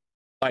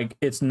 like,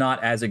 it's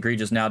not as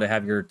egregious now to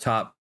have your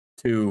top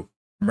 2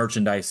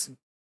 merchandise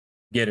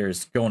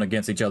getters going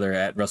against each other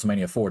at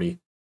WrestleMania 40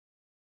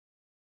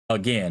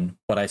 again,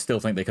 but I still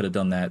think they could have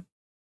done that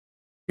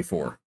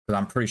before, because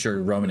I'm pretty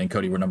sure Roman and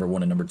Cody were number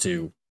 1 and number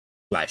 2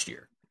 last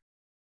year.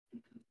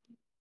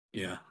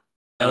 Yeah.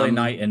 LA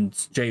Knight and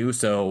Jey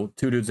Uso,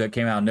 2 dudes that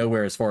came out of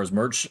nowhere as far as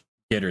merch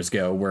getters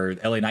go, where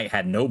LA Knight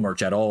had no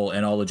merch at all,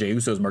 and all of Jey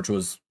Uso's merch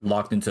was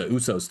locked into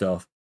Uso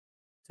stuff,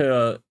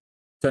 to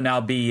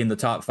now be in the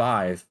top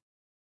 5.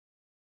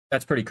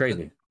 That's pretty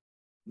crazy.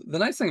 The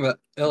nice thing about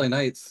LA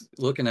Knights,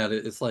 looking at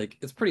it, it's like,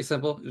 it's pretty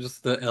simple. It's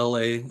just the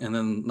LA and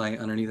then Knight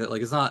underneath it.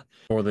 Like, it's not,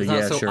 or the it's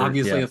not so shirt,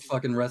 obviously a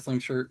fucking wrestling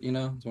shirt, you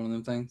know? It's one of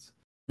them things.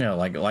 Yeah,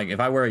 like if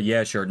I wear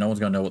a shirt, no one's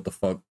gonna know what the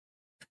fuck.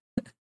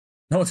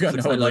 No one's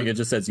gonna know. Like, it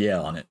just says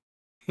on it.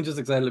 He's just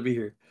excited to be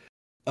here.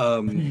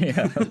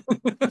 Yeah.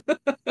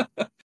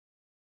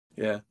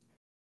 Yeah.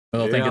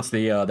 I think it's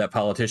the that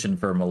politician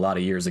from a lot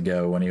of years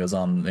ago when he was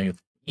on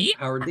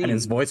Howard Dean. And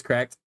his voice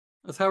cracked.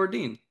 That's Howard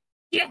Dean.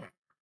 Yeah.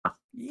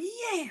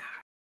 Yeah.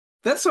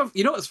 That's so,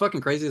 you know what's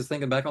fucking crazy is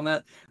thinking back on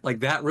that? Like,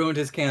 that ruined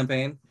his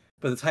campaign,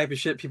 but the type of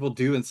shit people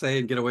do and say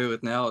and get away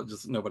with now,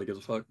 just nobody gives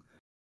a fuck.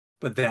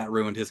 But that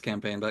ruined his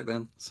campaign back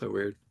then. So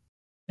weird.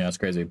 Yeah, it's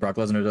crazy. Brock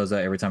Lesnar does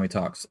that every time he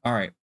talks. All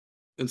right.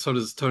 And so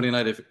does Tony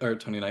Khan,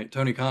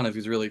 if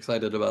he's really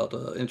excited about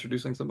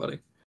introducing somebody.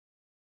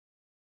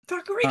 All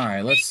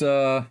right, let's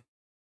well,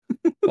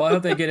 I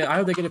hope they get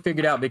it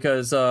figured out,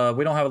 because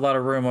we don't have a lot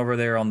of room over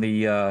there on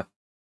the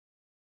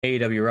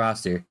AEW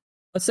roster.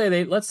 Let's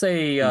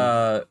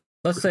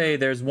say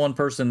there's one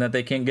person that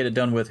they can't get it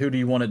done with. Who do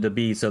you want it to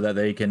be so that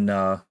they can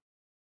come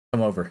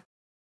over?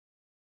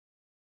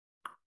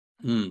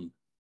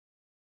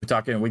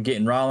 We're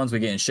getting Rollins, we're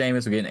getting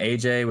Sheamus, we're getting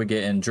AJ, we're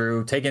getting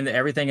Drew, taking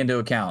everything into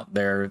account.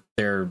 Their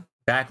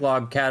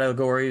backlog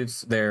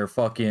categories, their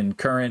fucking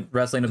current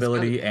wrestling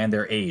ability, and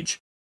their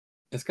age.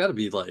 It's got to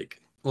be like,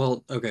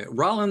 well, okay,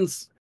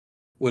 Rollins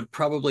would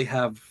probably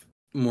have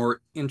more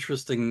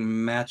interesting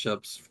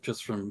matchups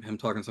just from him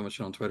talking so much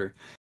shit on Twitter.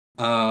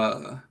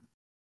 Well,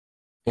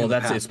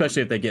 that's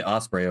especially if they get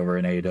Ospreay over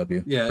in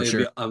AEW. Yeah, for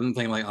sure. I'm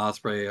thinking like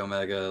Ospreay,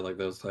 Omega, like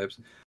those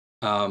types.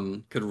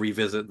 Could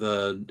revisit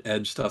the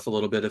Edge stuff a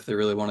little bit if they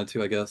really wanted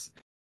to, I guess.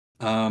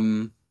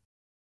 You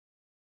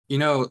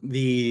know,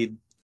 the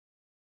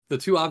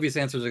 2 obvious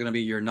answers are going to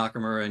be your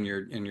Nakamura and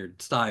your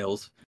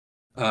Styles,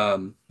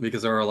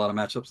 because there are a lot of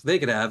matchups they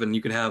could have, and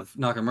you could have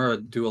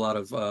Nakamura do a lot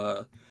of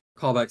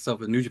callback stuff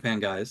with New Japan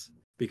guys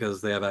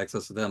because they have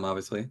access to them,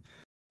 obviously.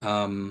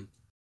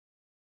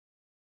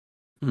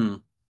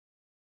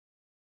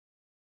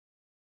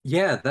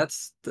 Yeah,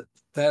 that's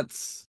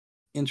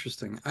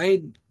interesting.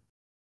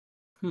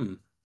 Because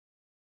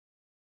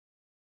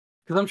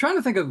I'm trying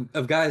to think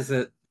of guys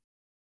that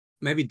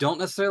maybe don't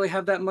necessarily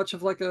have that much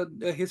of like a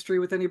history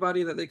with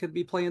anybody that they could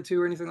be playing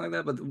to or anything like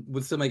that, but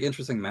would still make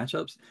interesting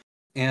matchups.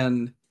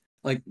 And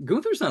like,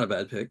 Gunther's not a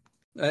bad pick.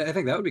 I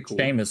think that would be cool.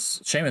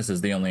 Sheamus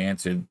is the only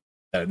answer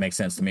that makes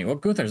sense to me. Well,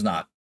 Gunther's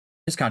not.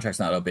 His contract's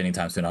not up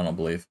anytime soon, I don't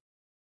believe.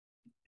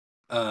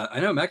 I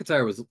know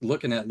McIntyre was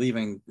looking at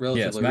leaving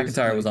relatively Yes, McIntyre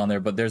recently. was on there,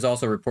 but there's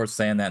also reports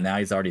saying that now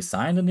he's already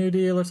signed a new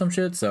deal or some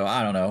shit, so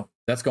I don't know.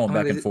 That's going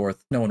back and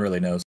forth. No one really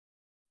knows.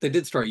 They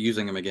did start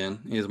using him again.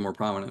 He is more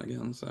prominent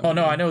again. So. Oh,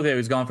 no, I know that he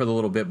was gone for a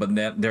little bit, but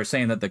they're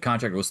saying that the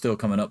contract was still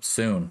coming up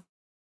soon.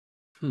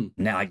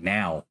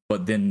 Now.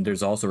 But then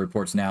there's also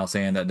reports now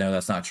saying that, no,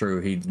 that's not true.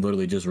 He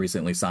literally just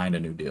recently signed a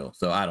new deal.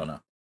 So I don't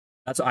know.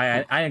 That's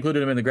I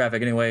included him in the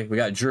graphic anyway. We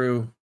got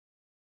Drew,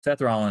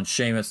 Seth Rollins,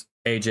 Sheamus,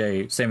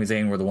 AJ, Sami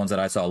Zayn were the ones that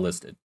I saw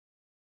listed.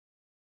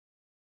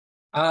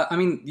 I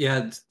mean,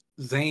 yeah,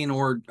 Zayn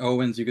or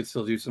Owens, you could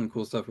still do some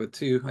cool stuff with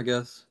too, I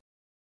guess.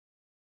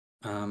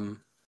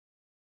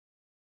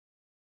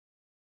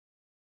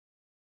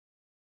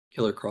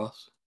 Killer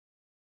Cross.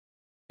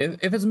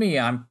 If it's me,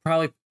 I'm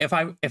probably if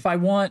I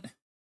want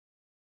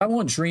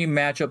dream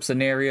matchup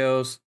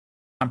scenarios,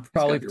 I'm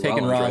probably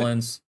taking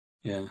Rollins.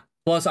 Right? Yeah.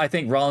 Plus, I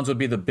think Rollins would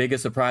be the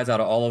biggest surprise out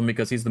of all of them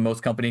because he's the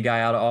most company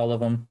guy out of all of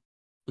them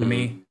to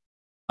me.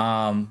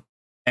 And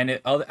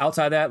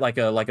outside that, like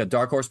a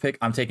dark horse pick,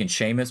 I'm taking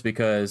Sheamus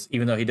because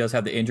even though he does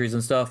have the injuries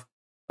and stuff,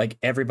 like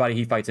everybody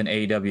he fights in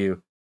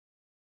AEW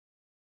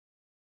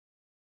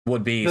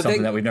would be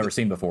something that we've never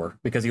seen before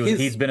because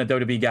he's been a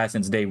WWE guy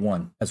since day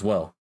one as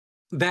well.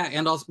 That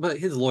and also, but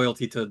his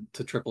loyalty to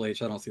Triple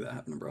H, I don't see that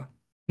happening, bro.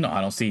 No,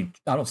 I don't see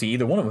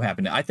either one of them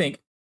happening. I think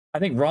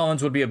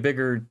Rollins would be a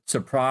bigger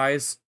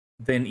surprise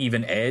than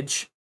even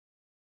Edge.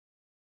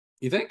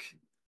 You think?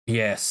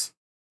 Yes.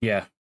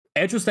 Yeah.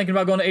 Edge was thinking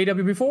about going to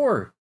AEW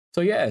before.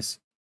 So yes.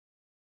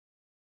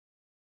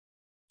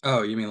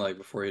 Oh, you mean like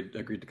before he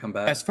agreed to come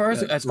back? As far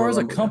as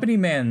a company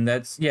man,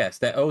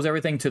 that owes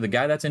everything to the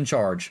guy that's in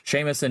charge.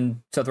 Sheamus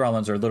and Seth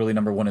Rollins are literally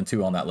number 1 and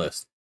 2 on that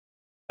list.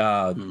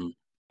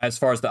 As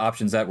far as the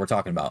options that we're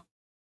talking about.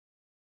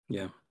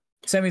 Yeah.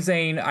 Sami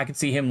Zayn, I could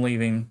see him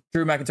leaving.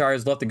 Drew McIntyre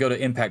has left to go to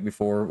Impact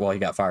before, well, he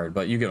got fired,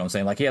 but you get what I'm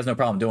saying. Like, he has no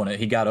problem doing it.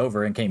 He got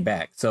over and came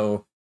back.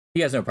 So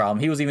he has no problem.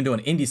 He was even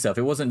doing indie stuff.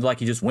 It wasn't like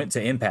he just went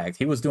to Impact.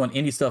 He was doing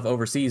indie stuff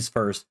overseas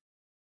first,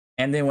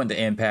 and then went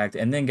to Impact,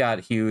 and then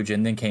got huge,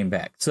 and then came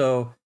back.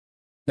 So,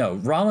 no,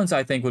 Rollins,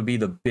 I think, would be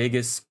the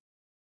biggest,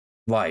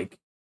 Edge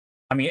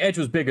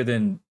was bigger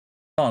than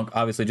Punk,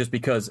 obviously, just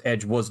because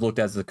Edge was looked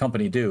as the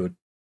company dude.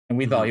 And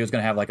we thought he was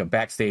going to have like a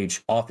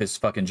backstage office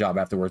fucking job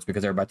afterwards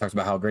because everybody talks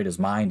about how great his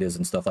mind is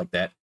and stuff like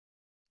that.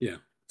 Yeah.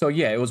 So,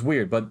 yeah, it was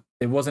weird, but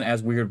it wasn't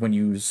as weird when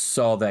you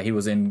saw that he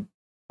was in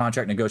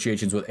contract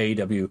negotiations with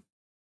AEW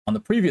on the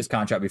previous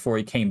contract before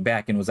he came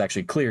back and was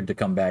actually cleared to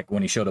come back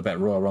when he showed up at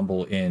Royal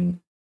Rumble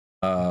in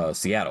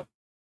Seattle.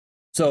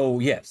 So,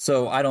 yeah,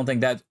 so I don't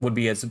think that would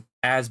be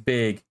as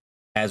big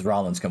as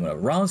Rollins coming over.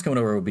 Rollins coming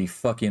over would be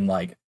fucking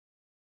like,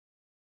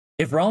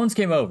 if Rollins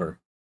came over,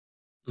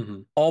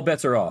 all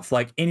bets are off.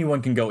 Like,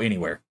 anyone can go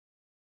anywhere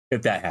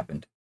if that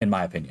happened, in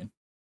my opinion.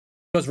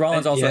 Because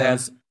Rollins also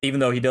has,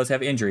 even though he does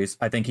have injuries,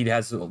 I think he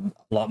has a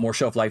lot more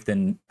shelf life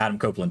than Adam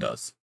Copeland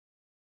does.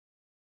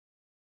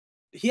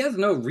 He has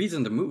no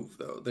reason to move,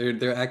 though.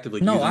 They're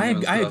actively no, using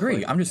him I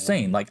agree. I'm just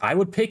saying, like, I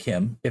would pick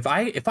him if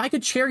I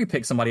could cherry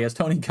pick somebody as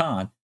Tony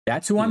Khan.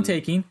 That's who I'm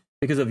taking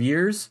because of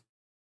years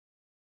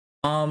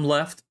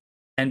left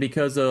and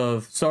because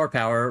of star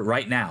power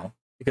right now.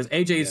 Because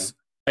AJ's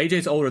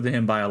older than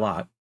him by a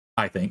lot.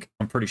 I think.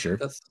 I'm pretty sure.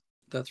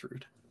 That's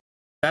rude.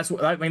 That's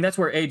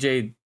where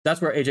AJ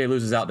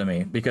loses out to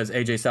me because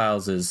AJ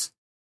Styles this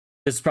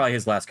is probably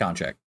his last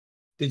contract.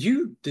 Did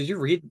you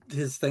read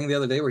his thing the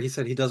other day where he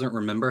said he doesn't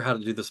remember how to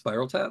do the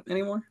spiral tap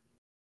anymore?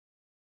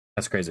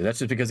 That's crazy. That's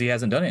just because he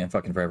hasn't done it in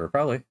fucking forever,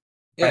 probably.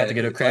 Yeah, I have to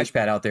get a crash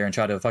pad out there and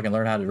try to fucking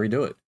learn how to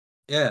redo it.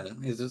 Yeah,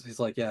 he's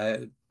like, yeah,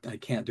 I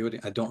can't do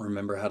it. I don't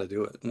remember how to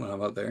do it when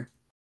I'm out there,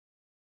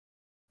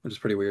 which is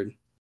pretty weird.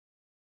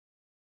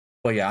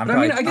 Well, yeah,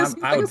 I guess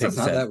it's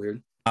not that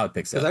weird. I would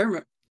pick Seth. I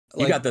remember,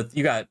 you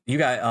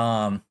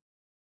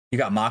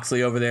got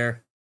Moxley over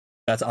there.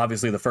 That's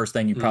obviously the first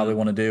thing you probably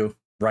want to do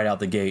right out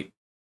the gate.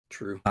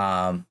 True.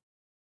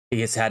 He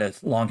has had a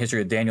long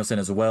history of Danielson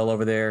as well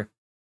over there.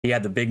 He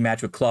had the big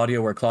match with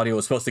Claudio where Claudio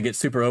was supposed to get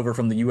super over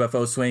from the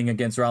UFO swing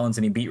against Rollins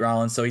and he beat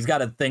Rollins. So he's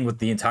got a thing with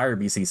the entire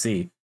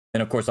BCC.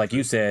 And of course, like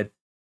you said,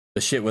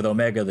 the shit with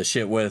Omega, the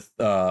shit with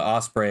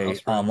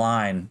Ospreay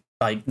online,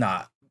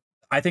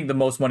 I think the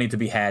most money to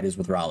be had is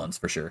with Rollins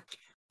for sure.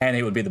 And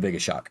it would be the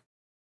biggest shock.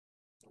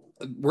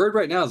 Word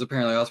right now is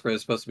apparently Ospreay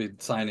is supposed to be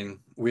signing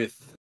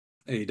with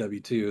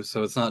AEW too.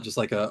 So it's not just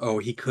like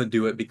he could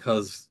do it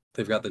because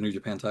they've got the New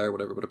Japan tie or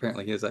whatever, but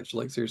apparently he is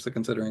actually seriously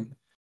considering.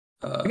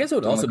 I guess it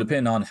would also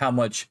depend on how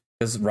much,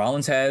 because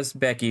Rollins has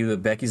Becky,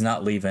 but Becky's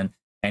not leaving,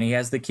 and he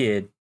has the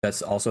kid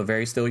that's also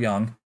very still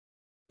young.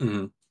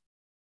 Mm-hmm.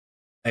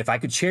 If I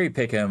could cherry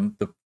pick him,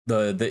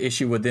 the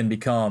issue would then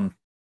become,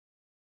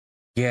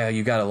 yeah,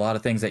 you got a lot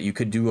of things that you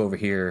could do over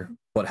here,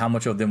 but how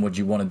much of them would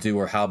you want to do,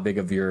 or how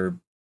big do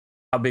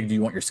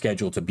you want your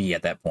schedule to be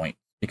at that point?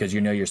 Because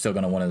you're still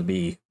going to want to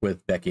be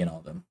with Becky and all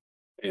of them.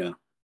 Yeah.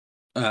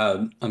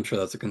 I'm sure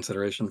that's a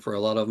consideration for a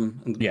lot of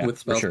them with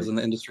spouses in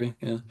the industry.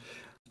 Yeah.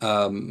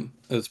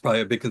 It's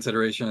probably a big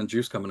consideration, and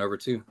Juice coming over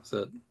too.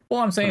 So, well,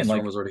 I'm saying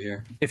like was already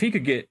here. If he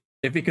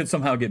could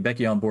somehow get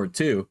Becky on board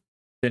too,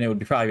 then it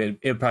would probably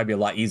be a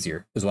lot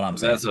easier. Is what I'm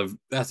saying.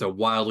 That's a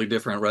wildly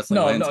different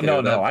wrestling.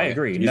 No. I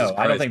agree. Jesus Christ.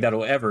 I don't think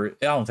that'll ever.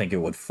 I don't think it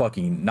would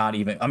fucking not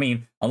even. I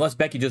mean, unless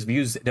Becky just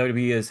views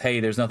WWE as,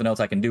 hey, there's nothing else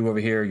I can do over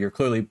here. You're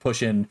clearly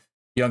pushing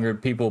younger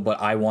people, but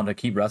I want to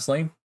keep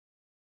wrestling.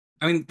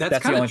 I mean, that's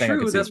kind of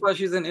true. That's why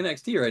she's in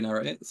NXT right now,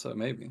 right? So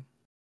maybe.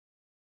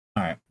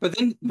 All right.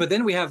 But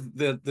then we have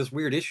this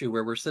weird issue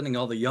where we're sending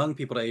all the young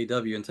people to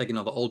AEW and taking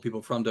all the old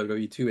people from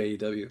WWE to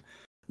AEW,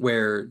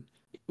 where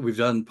we've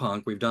done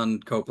Punk, we've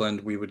done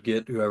Copeland, we would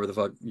get whoever the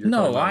fuck you're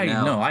talking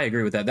about now. I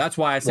agree with that. That's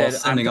why I said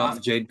sending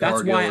off Jade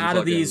Cargill. That's why out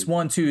of these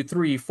 1, 2,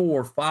 3,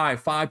 4,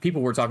 5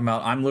 people we're talking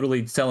about, I'm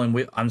literally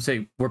I'm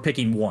saying we're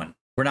picking one.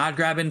 We're not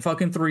grabbing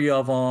fucking 3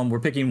 of them. We're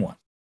picking one.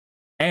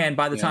 And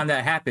by the time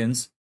that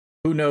happens,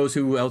 who knows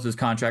who else's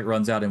contract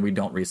runs out and we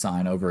don't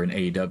re-sign over in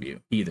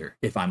AEW either,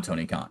 if I'm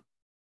Tony Khan.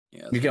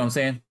 Yeah, you get what I'm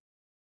saying?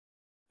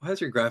 Why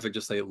does your graphic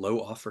just say low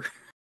offer?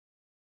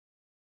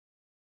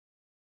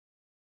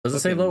 Does it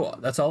say low?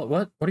 That's all.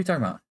 What are you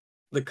talking about?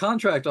 The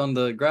contract on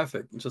the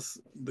graphic, just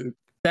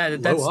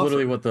that's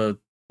literally what the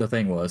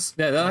thing was.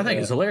 Yeah, I think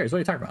it's hilarious. What are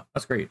you talking about?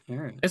 That's great.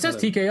 Right, it says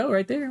TKO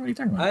right there. What are you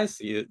talking about? I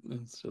see it.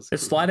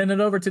 It's sliding it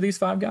over to these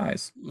 5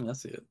 guys. I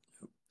see it.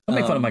 Don't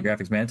make fun of my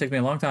graphics, man. It takes me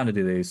a long time to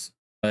do these.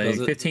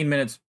 15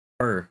 minutes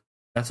per.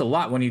 That's a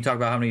lot when you talk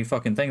about how many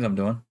fucking things I'm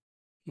doing.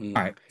 All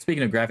right.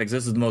 Speaking of graphics,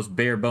 this is the most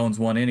bare bones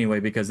one anyway,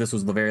 because this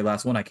was the very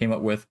last one I came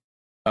up with.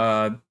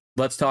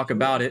 Let's talk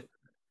about it.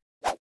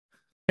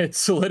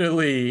 It's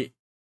literally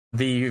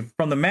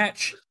from the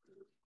match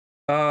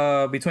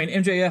between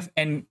MJF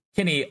and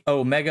Kenny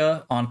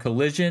Omega on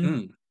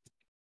Collision.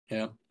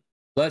 Yeah.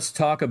 Let's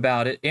talk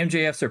about it.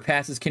 MJF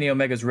surpasses Kenny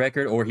Omega's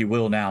record, or he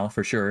will now,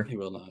 for sure. He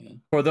will now, yeah.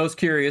 For those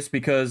curious,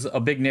 because a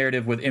big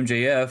narrative with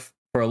MJF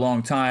for a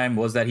long time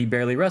was that he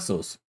barely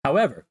wrestles.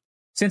 However,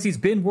 since he's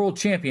been world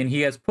champion,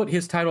 he has put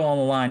his title on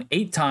the line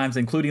 8 times,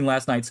 including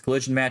last night's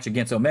Collision match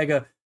against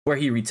Omega, where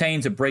he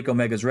retained to break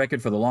Omega's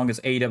record for the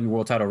longest AEW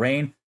world title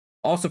reign.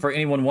 Also, for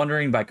anyone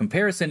wondering, by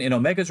comparison, in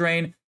Omega's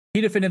reign,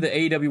 he defended the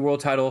AEW world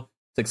title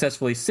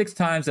successfully 6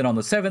 times, and on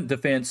the 7th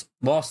defense,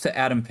 lost to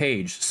Adam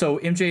Page. So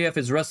MJF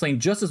is wrestling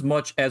just as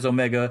much as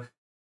Omega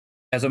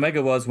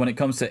was when it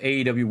comes to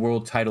AEW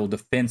world title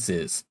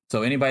defenses.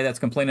 So anybody that's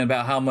complaining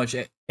about how much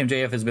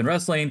MJF has been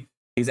wrestling,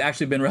 he's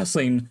actually been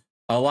wrestling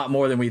a lot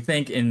more than we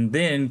think, and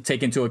then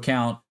take into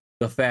account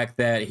the fact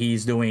that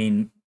he's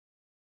doing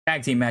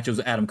tag team matches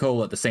with Adam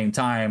Cole at the same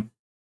time,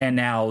 and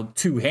now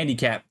 2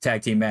 handicap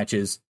tag team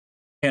matches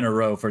in a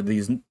row for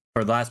the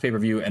last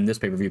pay-per-view and this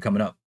pay-per-view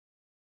coming up.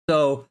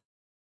 So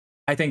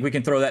I think we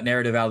can throw that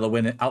narrative out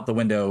the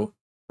window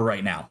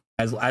right now,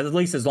 at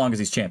least as long as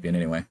he's champion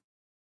anyway.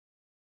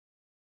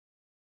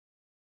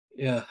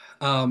 Yeah.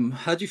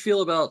 How'd you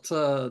feel about,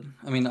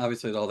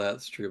 obviously all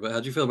that's true, but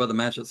how'd you feel about the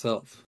match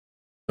itself?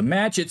 The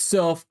match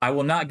itself, I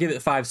will not give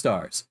it 5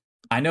 stars.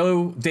 I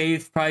know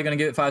Dave probably going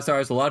to give it 5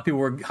 stars. A lot of people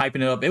were hyping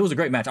it up. It was a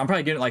great match. I'm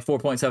probably giving it like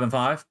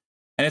 4.75.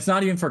 And it's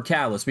not even for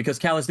Callis, because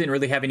Callis didn't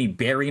really have any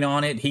bearing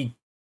on it. He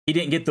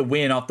didn't get the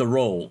win off the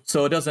roll.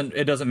 So it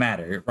doesn't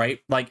matter, right?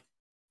 Like,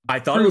 I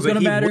thought it was going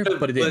to matter,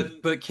 but it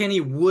didn't. But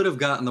Kenny would have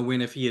gotten the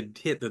win if he had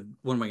hit the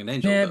one-winged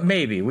angel. Yeah,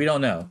 maybe. We don't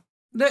know.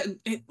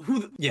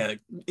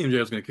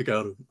 MJF's going to kick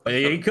out of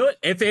him. He could.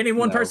 If any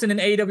one person in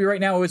AEW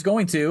right now was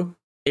going to,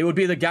 it would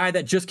be the guy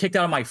that just kicked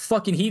out of my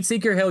fucking Heat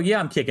Seeker. Hell yeah,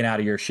 I'm kicking out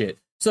of your shit.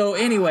 So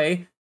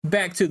anyway,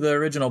 back to the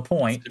original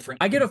point.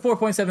 I get a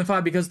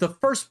 4.75 because the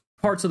first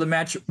parts of the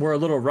match were a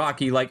little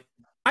rocky. Like,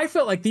 I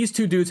felt like these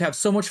 2 dudes have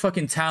so much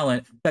fucking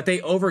talent that they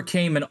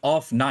overcame an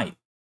off night.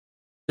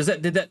 Does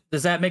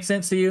that make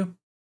sense to you?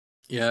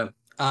 Yeah.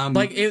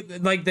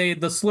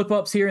 The slip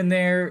ups here and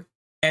there,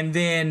 and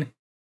then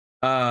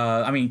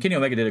Kenny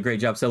Omega did a great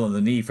job selling the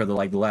knee for the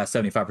last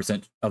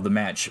 75% of the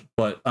match,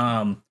 but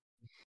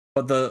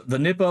the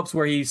nip ups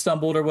where he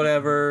stumbled or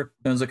whatever,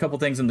 there's a couple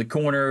things in the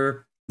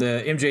corner.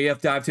 The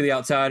MJF dive to the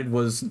outside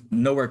was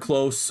nowhere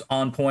close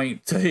on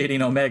point to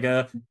hitting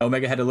Omega.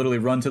 Omega had to literally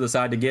run to the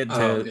side to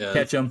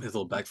catch him. His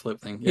little backflip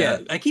thing. Yeah.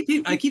 I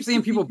keep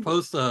seeing people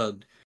post a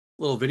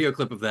little video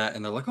clip of that,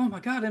 and they're like, "Oh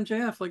my god,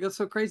 MJF! Like, that's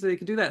so crazy they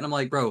could do that." And I'm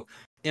like, "Bro,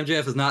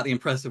 MJF is not the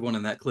impressive one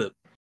in that clip,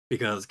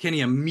 because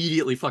Kenny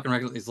immediately fucking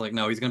recognizes. He's like,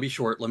 no, he's gonna be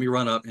short. Let me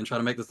run up and try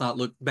to make this not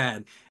look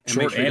bad, and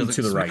short make sure he doesn't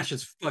to the smash right.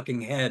 his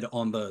fucking head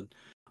on the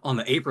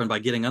apron by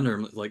getting under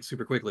him like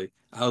super quickly."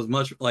 I was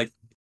much like,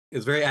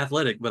 it's very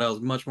athletic, but I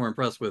was much more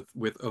impressed with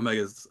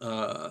Omega's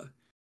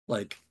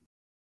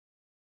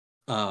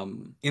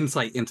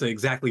insight into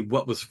exactly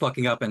what was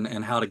fucking up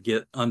and how to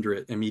get under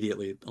it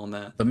immediately on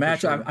that. The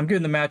match, sure. I'm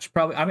giving the match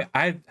probably,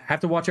 I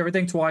have to watch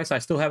everything twice. I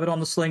still have it on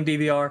the Sling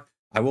DVR.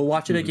 I will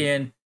watch it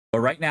again,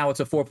 but right now it's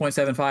a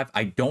 4.75.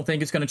 I don't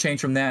think it's going to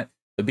change from that.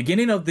 The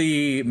beginning of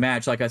the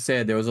match, like I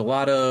said, there was a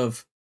lot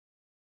of,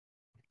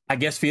 I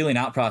guess, feeling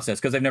out process,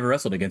 because they've never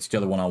wrestled against each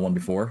other one-on-one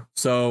before.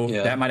 So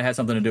that might have had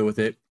something to do with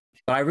it.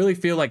 But I really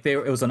feel like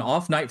it was an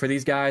off night for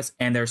these guys,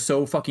 and they're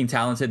so fucking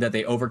talented that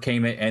they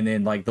overcame it. And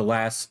then the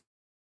last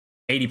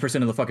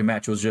 80% of the fucking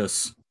match was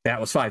that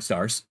was 5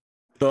 stars.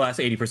 The last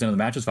 80% of the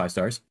match was 5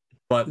 stars.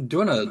 But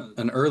doing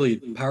an early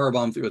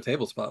powerbomb through a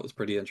table spot was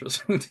pretty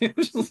interesting.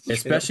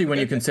 Especially when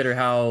you consider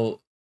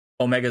how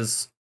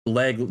Omega's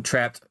leg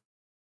trapped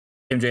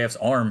MJF's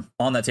arm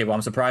on that table.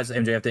 I'm surprised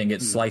MJF didn't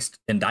get sliced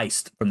and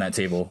diced from that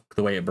table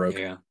the way it broke.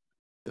 Yeah,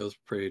 it was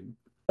pretty.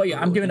 But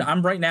yeah,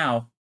 I'm right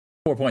now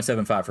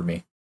 4.75 for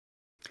me.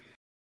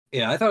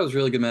 Yeah, I thought it was a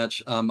really good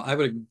match. I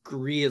would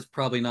agree it's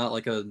probably not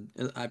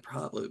I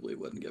probably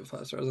wouldn't give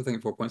 5 stars. I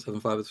think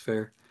 4.75 is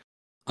fair.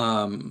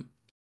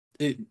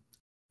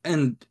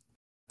 And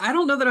I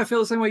don't know that I feel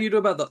the same way you do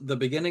about the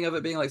beginning of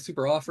it being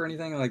super off or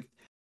anything.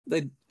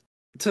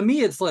 To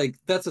me, it's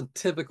that's a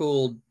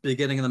typical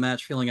beginning of the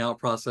match feeling out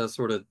process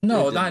sort of.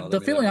 No, the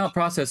feeling out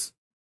process,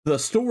 the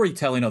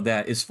storytelling of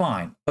that is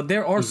fine, but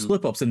there are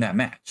slip ups in that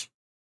match.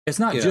 It's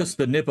not just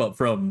the nip up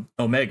from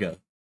Omega.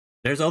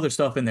 There's other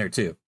stuff in there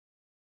too.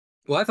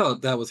 Well, I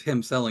thought that was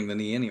him selling the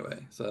knee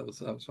anyway, so I was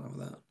fine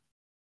with that.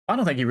 I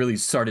don't think he really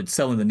started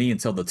selling the knee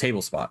until the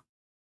table spot.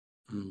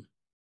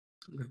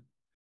 Okay.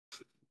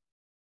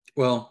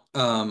 Well,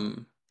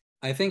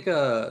 I think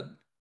the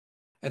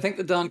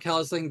Don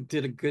Callis thing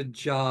did a good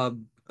job,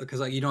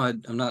 because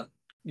I'm not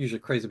usually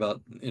crazy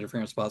about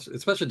interference spots,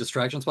 especially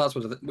distraction spots,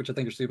 which I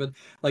think are stupid.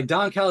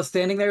 Don Callis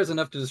standing there is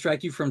enough to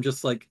distract you from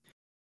just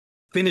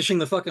finishing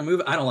the fucking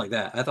move. I don't like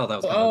that. I thought that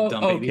was kind of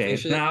dumb baby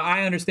shit. Now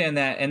I understand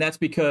that, and that's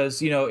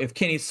because, if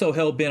Kenny's so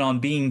hell bent on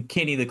being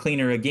Kenny the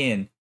Cleaner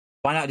again,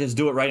 why not just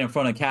do it right in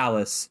front of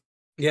Callis?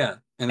 Yeah,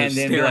 and then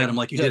stare at him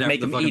like you did after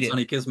the fucking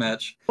Sonny Kiss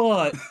match.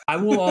 But I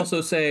will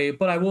also say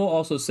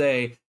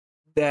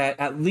that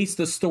at least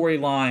the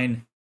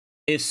storyline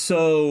is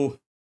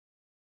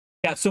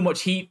got so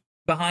much heat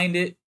behind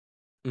it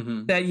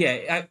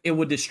that it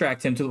would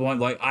distract him to the point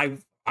like I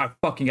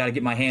fucking got to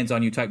get my hands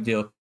on you type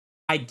deal.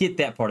 I get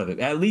that part of it.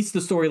 At least the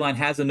storyline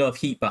has enough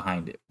heat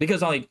behind it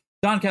because like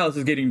Don Callis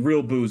is getting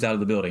real boos out of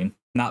the building,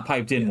 not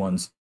piped in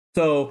ones.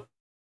 So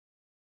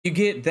you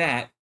get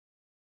that,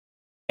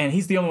 and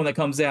he's the only one that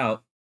comes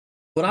out.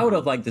 What I would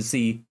have liked to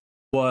see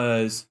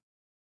was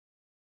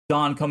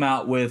Don come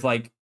out with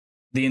like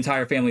the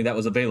entire family that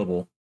was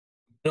available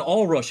and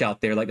all rush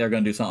out there like they're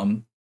going to do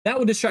something. That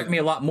would distract me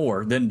a lot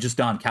more than just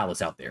Don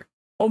Callis out there.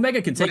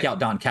 Omega can take out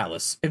Don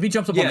Callis. If he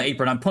jumps up on the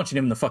apron, I'm punching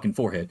him in the fucking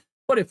forehead.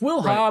 But if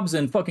Will Hobbs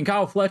and fucking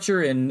Kyle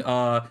Fletcher and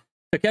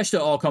Takeshita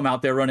all come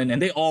out there running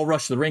and they all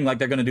rush the ring like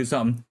they're going to do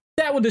something,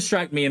 that would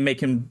distract me and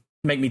make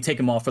me take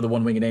him off for the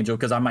One-Winged Angel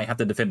because I might have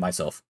to defend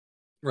myself.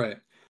 Right.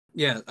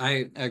 Yeah,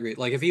 I agree.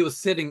 Like if he was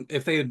sitting,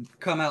 if they had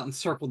come out and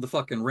circled the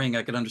fucking ring,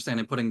 I could understand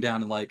him putting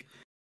down and like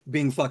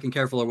being fucking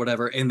careful or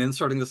whatever, and then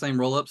starting the same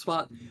roll-up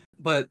spot.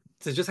 But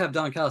to just have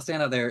Don Callis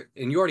stand out there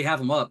and you already have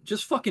him up,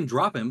 just fucking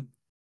drop him,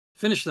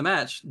 finish the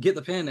match, get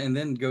the pin, and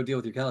then go deal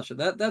with your Callis shit.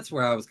 That's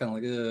where I was kind of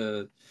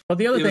like, Well,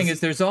 the other thing is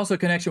there's also a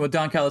connection with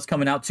Don Callis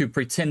coming out to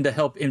pretend to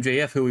help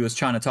MJF, who he was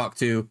trying to talk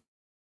to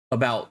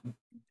about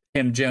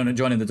him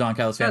joining the Don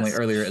Callis family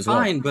earlier as well.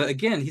 Fine, but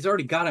again, he's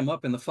already got him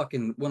up in the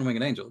fucking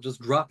One-Winged Angel.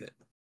 Just drop it.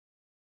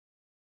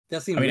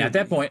 That seems at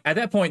that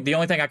point, the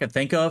only thing I could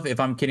think of if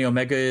I'm Kenny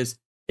Omega is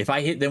if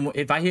I hit him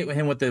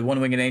with the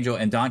One-Winged Angel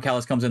and Don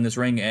Callis comes in this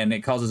ring and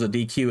it causes a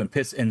DQ and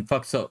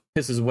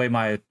pisses away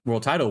my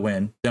world title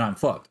win, then I'm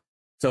fucked.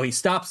 So he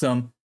stops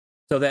him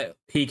so that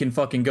he can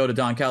fucking go to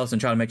Don Callis and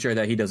try to make sure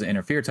that he doesn't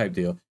interfere type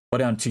deal.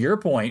 But to your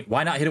point,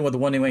 why not hit him with the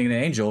One-Winged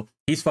Angel?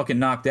 He's fucking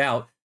knocked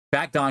out.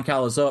 Back Don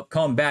Callis up,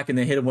 come back, and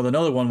then hit him with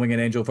another One-Winged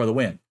Angel for the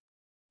win.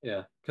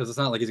 Yeah, because it's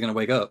not like he's gonna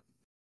wake up.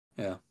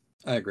 Yeah,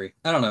 I agree.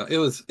 I don't know. It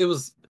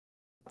was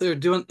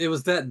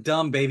that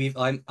dumb baby.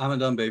 I'm a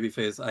dumb baby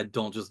face. I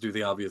don't just do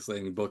the obvious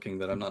thing booking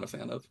that I'm not a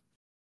fan of.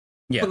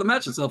 Yeah, but the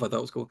match itself I thought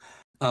was cool.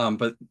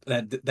 But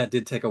that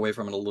did take away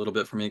from it a little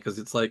bit for me because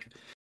it's like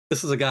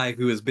this is a guy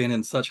who has been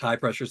in such high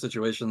pressure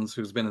situations,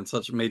 who's been in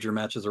such major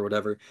matches or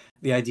whatever.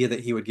 The idea that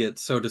he would get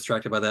so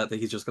distracted by that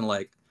he's just gonna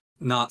like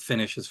not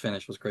finish his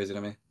finish was crazy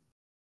to me.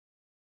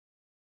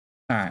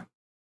 All right,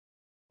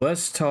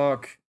 let's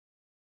talk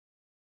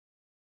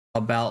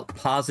about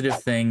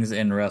positive things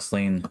in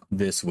wrestling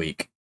this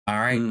week. All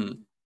right,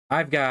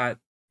 I've got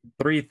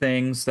 3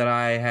 things that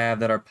I have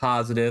that are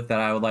positive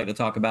that I would like to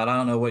talk about. I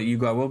don't know what you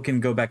got. We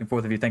can go back and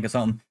forth if you think of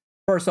something.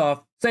 First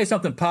off, say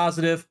something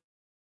positive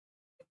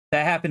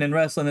that happened in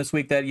wrestling this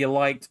week that you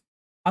liked.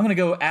 I'm going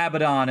to go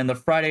Abaddon in the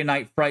Friday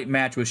Night Fright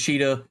match with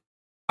Sheeta.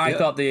 I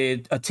thought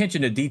the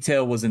attention to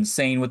detail was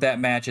insane with that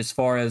match as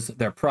far as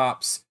their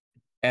props.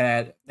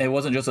 And it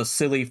wasn't just a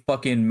silly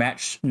fucking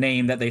match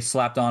name that they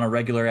slapped on a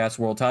regular ass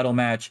world title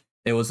match.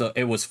 It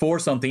was for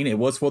something. It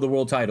was for the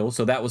world title,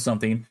 so that was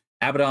something.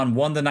 Abaddon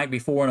won the night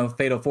before in a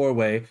fatal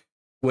 4-way,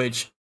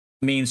 which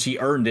means she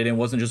earned it and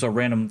wasn't just a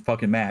random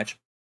fucking match.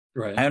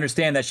 Right. I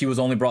understand that she was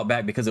only brought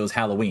back because it was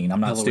Halloween. I'm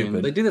not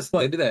stupid. They do this.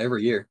 They do that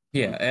every year.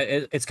 Yeah,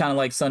 it's kind of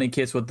like Sonny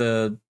Kiss with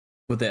the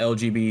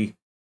LGB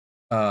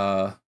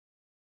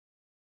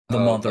the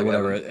month or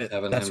whatever.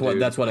 That's what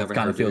it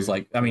kind of feels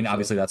like. I mean,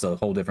 obviously that's a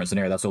whole different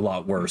scenario. That's a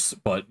lot worse,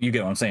 but you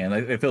get what I'm saying.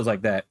 It feels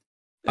like that.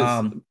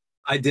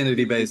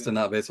 Identity based and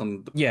not based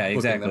on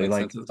exactly.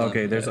 Like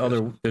okay, there's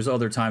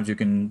other times you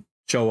can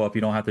show up.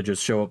 You don't have to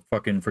just show up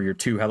fucking for your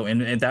 2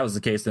 Halloween. And if that was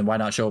the case, then why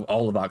not show up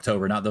all of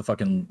October, not the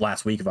fucking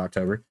last week of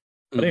October?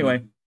 But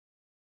anyway,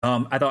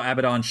 I thought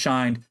Abaddon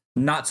shined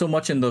not so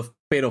much in the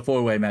fatal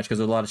 4-way match because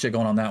there's a lot of shit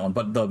going on that one,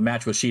 but the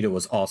match with Sheeta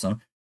was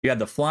awesome. You had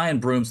the flying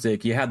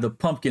broomstick. You had the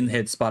pumpkin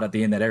head spot at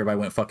the end that everybody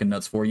went fucking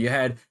nuts for. You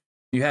had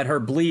her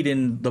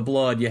bleeding the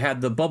blood. You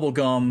had the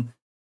bubblegum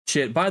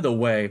shit. By the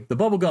way, the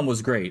bubblegum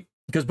was great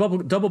because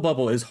double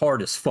bubble is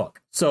hard as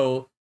fuck.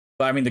 So,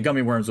 I mean, the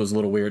gummy worms was a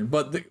little weird,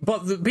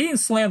 but being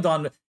slammed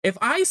on. If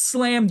I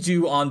slammed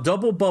you on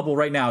double bubble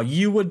right now,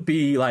 you would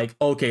be like,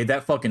 okay,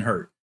 that fucking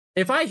hurt.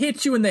 If I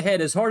hit you in the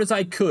head as hard as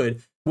I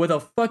could with a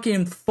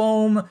fucking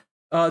foam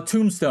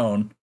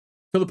tombstone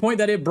to the point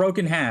that it broke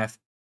in half,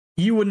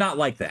 you would not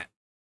like that.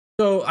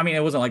 So, I mean,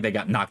 it wasn't like they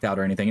got knocked out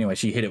or anything. Anyway,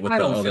 she hit it with I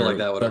don't feel like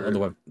that would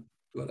hurt.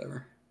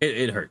 Whatever.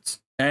 It hurts.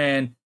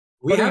 And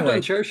we have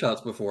done chair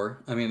shots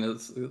before. I mean,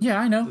 yeah,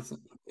 I know.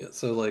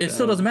 So like, it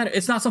still doesn't matter.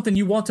 It's not something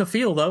you want to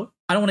feel, though.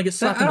 I don't want to get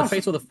slapped in the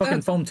face with a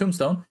fucking foam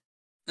tombstone.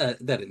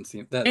 That didn't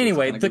seem. That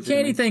anyway, the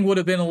candy thing would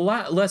have been a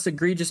lot less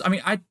egregious. I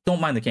mean, I don't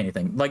mind the candy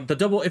thing. Like the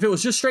double, if it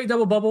was just straight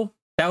double bubble,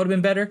 that would have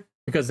been better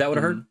because that would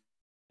have hurt. And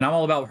I'm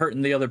all about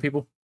hurting the other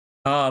people.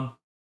 But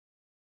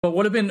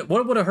what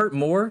would have hurt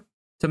more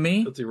to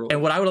me,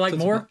 and what I would have liked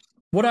more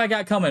What do I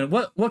got coming?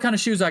 What kind of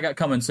shoes I got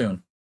coming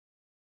soon?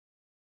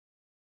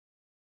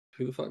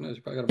 Who the fuck knows?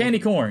 You probably got a Candy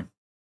bunch. corn.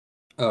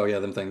 Oh yeah,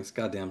 them things.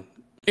 Goddamn.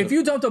 If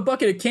you dumped a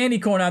bucket of candy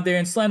corn out there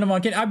and slammed them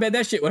on candy, I bet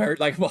that shit would hurt.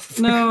 Like, well,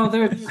 No,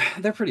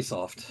 they're pretty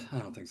soft. I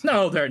don't think so.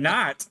 no, they're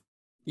not.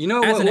 You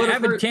know As what? an Would've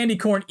avid hurt? candy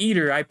corn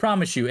eater, I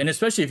promise you, and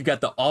especially if you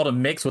got the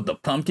autumn mix with the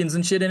pumpkins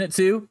and shit in it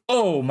too.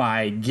 Oh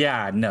my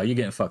god, no, you're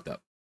getting fucked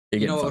up.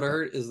 You know what would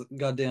hurt is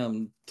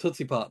goddamn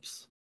Tootsie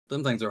Pops.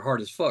 Them things are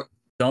hard as fuck.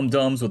 Dum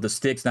Dums with the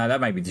sticks. Now that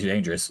might be too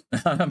dangerous.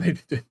 Fucking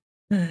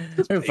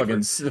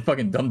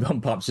Dum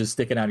Dum Pops just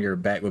sticking out of your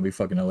back would be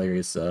fucking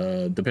hilarious.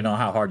 Depending on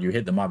how hard you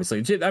hit them,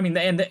 obviously. I mean,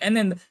 and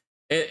then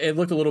it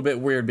looked a little bit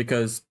weird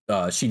because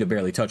Sheeta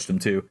barely touched him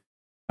too.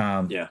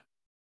 Yeah.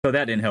 So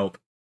that didn't help.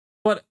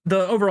 But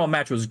the overall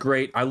match was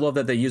great. I love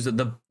that they used it.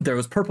 There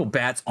was purple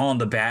bats on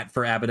the bat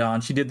for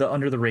Abaddon. She did the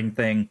under the ring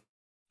thing.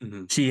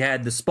 Mm-hmm. She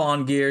had the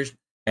Spawn gears,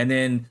 and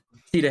then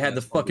Sheeta had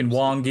the fucking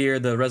Wong gear,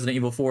 the Resident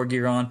Evil 4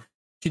 gear on.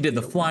 She did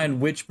the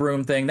flying witch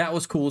broom thing. That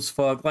was cool as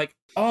fuck. Like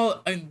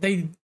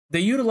they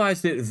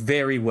utilized it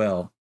very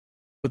well.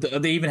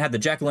 But they even had the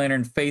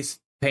jack-o'-lantern face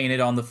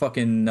painted on the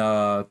fucking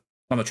on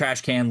the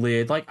trash can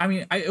lid. Like, I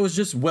mean, it was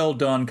just well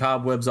done.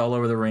 Cobwebs all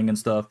over the ring and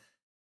stuff.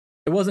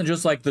 It wasn't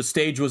just like the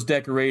stage was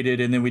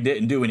decorated and then we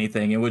didn't do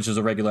anything. It was just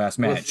a regular ass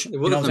match. It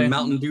wasn't a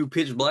Mountain Dew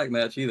pitch black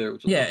match either.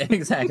 Which was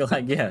exactly.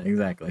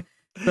 Exactly.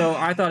 So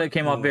I thought it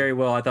came off very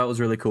well. I thought it was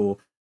really cool.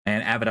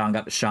 And Abaddon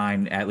got to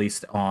shine, at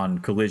least on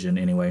Collision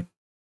anyway.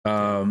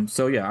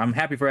 So yeah, I'm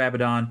happy for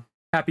Abaddon.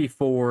 Happy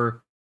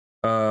for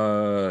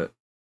a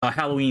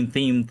Halloween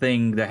themed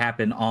thing that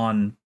happened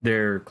on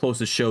their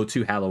closest show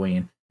to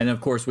Halloween. And of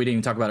course, we didn't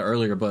even talk about it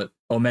earlier, but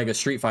Omega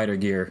Street Fighter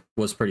gear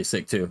was pretty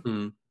sick too.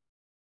 Mm.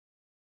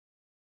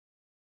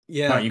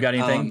 Yeah. Right, you got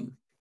anything?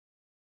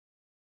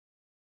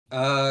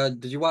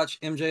 Did you watch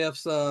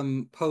MJF's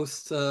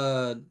post?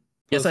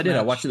 Yes, I did.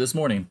 I watched it this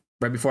morning,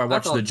 right before I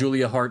watched the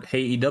Julia Hart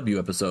Hey EW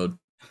episode.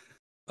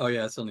 Oh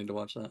yeah, I still need to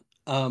watch that.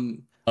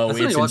 It's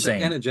need to watch insane.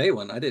 The Anna J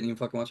one. I didn't even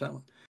fucking watch that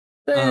one.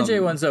 The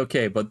NJ one's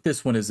okay, but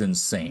this one is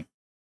insane.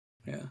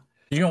 Yeah.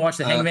 Did you not watch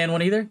the Hangman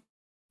one either?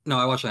 No,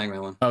 I watched the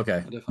Hangman one.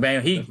 Okay.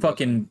 Man,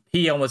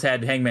 he almost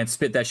had Hangman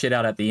spit that shit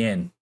out at the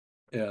end.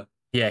 Yeah.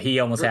 Yeah, he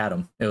almost had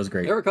him. It was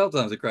great. There were a couple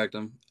times he cracked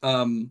him.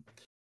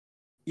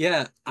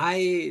 Yeah,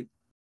 I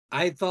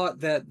thought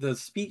that the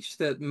speech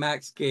that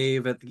Max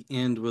gave at the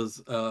end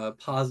was a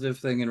positive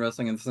thing in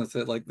wrestling in the sense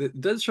that like it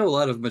does show a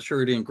lot of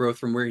maturity and growth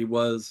from where he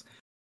was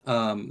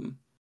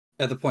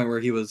at the point where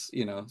he was,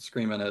 you know,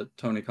 screaming at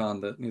Tony Khan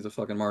that he's a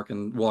fucking mark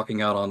and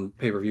walking out on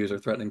pay-per-views or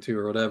threatening to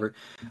or whatever.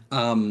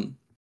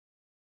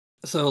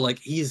 So like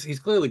he's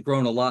clearly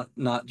grown a lot,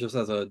 not just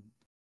as a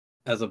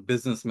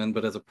businessman,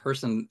 but as a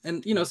person.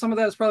 And, you know, some of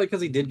that is probably because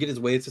he did get his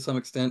ways to some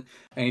extent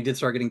and he did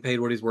start getting paid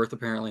what he's worth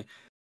apparently.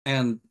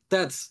 And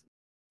that's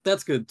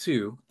good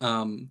too.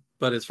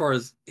 But as far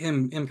as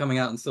him coming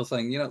out and still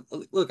saying, you know,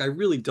 look, I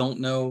really don't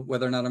know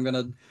whether or not I'm going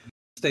to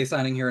stay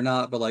signing here or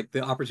not, but like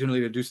the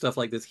opportunity to do stuff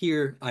like this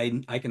here, I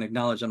can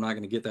acknowledge I'm not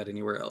going to get that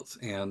anywhere else.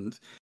 And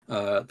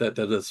that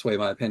does sway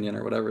my opinion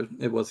or whatever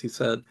it was he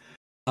said.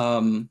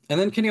 And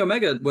then Kenny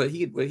Omega, what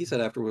he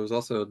said afterwards was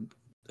also,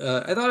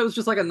 I thought it was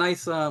just like a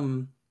nice,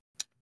 it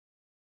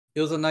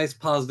was a nice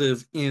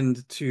positive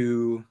end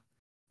to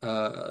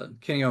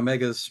Kenny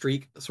Omega's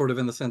streak, sort of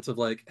in the sense of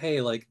like,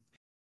 hey, like,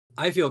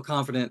 I feel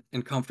confident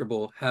and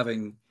comfortable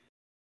having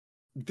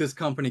this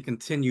company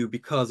continue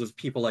because of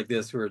people like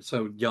this who are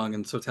so young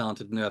and so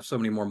talented and have so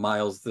many more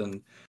miles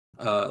than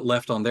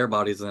left on their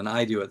bodies than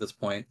I do at this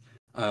point.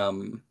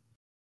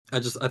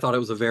 I thought it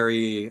was a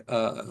very,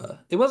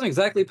 it wasn't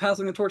exactly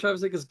passing the torch,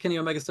 obviously, because Kenny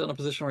Omega's still in a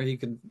position where he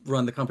could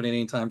run the company at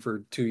any time for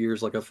 2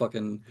 years, like a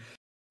fucking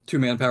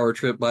 2-man power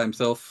trip by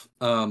himself.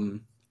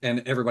 And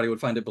everybody would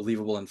find it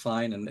believable and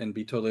fine and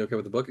be totally okay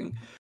with the booking.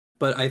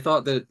 But I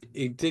thought that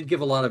it did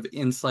give a lot of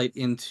insight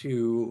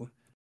into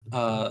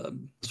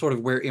sort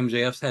of where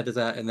MJF's head is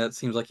at, and that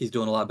seems like he's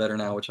doing a lot better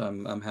now, which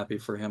I'm happy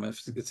for him.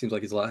 It seems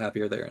like he's a lot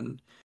happier there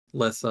and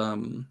less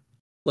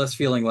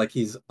feeling like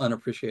he's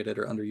unappreciated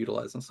or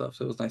underutilized and stuff.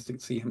 So it was nice to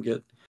see him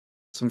get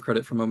some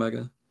credit from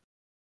Omega.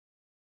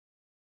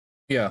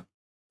 Yeah.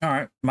 All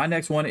right. My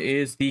next one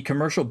is the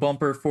commercial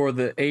bumper for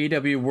the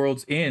AEW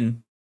World's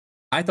End.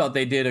 I thought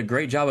they did a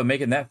great job of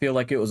making that feel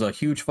like it was a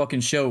huge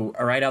fucking show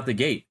right out the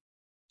gate.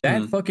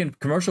 That fucking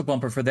commercial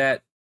bumper for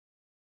that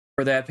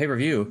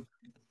pay-per-view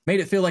made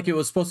it feel like it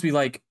was supposed to be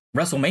like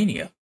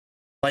WrestleMania.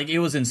 Like it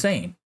was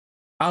insane.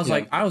 I was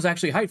like, I was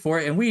actually hyped for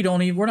it, and we're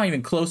not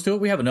even close to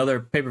it. We have another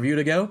pay-per-view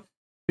to go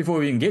before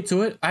we even get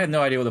to it. I had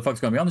no idea what the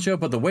fuck's going to be on the show,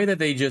 but the way that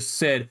they just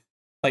said,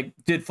 like,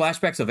 did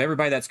flashbacks of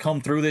everybody that's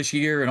come through this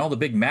year and all the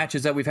big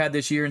matches that we've had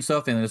this year and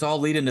stuff, and it's all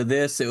leading to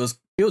this. It was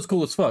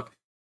cool as fuck.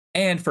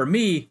 And for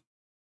me,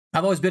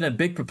 I've always been a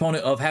big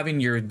proponent of having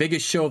your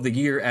biggest show of the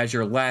year as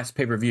your last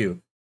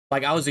pay-per-view.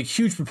 Like, I was a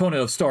huge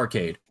proponent of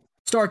Starrcade.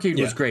 Starrcade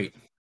was great.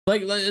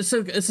 Like, it's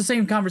the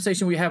same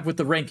conversation we have with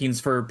the rankings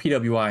for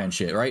PWI and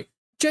shit, right?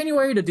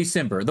 January to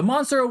December. The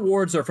Monster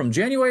Awards are from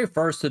January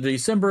 1st to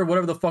December,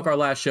 whatever the fuck our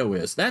last show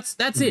is. That's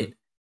it.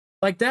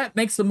 Like, that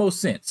makes the most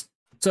sense.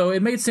 So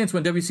it made sense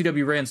when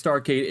WCW ran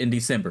Starrcade in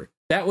December.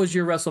 That was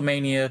your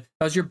WrestleMania.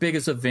 That was your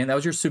biggest event. That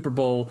was your Super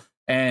Bowl.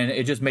 And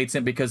it just made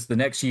sense because the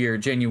next year,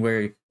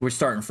 January, we're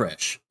starting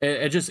fresh.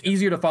 It's just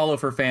easier to follow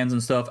for fans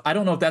and stuff. I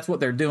don't know if that's what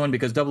they're doing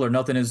because Double or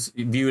Nothing is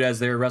viewed as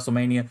their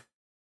WrestleMania.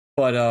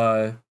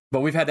 But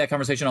we've had that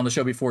conversation on the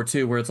show before,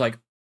 too, where it's like,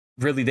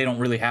 really, they don't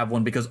really have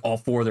one because all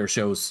 4 of their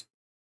shows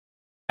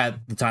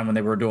at the time when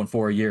they were doing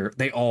 4 a year,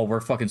 they all were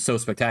fucking so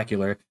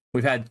spectacular.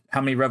 We've had how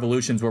many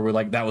Revolutions where we're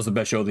like, that was the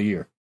best show of the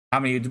year? How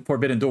many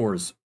Forbidden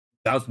Doors?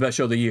 That was the best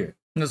show of the year.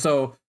 And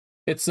so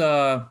it's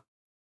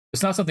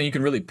not something you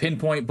can really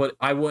pinpoint, but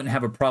I wouldn't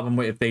have a problem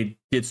with if they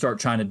did start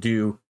trying to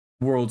do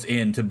World's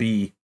End to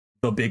be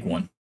the big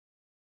one.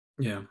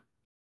 Yeah.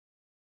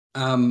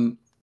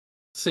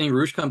 Seeing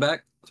Roosh come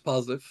back, it's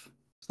positive.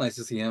 It's nice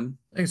to see him.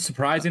 It's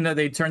surprising that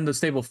they turned the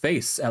stable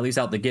face, at least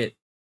out the gate.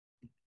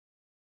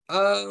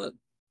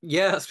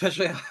 Yeah,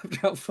 especially after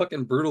how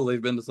fucking brutal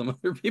they've been to some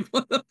other people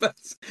in the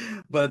past.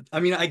 But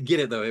I mean, I get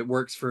it though. It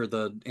works for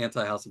the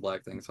anti-House of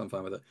Black thing, so I'm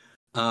fine with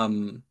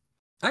it.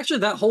 Actually,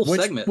 that whole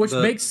segment, which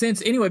makes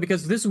sense anyway,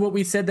 because this is what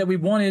we said that we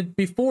wanted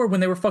before when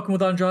they were fucking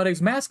with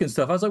Andrade's mask and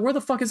stuff. I was like, where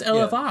the fuck is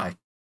LFI? Yeah.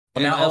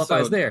 Well, now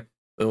LFI is there.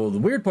 So the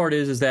weird part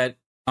is that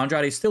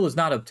Andrade still is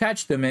not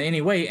attached to them in any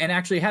way, and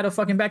actually had a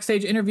fucking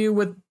backstage interview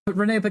with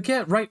Renee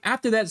Paquette right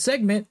after that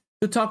segment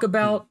to talk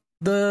about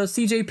the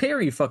CJ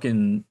Perry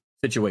fucking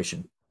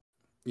situation.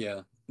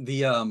 Yeah.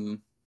 The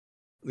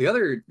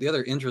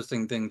other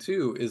interesting thing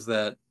too is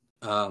that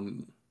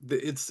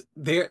it's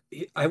there.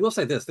 I will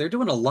say this: they're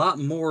doing a lot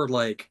more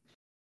like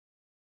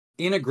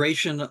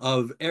integration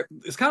of.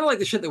 It's kind of like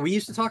the shit that we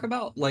used to talk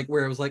about, like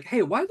where it was like,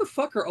 hey, why the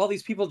fuck are all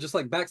these people just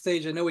like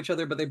backstage and know each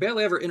other, but they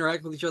barely ever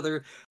interact with each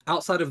other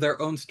outside of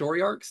their own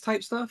story arcs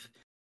type stuff.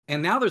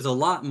 And now there's a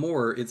lot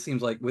more. It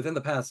seems like within the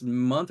past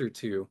month or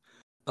two,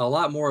 a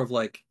lot more of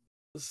like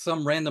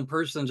some random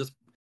person just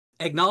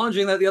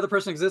acknowledging that the other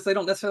person exists. They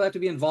don't necessarily have to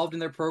be involved in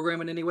their program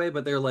in any way,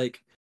 but they're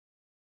like,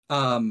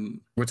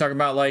 we're talking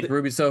about like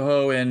Ruby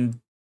Soho and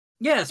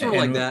sort of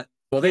like that.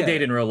 Well, they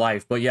date in real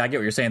life, but yeah, I get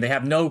what you're saying. They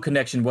have no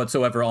connection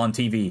whatsoever on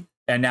TV,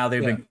 and now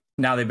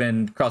they've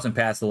been crossing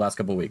paths the last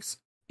couple of weeks.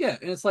 Yeah,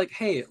 and it's like,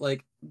 hey,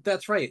 like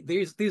that's right.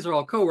 These are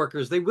all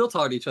coworkers. They will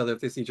talk to each other if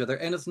they see each other,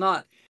 and it's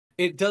not.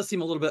 It does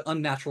seem a little bit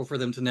unnatural for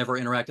them to never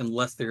interact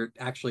unless they're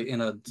actually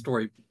in a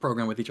story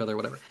program with each other or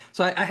whatever.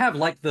 So I have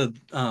liked the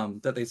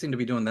that they seem to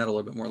be doing that a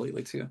little bit more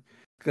lately too,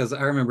 because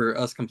I remember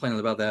us complaining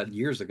about that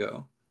years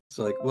ago.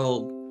 So like,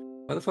 well,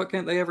 why the fuck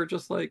can't they ever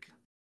just like,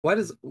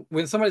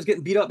 when somebody's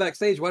getting beat up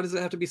backstage, why does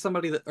it have to be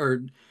somebody that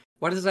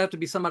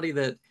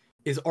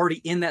is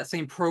already in that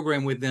same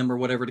program with them or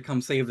whatever to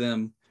come save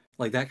them,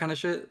 like that kind of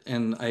shit.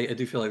 And I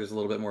do feel like there's a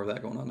little bit more of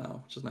that going on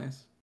now, which is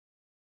nice.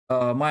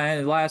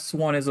 My last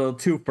one is a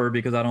twofer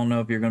because I don't know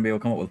if you're going to be able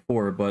to come up with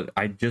 4, but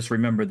I just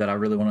remembered that I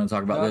really wanted to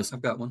talk about this.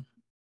 I've got one.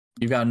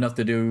 You got enough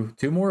to do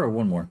 2 more or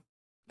 1 more?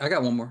 I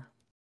got 1 more.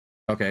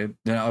 Okay,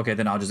 then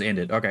I'll just end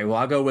it. Okay, well,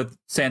 I'll go with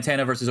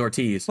Santana versus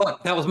Ortiz.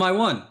 Fuck, that was my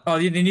one. Oh,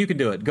 then you can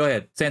do it. Go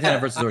ahead. Santana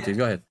versus Ortiz.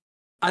 Go ahead.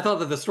 I thought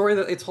that the story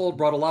that they told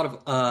brought a lot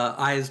of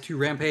eyes to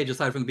Rampage,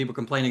 aside from the people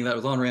complaining that it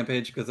was on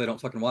Rampage because they don't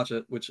fucking watch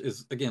it, which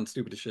is, again,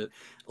 stupid as shit.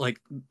 Like,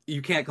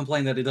 you can't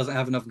complain that it doesn't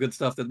have enough good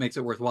stuff that makes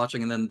it worth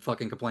watching and then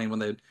fucking complain when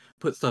they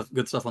put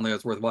good stuff on there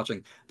that's worth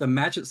watching. The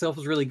match itself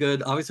was really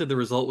good. Obviously, the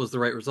result was the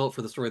right result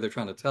for the story they're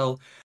trying to tell.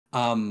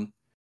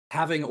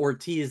 Having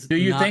Ortiz... Do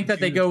you think that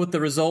they go with the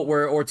result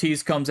where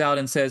Ortiz comes out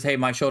and says, hey,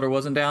 my shoulder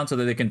wasn't down, so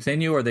that they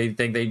continue, or you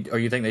think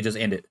they just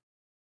end it?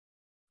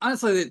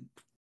 Honestly,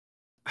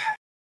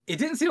 it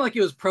didn't seem like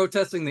he was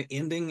protesting the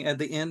ending at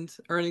the end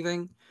or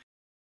anything.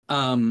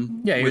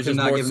 Yeah, he was just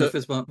not giving the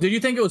fist bump. Did you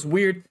think it was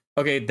weird?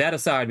 Okay, that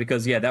aside,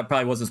 because that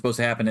probably wasn't supposed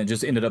to happen. It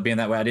just ended up being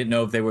that way. I didn't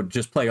know if they would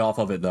just play off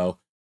of it though.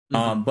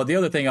 But the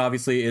other thing,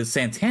 obviously, is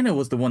Santana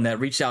was the one that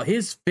reached out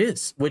his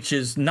fist, which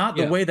is not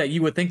the way that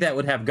you would think that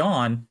would have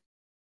gone.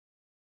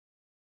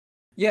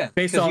 Yeah,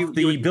 based off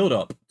the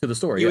build-up to the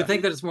story. You would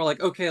think that it's more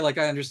like, okay, like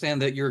I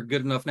understand that you're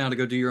good enough now to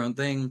go do your own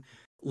thing.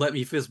 Let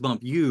me fist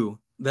bump you.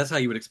 That's how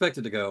you would expect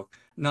it to go.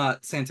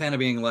 Not Santana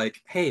being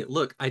like, hey,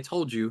 look, I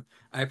told you.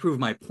 I proved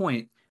my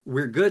point.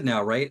 We're good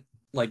now, right?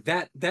 Like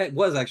that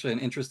was actually an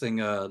interesting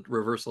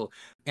reversal.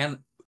 And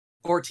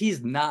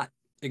Ortiz not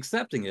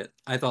accepting it,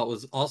 I thought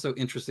was also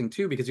interesting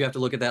too, because you have to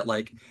look at that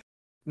like,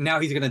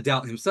 now he's going to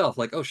doubt himself.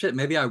 Like, oh shit,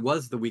 maybe I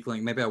was the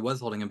weakling. Maybe I was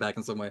holding him back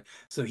in some way.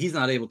 So he's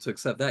not able to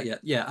accept that yet.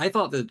 Yeah, I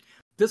thought that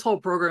this whole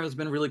program has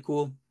been really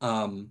cool.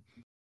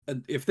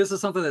 If this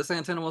is something that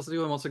Santana wants to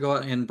do and wants to go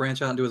out and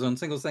branch out and do his own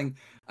singles thing,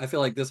 I feel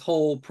like this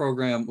whole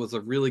program was a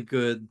really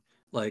good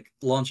like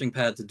launching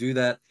pad to do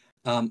that.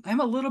 I'm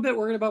a little bit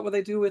worried about what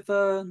they do with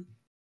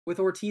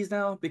Ortiz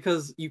now,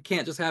 because you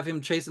can't just have him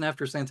chasing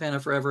after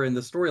Santana forever in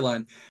the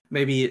storyline.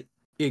 Maybe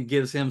it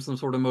gives him some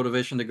sort of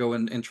motivation to go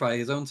and try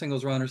his own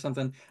singles run or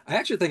something. I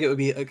actually think it would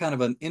be a kind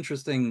of an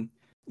interesting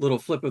little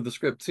flip of the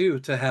script too,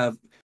 to have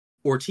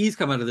Ortiz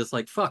come out of this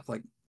like, fuck,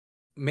 like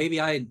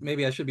maybe I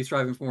should be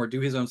striving for more,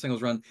 do his own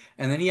singles run,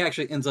 and then he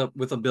actually ends up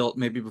with a belt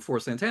maybe before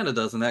Santana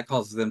does, and that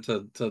causes them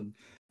to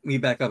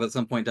meet back up at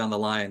some point down the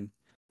line.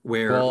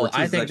 Where Well, Ortiz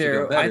I is think actually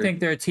doing I better. think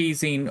they're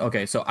teasing.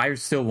 Okay, so I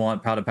still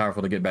want Proud and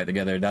Powerful to get back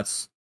together.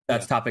 That's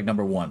topic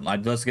number one.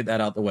 Let's get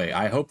that out the way.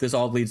 I hope this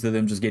all leads to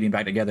them just getting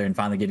back together and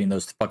finally getting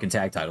those fucking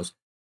tag titles.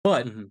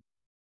 But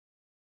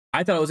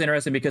I thought it was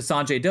interesting because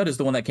Sanjay Dutt is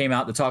the one that came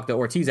out to talk to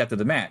Ortiz after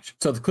the match.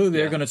 So clearly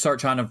they're going to start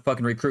trying to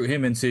fucking recruit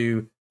him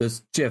into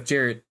this Jeff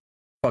Jarrett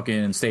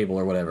fucking stable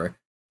or whatever.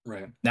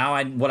 Right.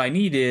 Now what I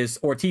need is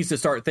Ortiz to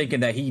start thinking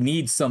that he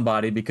needs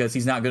somebody because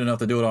he's not good enough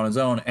to do it on his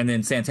own. And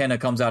then Santana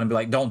comes out and be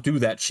like, don't do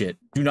that shit.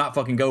 Do not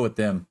fucking go with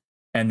them.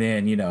 And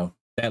then,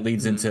 that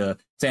leads into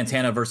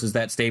Santana versus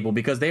that stable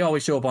because they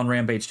always show up on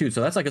Rampage too.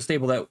 So that's like a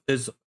stable that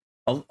is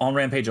on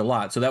Rampage a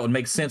lot. So that would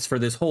make sense for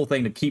this whole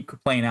thing to keep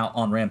playing out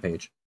on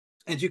Rampage.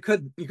 And you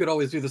could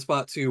always do the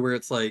spot too where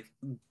it's like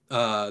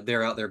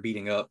they're out there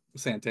beating up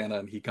Santana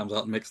and he comes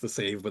out and makes the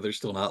save, but they're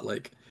still not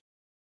like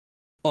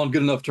on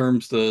good enough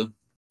terms to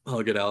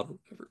hug it out.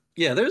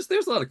 Yeah, there's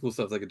a lot of cool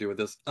stuff they could do with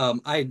this.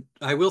 I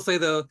will say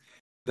though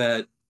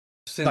that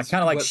since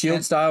kind of like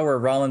Shield style where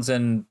Rollins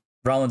and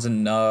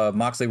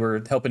Moxley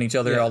were helping each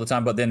other all the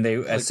time, but then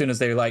as soon as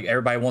they like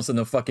everybody wants them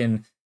to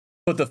fucking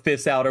put the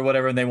fists out or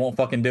whatever and they won't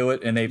fucking do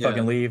it and they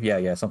fucking leave.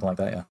 Yeah, something like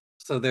that, yeah.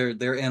 So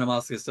their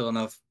animosity is still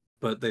enough,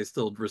 but they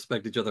still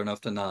respect each other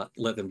enough to not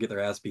let them get their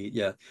ass beat.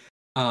 Yeah.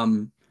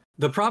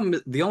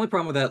 The only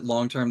problem with that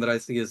long term that I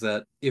see is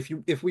that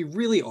if we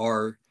really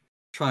are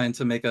trying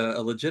to make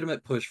a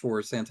legitimate push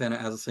for Santana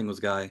as a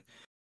singles guy,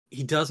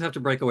 he does have to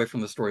break away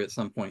from the story at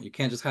some point. You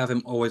can't just have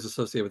him always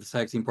associated with his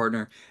tag team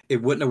partner. It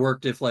wouldn't have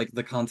worked if like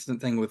the constant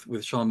thing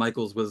with Shawn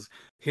Michaels was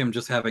him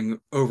just having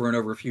over and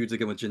over feuds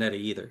again with Jannetty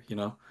either,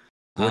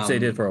 Which they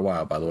did for a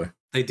while, by the way.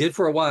 They did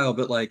for a while,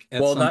 but like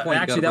at some point,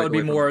 actually that would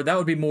be more. That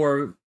would be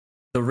more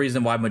the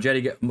reason why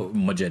Majetti.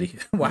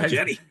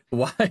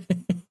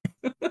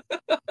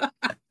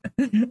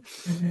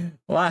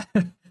 Why?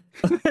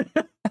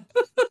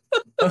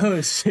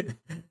 Oh shit,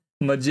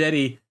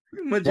 Majetti.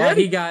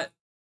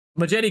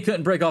 Majetti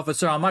couldn't break off with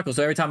Shawn Michaels,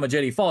 so every time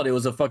Majetti fought, it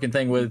was a fucking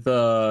thing with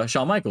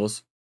Shawn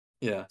Michaels.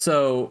 Yeah.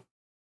 So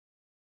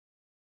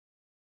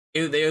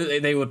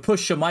they would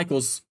push Shawn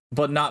Michaels,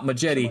 but not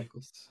Majetti,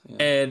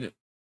 and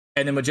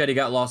then Majetti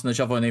got lost in the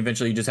shuffle, and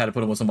eventually you just had to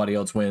put him with somebody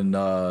else when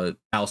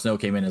Al Snow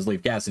came in as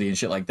Leif Cassidy and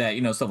shit like that,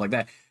 stuff like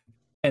that.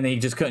 And then he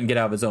just couldn't get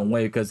out of his own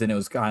way because then it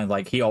was kind of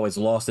like he always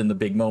lost in the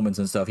big moments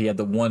and stuff. He had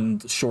the one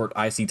short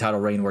IC title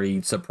reign where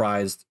he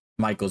surprised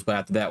Michaels, but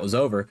after that was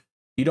over.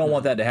 You don't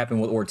want that to happen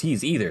with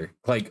Ortiz either.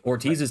 Like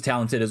Ortiz is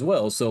talented as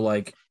well, so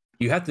like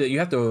you have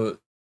to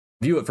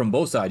view it from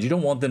both sides. You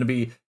don't want them to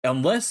be,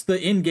 unless the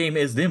end game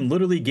is them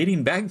literally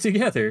getting back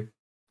together.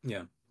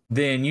 Yeah.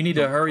 Then you need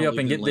to hurry up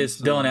and get this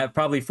done at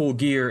probably Full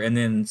Gear and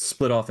then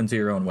split off into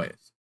your own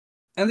ways.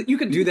 And you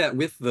could do that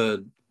with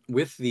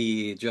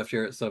the Jeff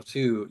Jarrett stuff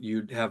too.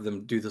 You'd have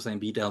them do the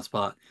same beatdown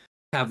spot,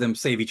 have them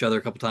save each other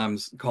a couple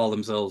times, call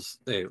themselves,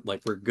 hey,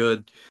 like we're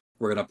good.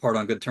 We're going to part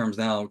on good terms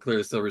now.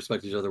 Clearly still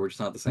respect each other. We're just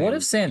not the same. What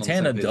if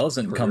Santana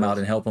doesn't come out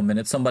and help him and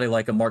it's somebody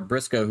like a Mark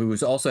Briscoe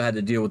who's also had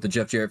to deal with the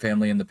Jeff Jarrett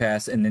family in the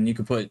past, and then you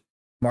could put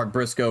Mark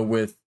Briscoe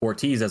with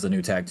Ortiz as a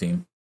new tag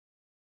team?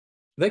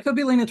 They could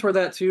be leaning toward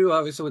that too,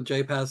 obviously with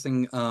Jay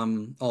passing,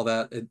 all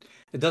that.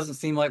 It doesn't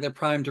seem like they're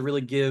primed to really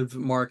give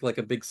Mark like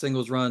a big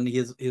singles run.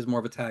 He's more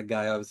of a tag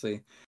guy,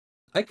 obviously.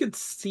 I could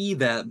see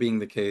that being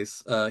the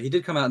case. He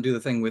did come out and do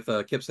the thing with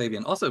Kip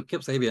Sabian. Also,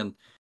 Kip Sabian,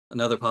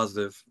 another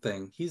positive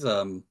thing.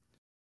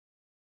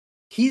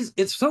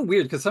 It's so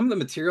weird because some of the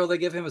material they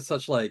give him is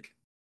such like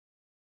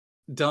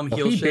dumb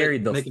heel shit. He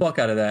buried the fuck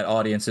out of that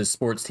audience's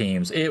sports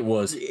teams. It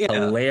was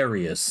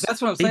hilarious.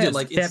 That's what I'm saying. He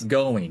just kept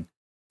going.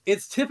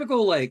 It's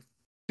typical like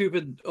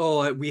stupid.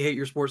 Oh, we hate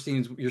your sports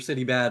teams, your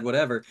city bad,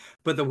 whatever.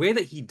 But the way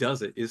that he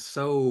does it is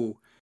so.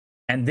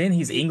 And then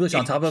he's English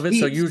on top of it,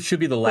 so you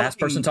should be the last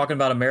person talking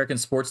about American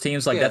sports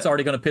teams. Like that's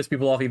already going to piss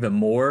people off even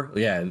more.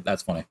 Yeah,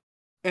 that's funny.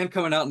 And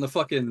coming out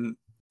in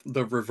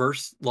the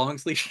reverse long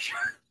sleeve shirt.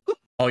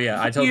 Oh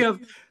yeah, I told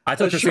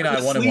Christina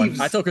I wanted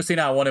one. I told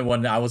Christina I wanted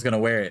one. I was gonna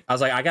wear it. I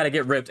was like, I gotta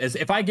get ripped.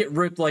 If I get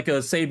ripped like a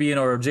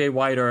Sabian or a Jay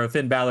White or a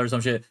Finn Balor or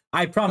some shit,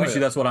 I promise you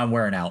that's what I'm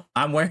wearing out.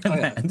 I'm wearing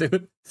that,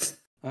 dude.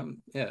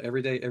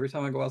 Every day, every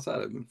time I go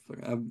outside,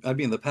 I'd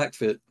be in the pack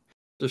fit,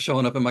 just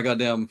showing up in my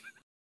goddamn.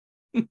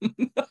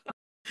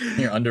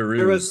 Your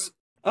underoos.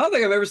 I don't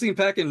think I've ever seen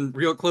Pac in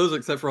real clothes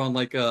except for on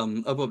like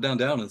up down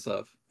down and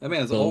stuff. That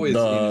man's always.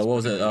 What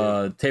was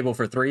it? Table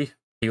for Three.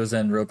 He was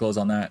in real clothes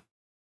on that.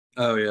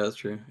 Oh yeah, that's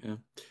true. Yeah,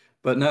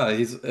 but no,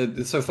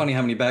 it's so funny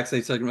how many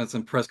backstage segments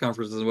and press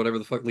conferences and whatever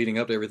the fuck leading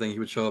up to everything, he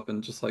would show up in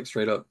just like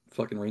straight up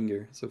fucking ring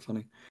gear. It's so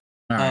funny.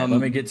 All right,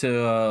 let me get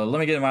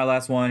to my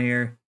last one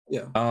here.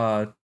 Yeah.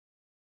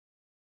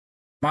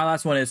 My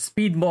last one is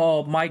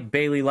Speedball Mike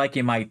Bailey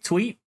liking my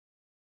tweet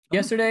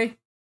yesterday.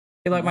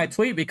 He liked my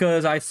tweet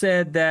because I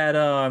said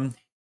that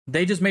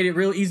they just made it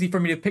real easy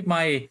for me to pick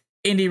my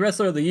Indie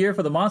Wrestler of the Year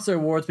for the Monster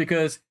Awards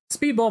because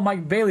Speedball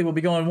Mike Bailey will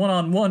be going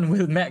one-on-one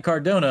with Matt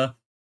Cardona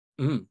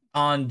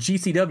on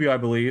GCW, I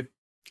believe.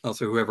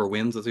 Also, whoever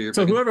wins is who you're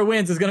So picking? whoever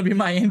wins is going to be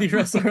my Indie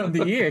Wrestler of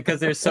the Year because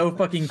they're so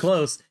fucking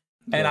close.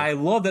 And Yeah. I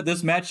love that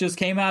this match just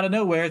came out of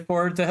nowhere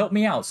for it to help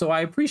me out. So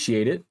I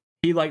appreciate it.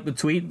 He liked the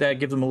tweet. That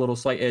gives him a little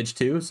slight edge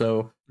too.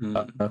 So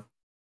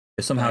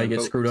if somehow he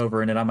gets screwed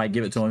over in it, I might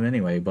give it to him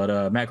anyway.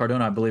 But Matt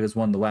Cardona, I believe, has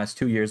won the last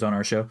 2 years on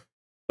our show.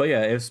 But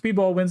yeah, if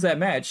Speedball wins that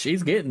match,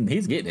 he's getting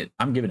it.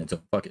 I'm giving it to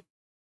him. Fuck it.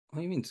 What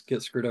do you mean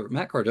get screwed over?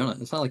 Matt Cardona,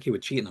 it's not like he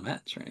would cheat in a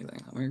match or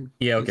anything. I mean,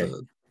 Yeah, okay.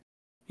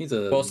 He's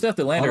a Well, Steph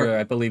DeLander,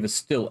 I believe, is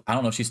still, I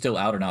don't know if she's still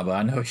out or not, but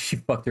I know she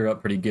fucked her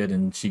up pretty good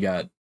and she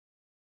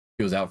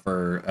was out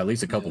for at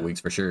least a couple weeks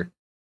for sure.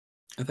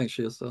 I think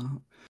she is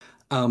still.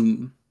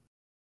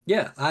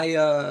 Yeah,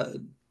 I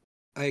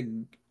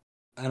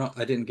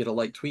didn't get a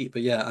like tweet,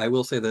 but yeah, I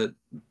will say that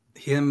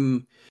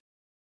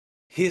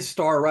his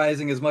star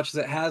rising as much as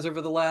it has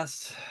over the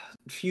last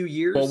few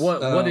years. Well,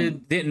 what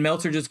didn't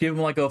Meltzer just give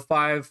him like a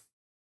five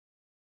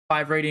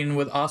rating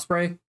with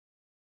Osprey?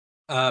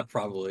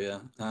 Probably, yeah.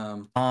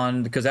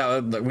 Because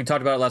we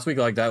talked about it last week.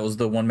 Like that was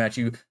the one match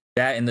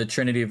that and the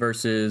Trinity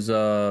versus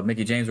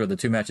Mickey James were the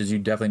two matches you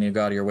definitely need to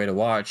go out of your way to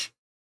watch.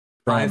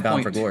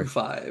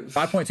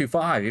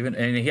 5.25. Even,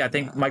 and I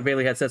think Mike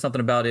Bailey had said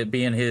something about it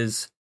being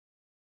his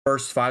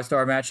first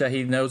 5-star match that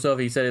he knows of.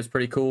 He said it's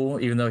pretty cool,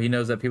 even though he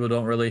knows that people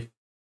don't really,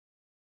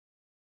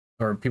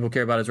 or people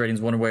care about his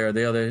ratings one way or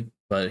the other.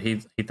 But he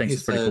thinks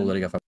it's pretty cool that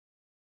he got 5.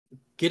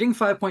 Getting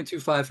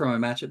 5.25 from a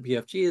match at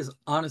BFG is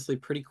honestly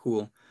pretty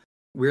cool.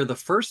 We're the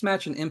first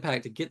match in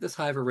Impact to get this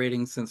high of a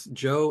rating since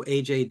Joe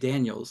AJ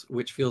Daniels,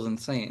 which feels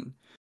insane.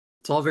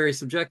 It's all very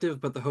subjective,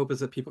 but the hope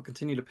is that people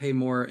continue to pay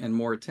more and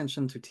more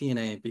attention to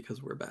TNA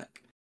because we're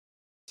back.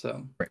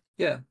 So,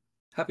 yeah,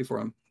 happy for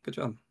him. Good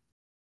job.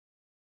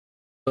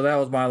 So that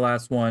was my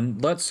last one.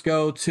 Let's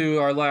go to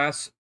our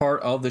last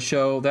part of the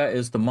show. That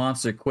is the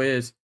Monster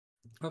Quiz.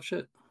 Oh,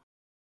 shit.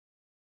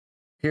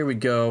 Here we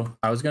go.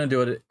 I was going to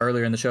do it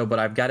earlier in the show, but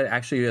I've got it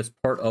actually as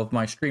part of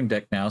my Stream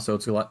Deck now, so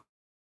it's a lot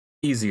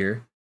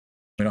easier.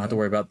 We don't have to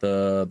worry about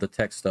the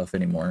text stuff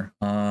anymore.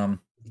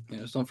 Yeah,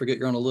 just don't forget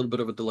you're on a little bit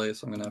of a delay,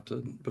 so I'm gonna have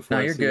to before.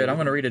 No, you're good. I'm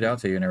gonna read it out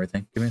to you and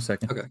everything. Give me a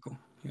second. Okay, cool.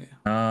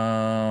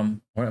 Yeah.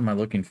 What am I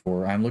looking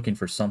for? I'm looking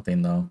for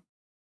something though.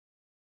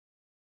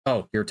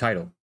 Oh, your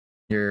title.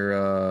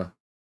 Where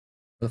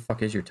the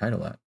fuck is your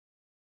title at?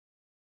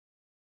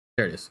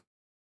 There it is.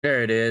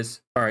 There it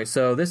is. All right,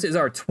 so this is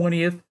our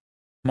 20th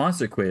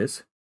Monster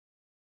Quiz.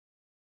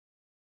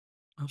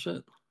 Oh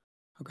shit.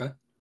 Okay.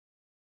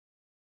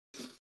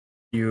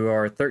 You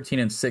are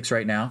 13-6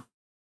 right now.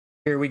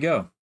 Here we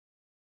go.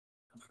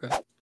 Okay.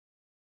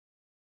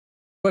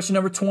 Question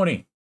number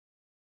 20.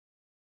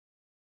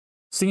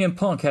 CM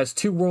Punk has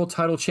 2 world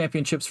title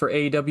championships for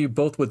AEW,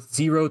 both with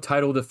 0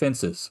 title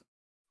defenses.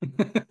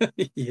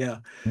 Yeah.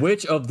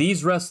 Which of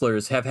these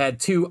wrestlers have had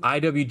 2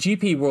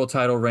 IWGP world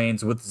title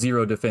reigns with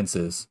 0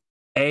 defenses?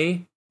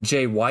 A.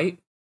 Jay White,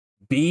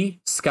 B.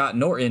 Scott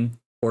Norton,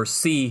 or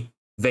C.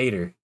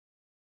 Vader?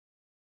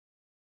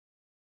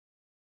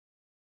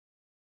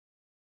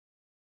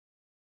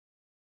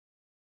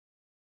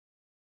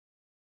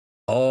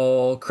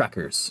 All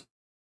crackers.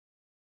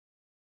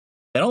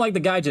 They don't like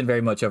the Gaijin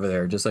very much over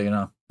there, just so you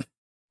know.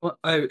 Well,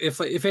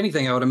 if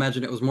anything, I would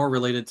imagine it was more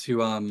related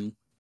to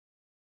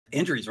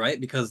injuries,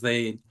 right? Because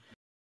they'll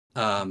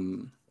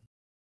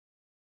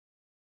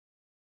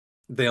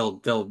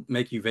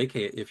make you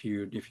vacate if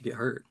you get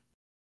hurt.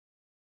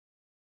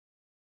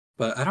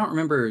 But I don't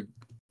remember.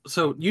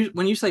 So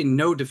when you say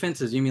no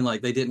defenses, you mean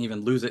like they didn't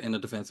even lose it in a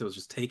defense; it was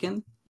just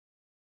taken.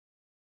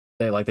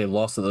 They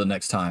lost it the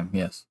next time.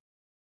 Yes.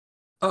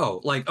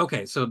 Oh,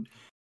 okay, so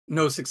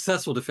no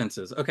successful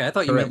defenses. Okay, I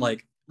thought you Correct.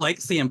 meant like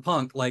CM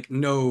Punk, like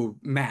no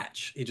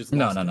match. He just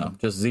lost no,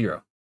 just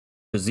 0.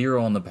 Just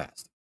 0 on the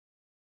past.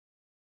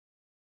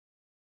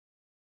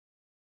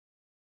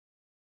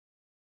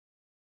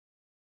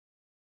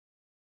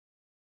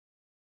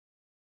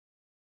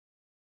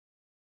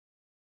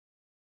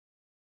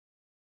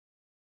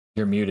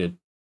 You're muted.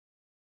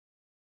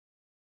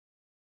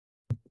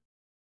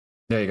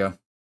 There you go.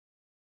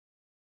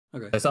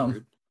 Okay. Say something.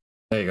 Weird.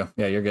 There you go.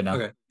 Yeah, you're good now.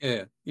 Okay.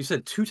 Yeah. You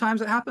said 2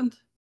 times it happened?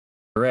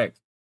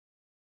 Correct.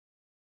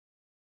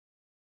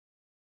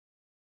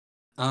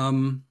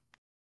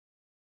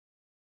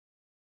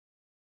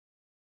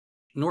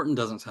 Norton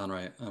doesn't sound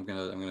right. I'm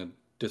gonna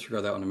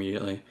disregard that one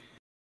immediately.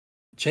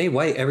 Jay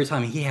White, every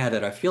time he had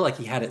it, I feel like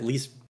he had at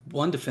least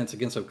one defense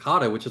against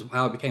Okada, which is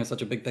how it became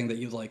such a big thing that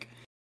he was like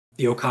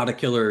the Okada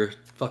killer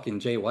fucking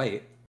Jay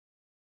White.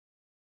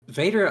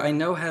 Vader, I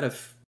know, had a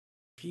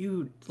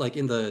few, like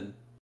in the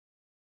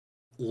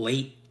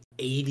late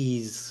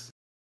 80s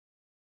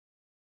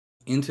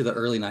into the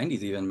early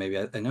 90s even, maybe.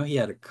 I know he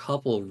had a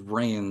couple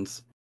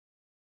reigns.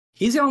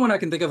 He's the only one I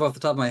can think of off the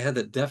top of my head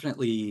that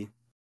definitely...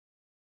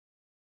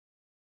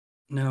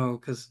 No,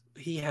 because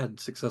he had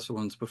successful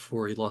ones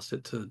before he lost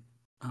it to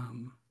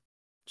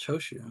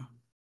Choshu.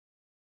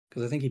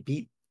 Because I think he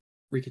beat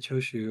Riki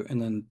Choshu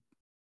and then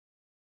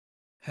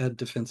had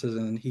defenses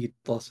and then he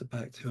lost it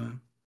back to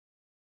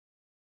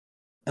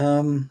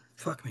him.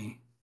 Fuck me.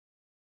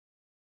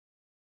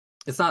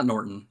 It's not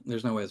Norton.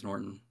 There's no way it's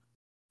Norton.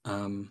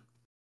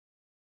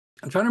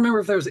 I'm trying to remember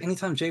if there was any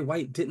time Jay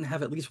White didn't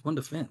have at least one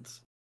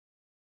defense.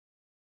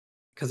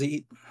 Because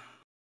I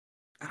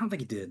don't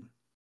think he did.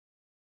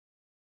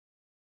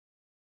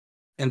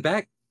 And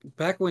back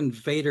when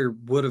Vader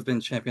would have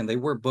been champion, they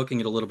were booking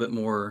it a little bit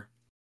more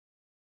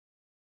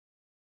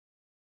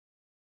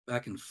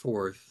back and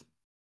forth.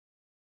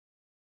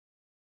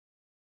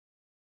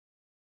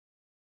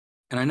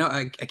 And I know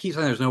I keep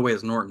saying there's no way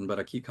it's Norton, but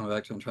I keep coming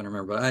back to it and trying to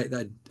remember.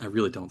 But I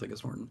really don't think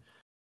it's Norton.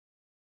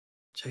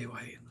 Jay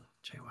White.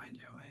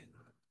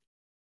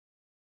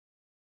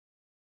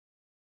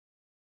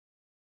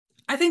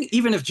 I think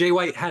even if Jay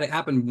White had it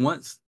happen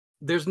once,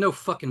 there's no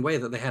fucking way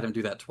that they had him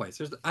do that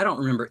twice. I don't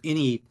remember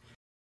any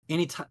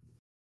time.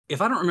 If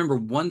I don't remember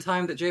one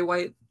time that Jay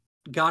White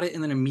got it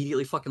and then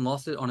immediately fucking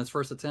lost it on his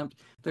first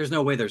attempt, there's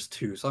no way there's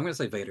two. So I'm gonna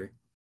say Vader.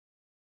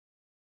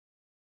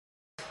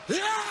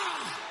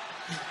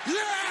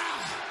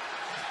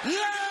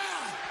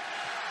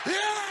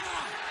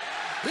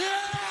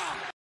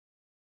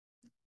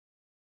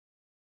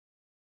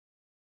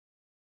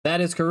 That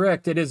is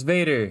correct. It is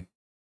Vader.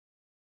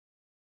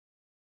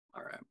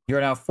 All right. You're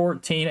now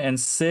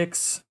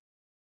 14-6.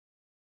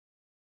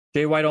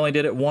 Jay White only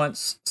did it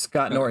once.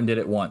 Scott Norton did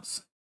it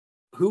once.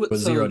 With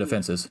 0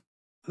 defenses.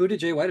 Who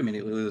did Jay White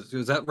immediately lose?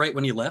 Was that right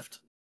when he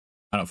left?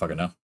 I don't fucking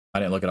know. I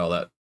didn't look at all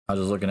that. I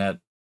was just looking at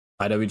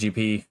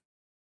IWGP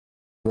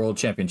World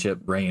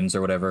Championship reigns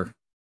or whatever.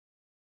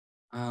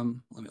 Let me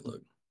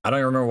look. I don't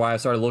even remember why I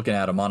started looking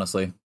at them,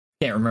 honestly.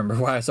 Can't remember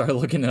why I started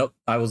looking up.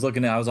 I was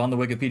on the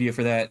Wikipedia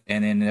for that,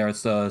 and then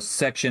there's a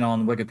section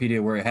on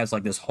Wikipedia where it has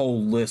like this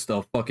whole list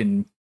of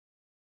fucking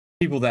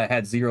people that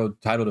had 0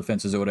 title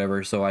defenses or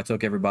whatever. So I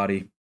took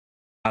everybody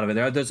out of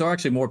it. There's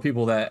actually more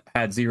people that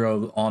had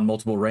 0 on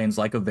multiple reigns,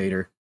 like a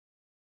Vader.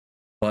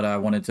 But I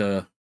wanted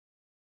to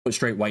put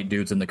straight white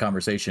dudes in the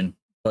conversation.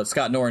 But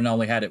Scott Norton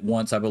only had it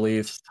once, I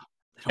believe,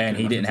 and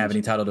he didn't have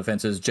any title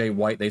defenses. Jay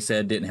White, they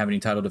said, didn't have any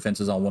title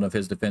defenses on one of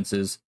his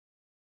defenses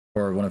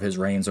or one of his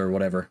reigns or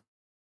whatever.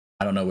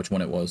 I don't know which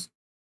one it was,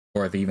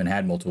 or if he even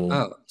had multiple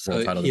world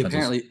title defenses.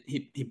 Apparently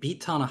he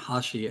beat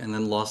Tanahashi and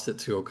then lost it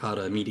to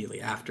Okada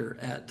immediately after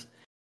at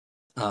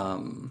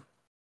G1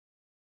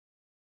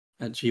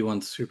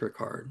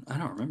 Supercard. I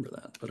don't remember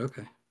that, but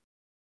okay.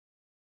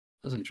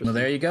 That's interesting. Well,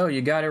 there you go.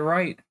 You got it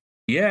right.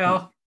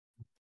 Yeah.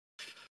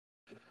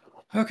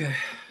 Okay.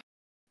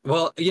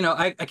 Well,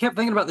 I kept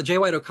thinking about the Jay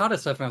White Okada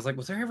stuff, and I was like,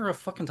 was there ever a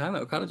fucking time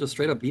that Okada just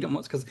straight up beat him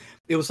once? Because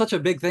it was such a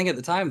big thing at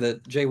the time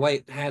that Jay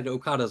White had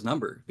Okada's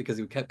number because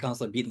he kept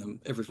constantly beating him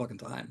every fucking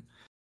time.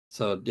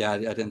 So, yeah, I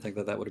didn't think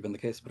that would have been the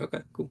case, but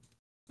okay, cool.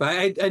 But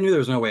I knew there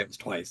was no way it was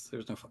twice. There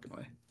was no fucking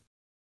way.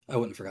 I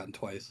wouldn't have forgotten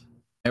twice.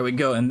 There we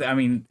go. And I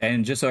mean,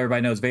 and just so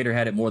everybody knows, Vader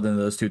had it more than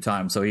those 2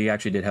 times, so he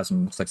actually did have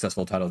some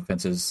successful title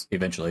defenses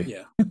eventually.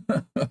 Yeah.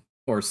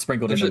 Or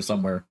sprinkled in there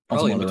somewhere.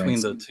 Probably in between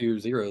the 2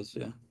 zeros,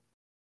 yeah.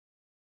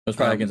 It was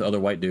probably against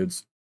other white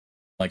dudes,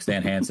 like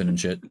Stan Hansen and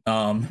shit.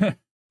 I'm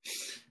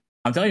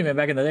telling you, man,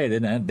 back in the day,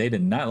 they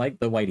did not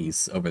like the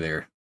whiteys over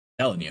there.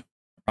 I'm telling you.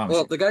 I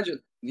promise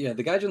you.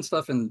 The Gaijin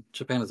stuff in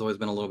Japan has always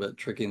been a little bit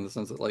tricky in the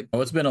sense that, like...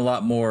 Oh, it's been a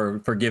lot more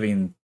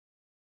forgiving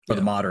for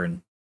the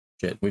modern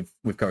shit.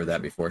 We've covered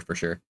that before, for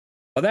sure.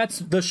 Well, that's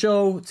the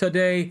show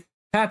today.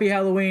 Happy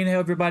Halloween.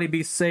 Everybody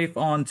be safe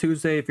on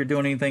Tuesday if you're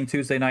doing anything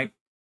Tuesday night.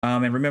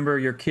 And remember,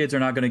 your kids are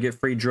not going to get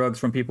free drugs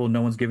from people.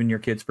 No one's giving your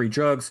kids free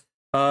drugs.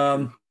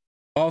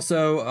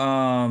 Also,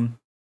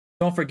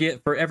 don't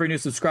forget, for every new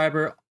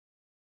subscriber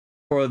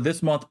for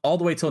this month all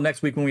the way till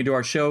next week when we do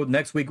our show,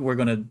 next week we're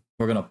gonna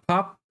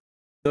pop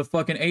the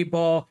fucking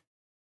 8-ball,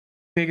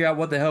 figure out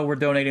what the hell we're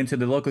donating to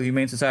the local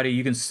humane society.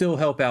 You can still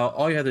help out.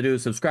 All you have to do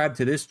is subscribe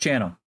to this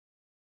channel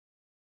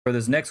for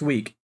this next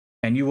week,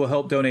 and you will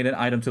help donate an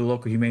item to the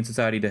local humane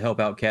society to help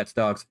out cats,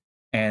 dogs,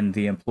 and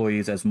the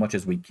employees as much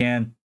as we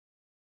can.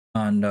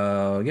 And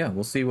yeah,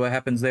 we'll see what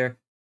happens there.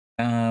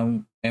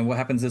 And what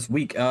happens this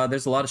week.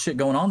 There's a lot of shit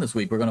going on this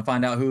week. We're going to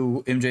find out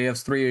who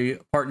MJF's 3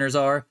 partners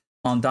are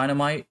on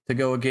Dynamite to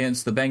go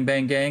against the Bang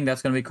Bang Gang.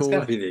 That's going to be cool. It's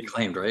got to be the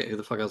Acclaimed, right? Who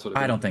the fuck else would it be?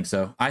 I don't think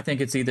so. I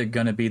think it's either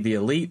going to be the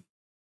Elite,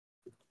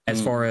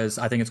 as far as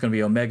I think it's going to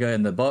be Omega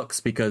and the Bucks,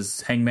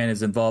 because Hangman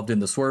is involved in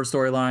the Swerve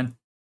storyline.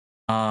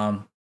 I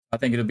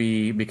think it'll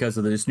be because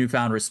of this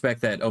newfound respect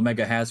that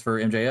Omega has for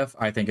MJF.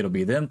 I think it'll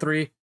be them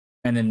 3.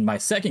 And then my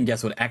second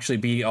guess would actually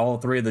be all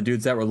 3 of the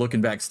dudes that were looking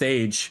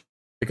backstage,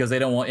 because they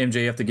don't want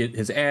MJF to get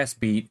his ass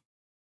beat,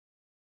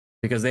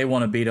 because they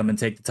want to beat him and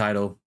take the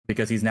title,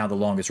 because he's now the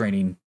longest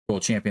reigning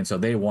world champion. So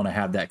they want to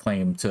have that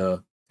claim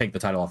to take the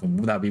title off him.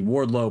 That would be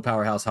Wardlow,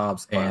 Powerhouse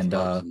Hobbs, and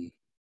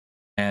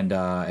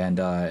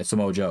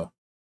Samoa Joe.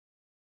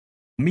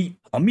 Meat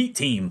man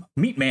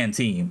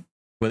team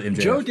with MJF.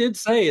 Joe did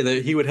say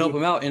that he would help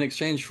him out in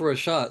exchange for a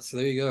shot. So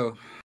there you go.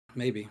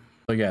 Maybe.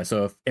 So yeah.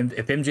 So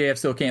if MJF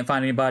still can't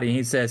find anybody, and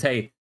he says,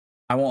 "Hey,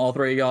 I want all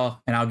 3 of y'all,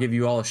 and I'll give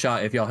you all a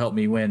shot if y'all help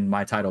me win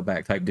my title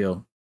back," type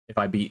deal. If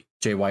I beat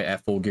Jay White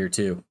at Full Gear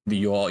 2,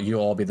 you'll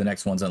all be the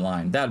next ones in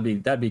line.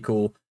 That'd be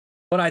cool.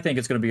 But I think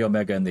it's going to be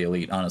Omega and the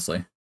Elite,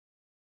 honestly.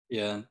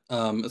 Yeah,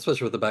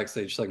 especially with the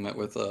backstage segment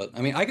with. I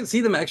mean, I can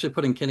see them actually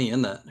putting Kenny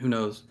in that. Who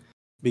knows?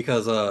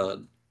 because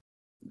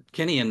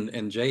Kenny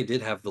and Jay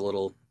did have the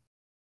little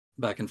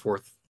back and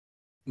forth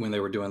when they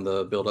were doing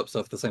the build up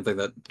stuff. The same thing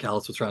that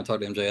Callis was trying to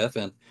talk to MJF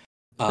and.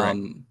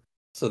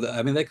 So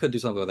I mean, they could do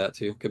something with that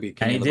too. Could be.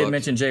 And he did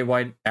mention Jay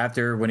White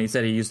after when he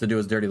said he used to do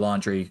his dirty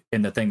laundry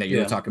in the thing that you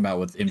were talking about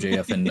with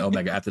MJF and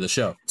Omega after the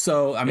show.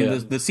 So I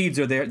mean, the seeds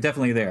are there,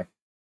 definitely there.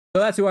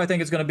 So that's who I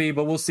think it's going to be,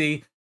 but we'll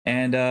see.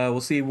 And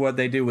we'll see what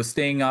they do with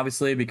Sting,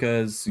 obviously,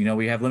 because, you know,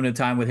 we have limited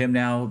time with him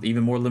now,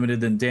 even more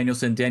limited than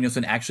Danielson.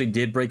 Danielson actually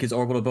did break his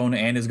orbital bone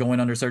and is going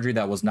under surgery.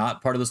 That was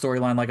not part of the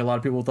storyline like a lot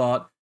of people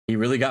thought. He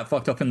really got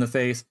fucked up in the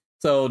face.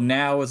 So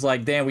now it's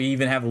like, damn, we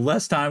even have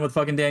less time with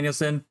fucking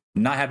Danielson.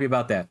 Not happy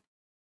about that.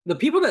 The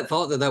people that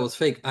thought that was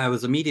fake, I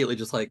was immediately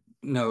just like,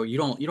 no, you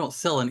don't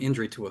sell an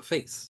injury to a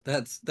face.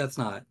 That's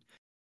 100%.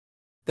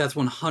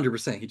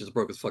 He just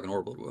broke his fucking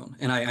orbital bone.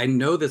 And I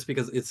know this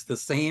because it's the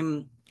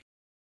same.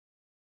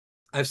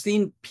 I've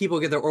seen people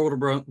get their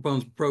orbital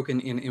bones broken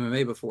in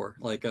MMA before.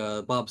 Like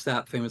Bob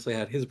Sapp famously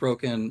had his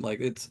broken.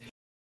 Like it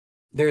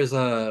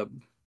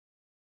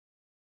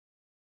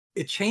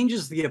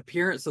changes the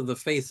appearance of the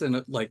face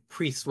in like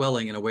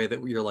pre-swelling in a way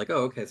that you're like,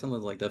 oh, okay,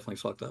 someone's like definitely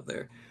fucked up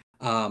there.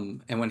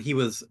 And when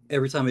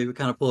every time he would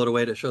kind of pull it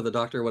away to show the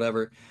doctor or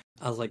whatever,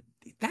 I was like,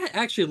 that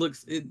actually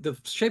the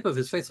shape of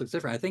his face looks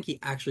different. I think he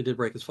actually did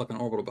break his fucking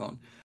orbital bone.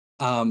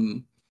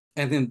 And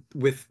then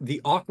with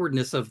the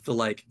awkwardness of the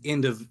like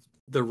end of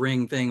the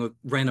ring thing with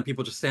random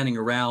people just standing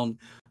around,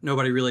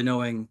 nobody really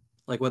knowing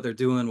like what they're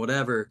doing,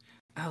 whatever.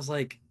 I was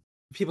like,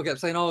 people kept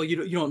saying, oh, you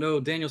don't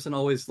know, Danielson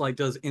always like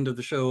does end of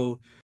the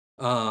show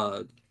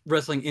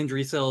wrestling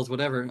injury sells,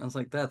 whatever. I was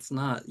like,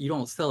 you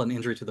don't sell an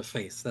injury to the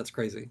face. That's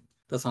crazy.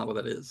 That's not what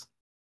that is.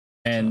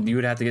 And you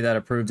would have to get that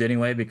approved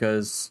anyway,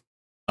 because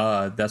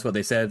that's what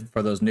they said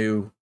for those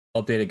new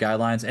updated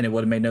guidelines, and it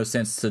would have made no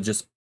sense to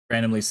just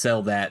randomly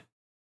sell that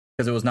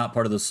because it was not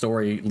part of the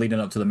story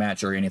leading up to the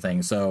match or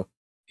anything. So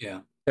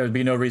yeah, there would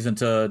be no reason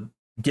to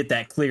get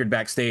that cleared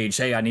backstage.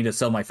 Hey, I need to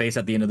sell my face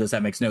at the end of this.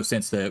 That makes no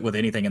sense with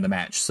anything in the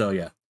match. So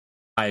yeah,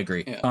 I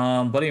agree.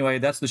 Yeah. But anyway,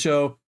 that's the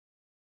show.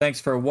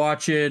 Thanks for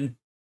watching,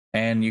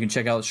 and you can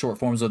check out short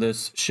forms of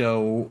this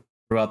show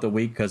throughout the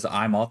week because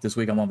I'm off this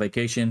week. I'm on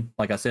vacation.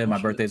 Like I said,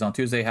 my birthday's on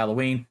Tuesday,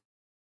 Halloween.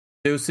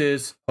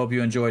 Deuces. Hope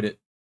you enjoyed it.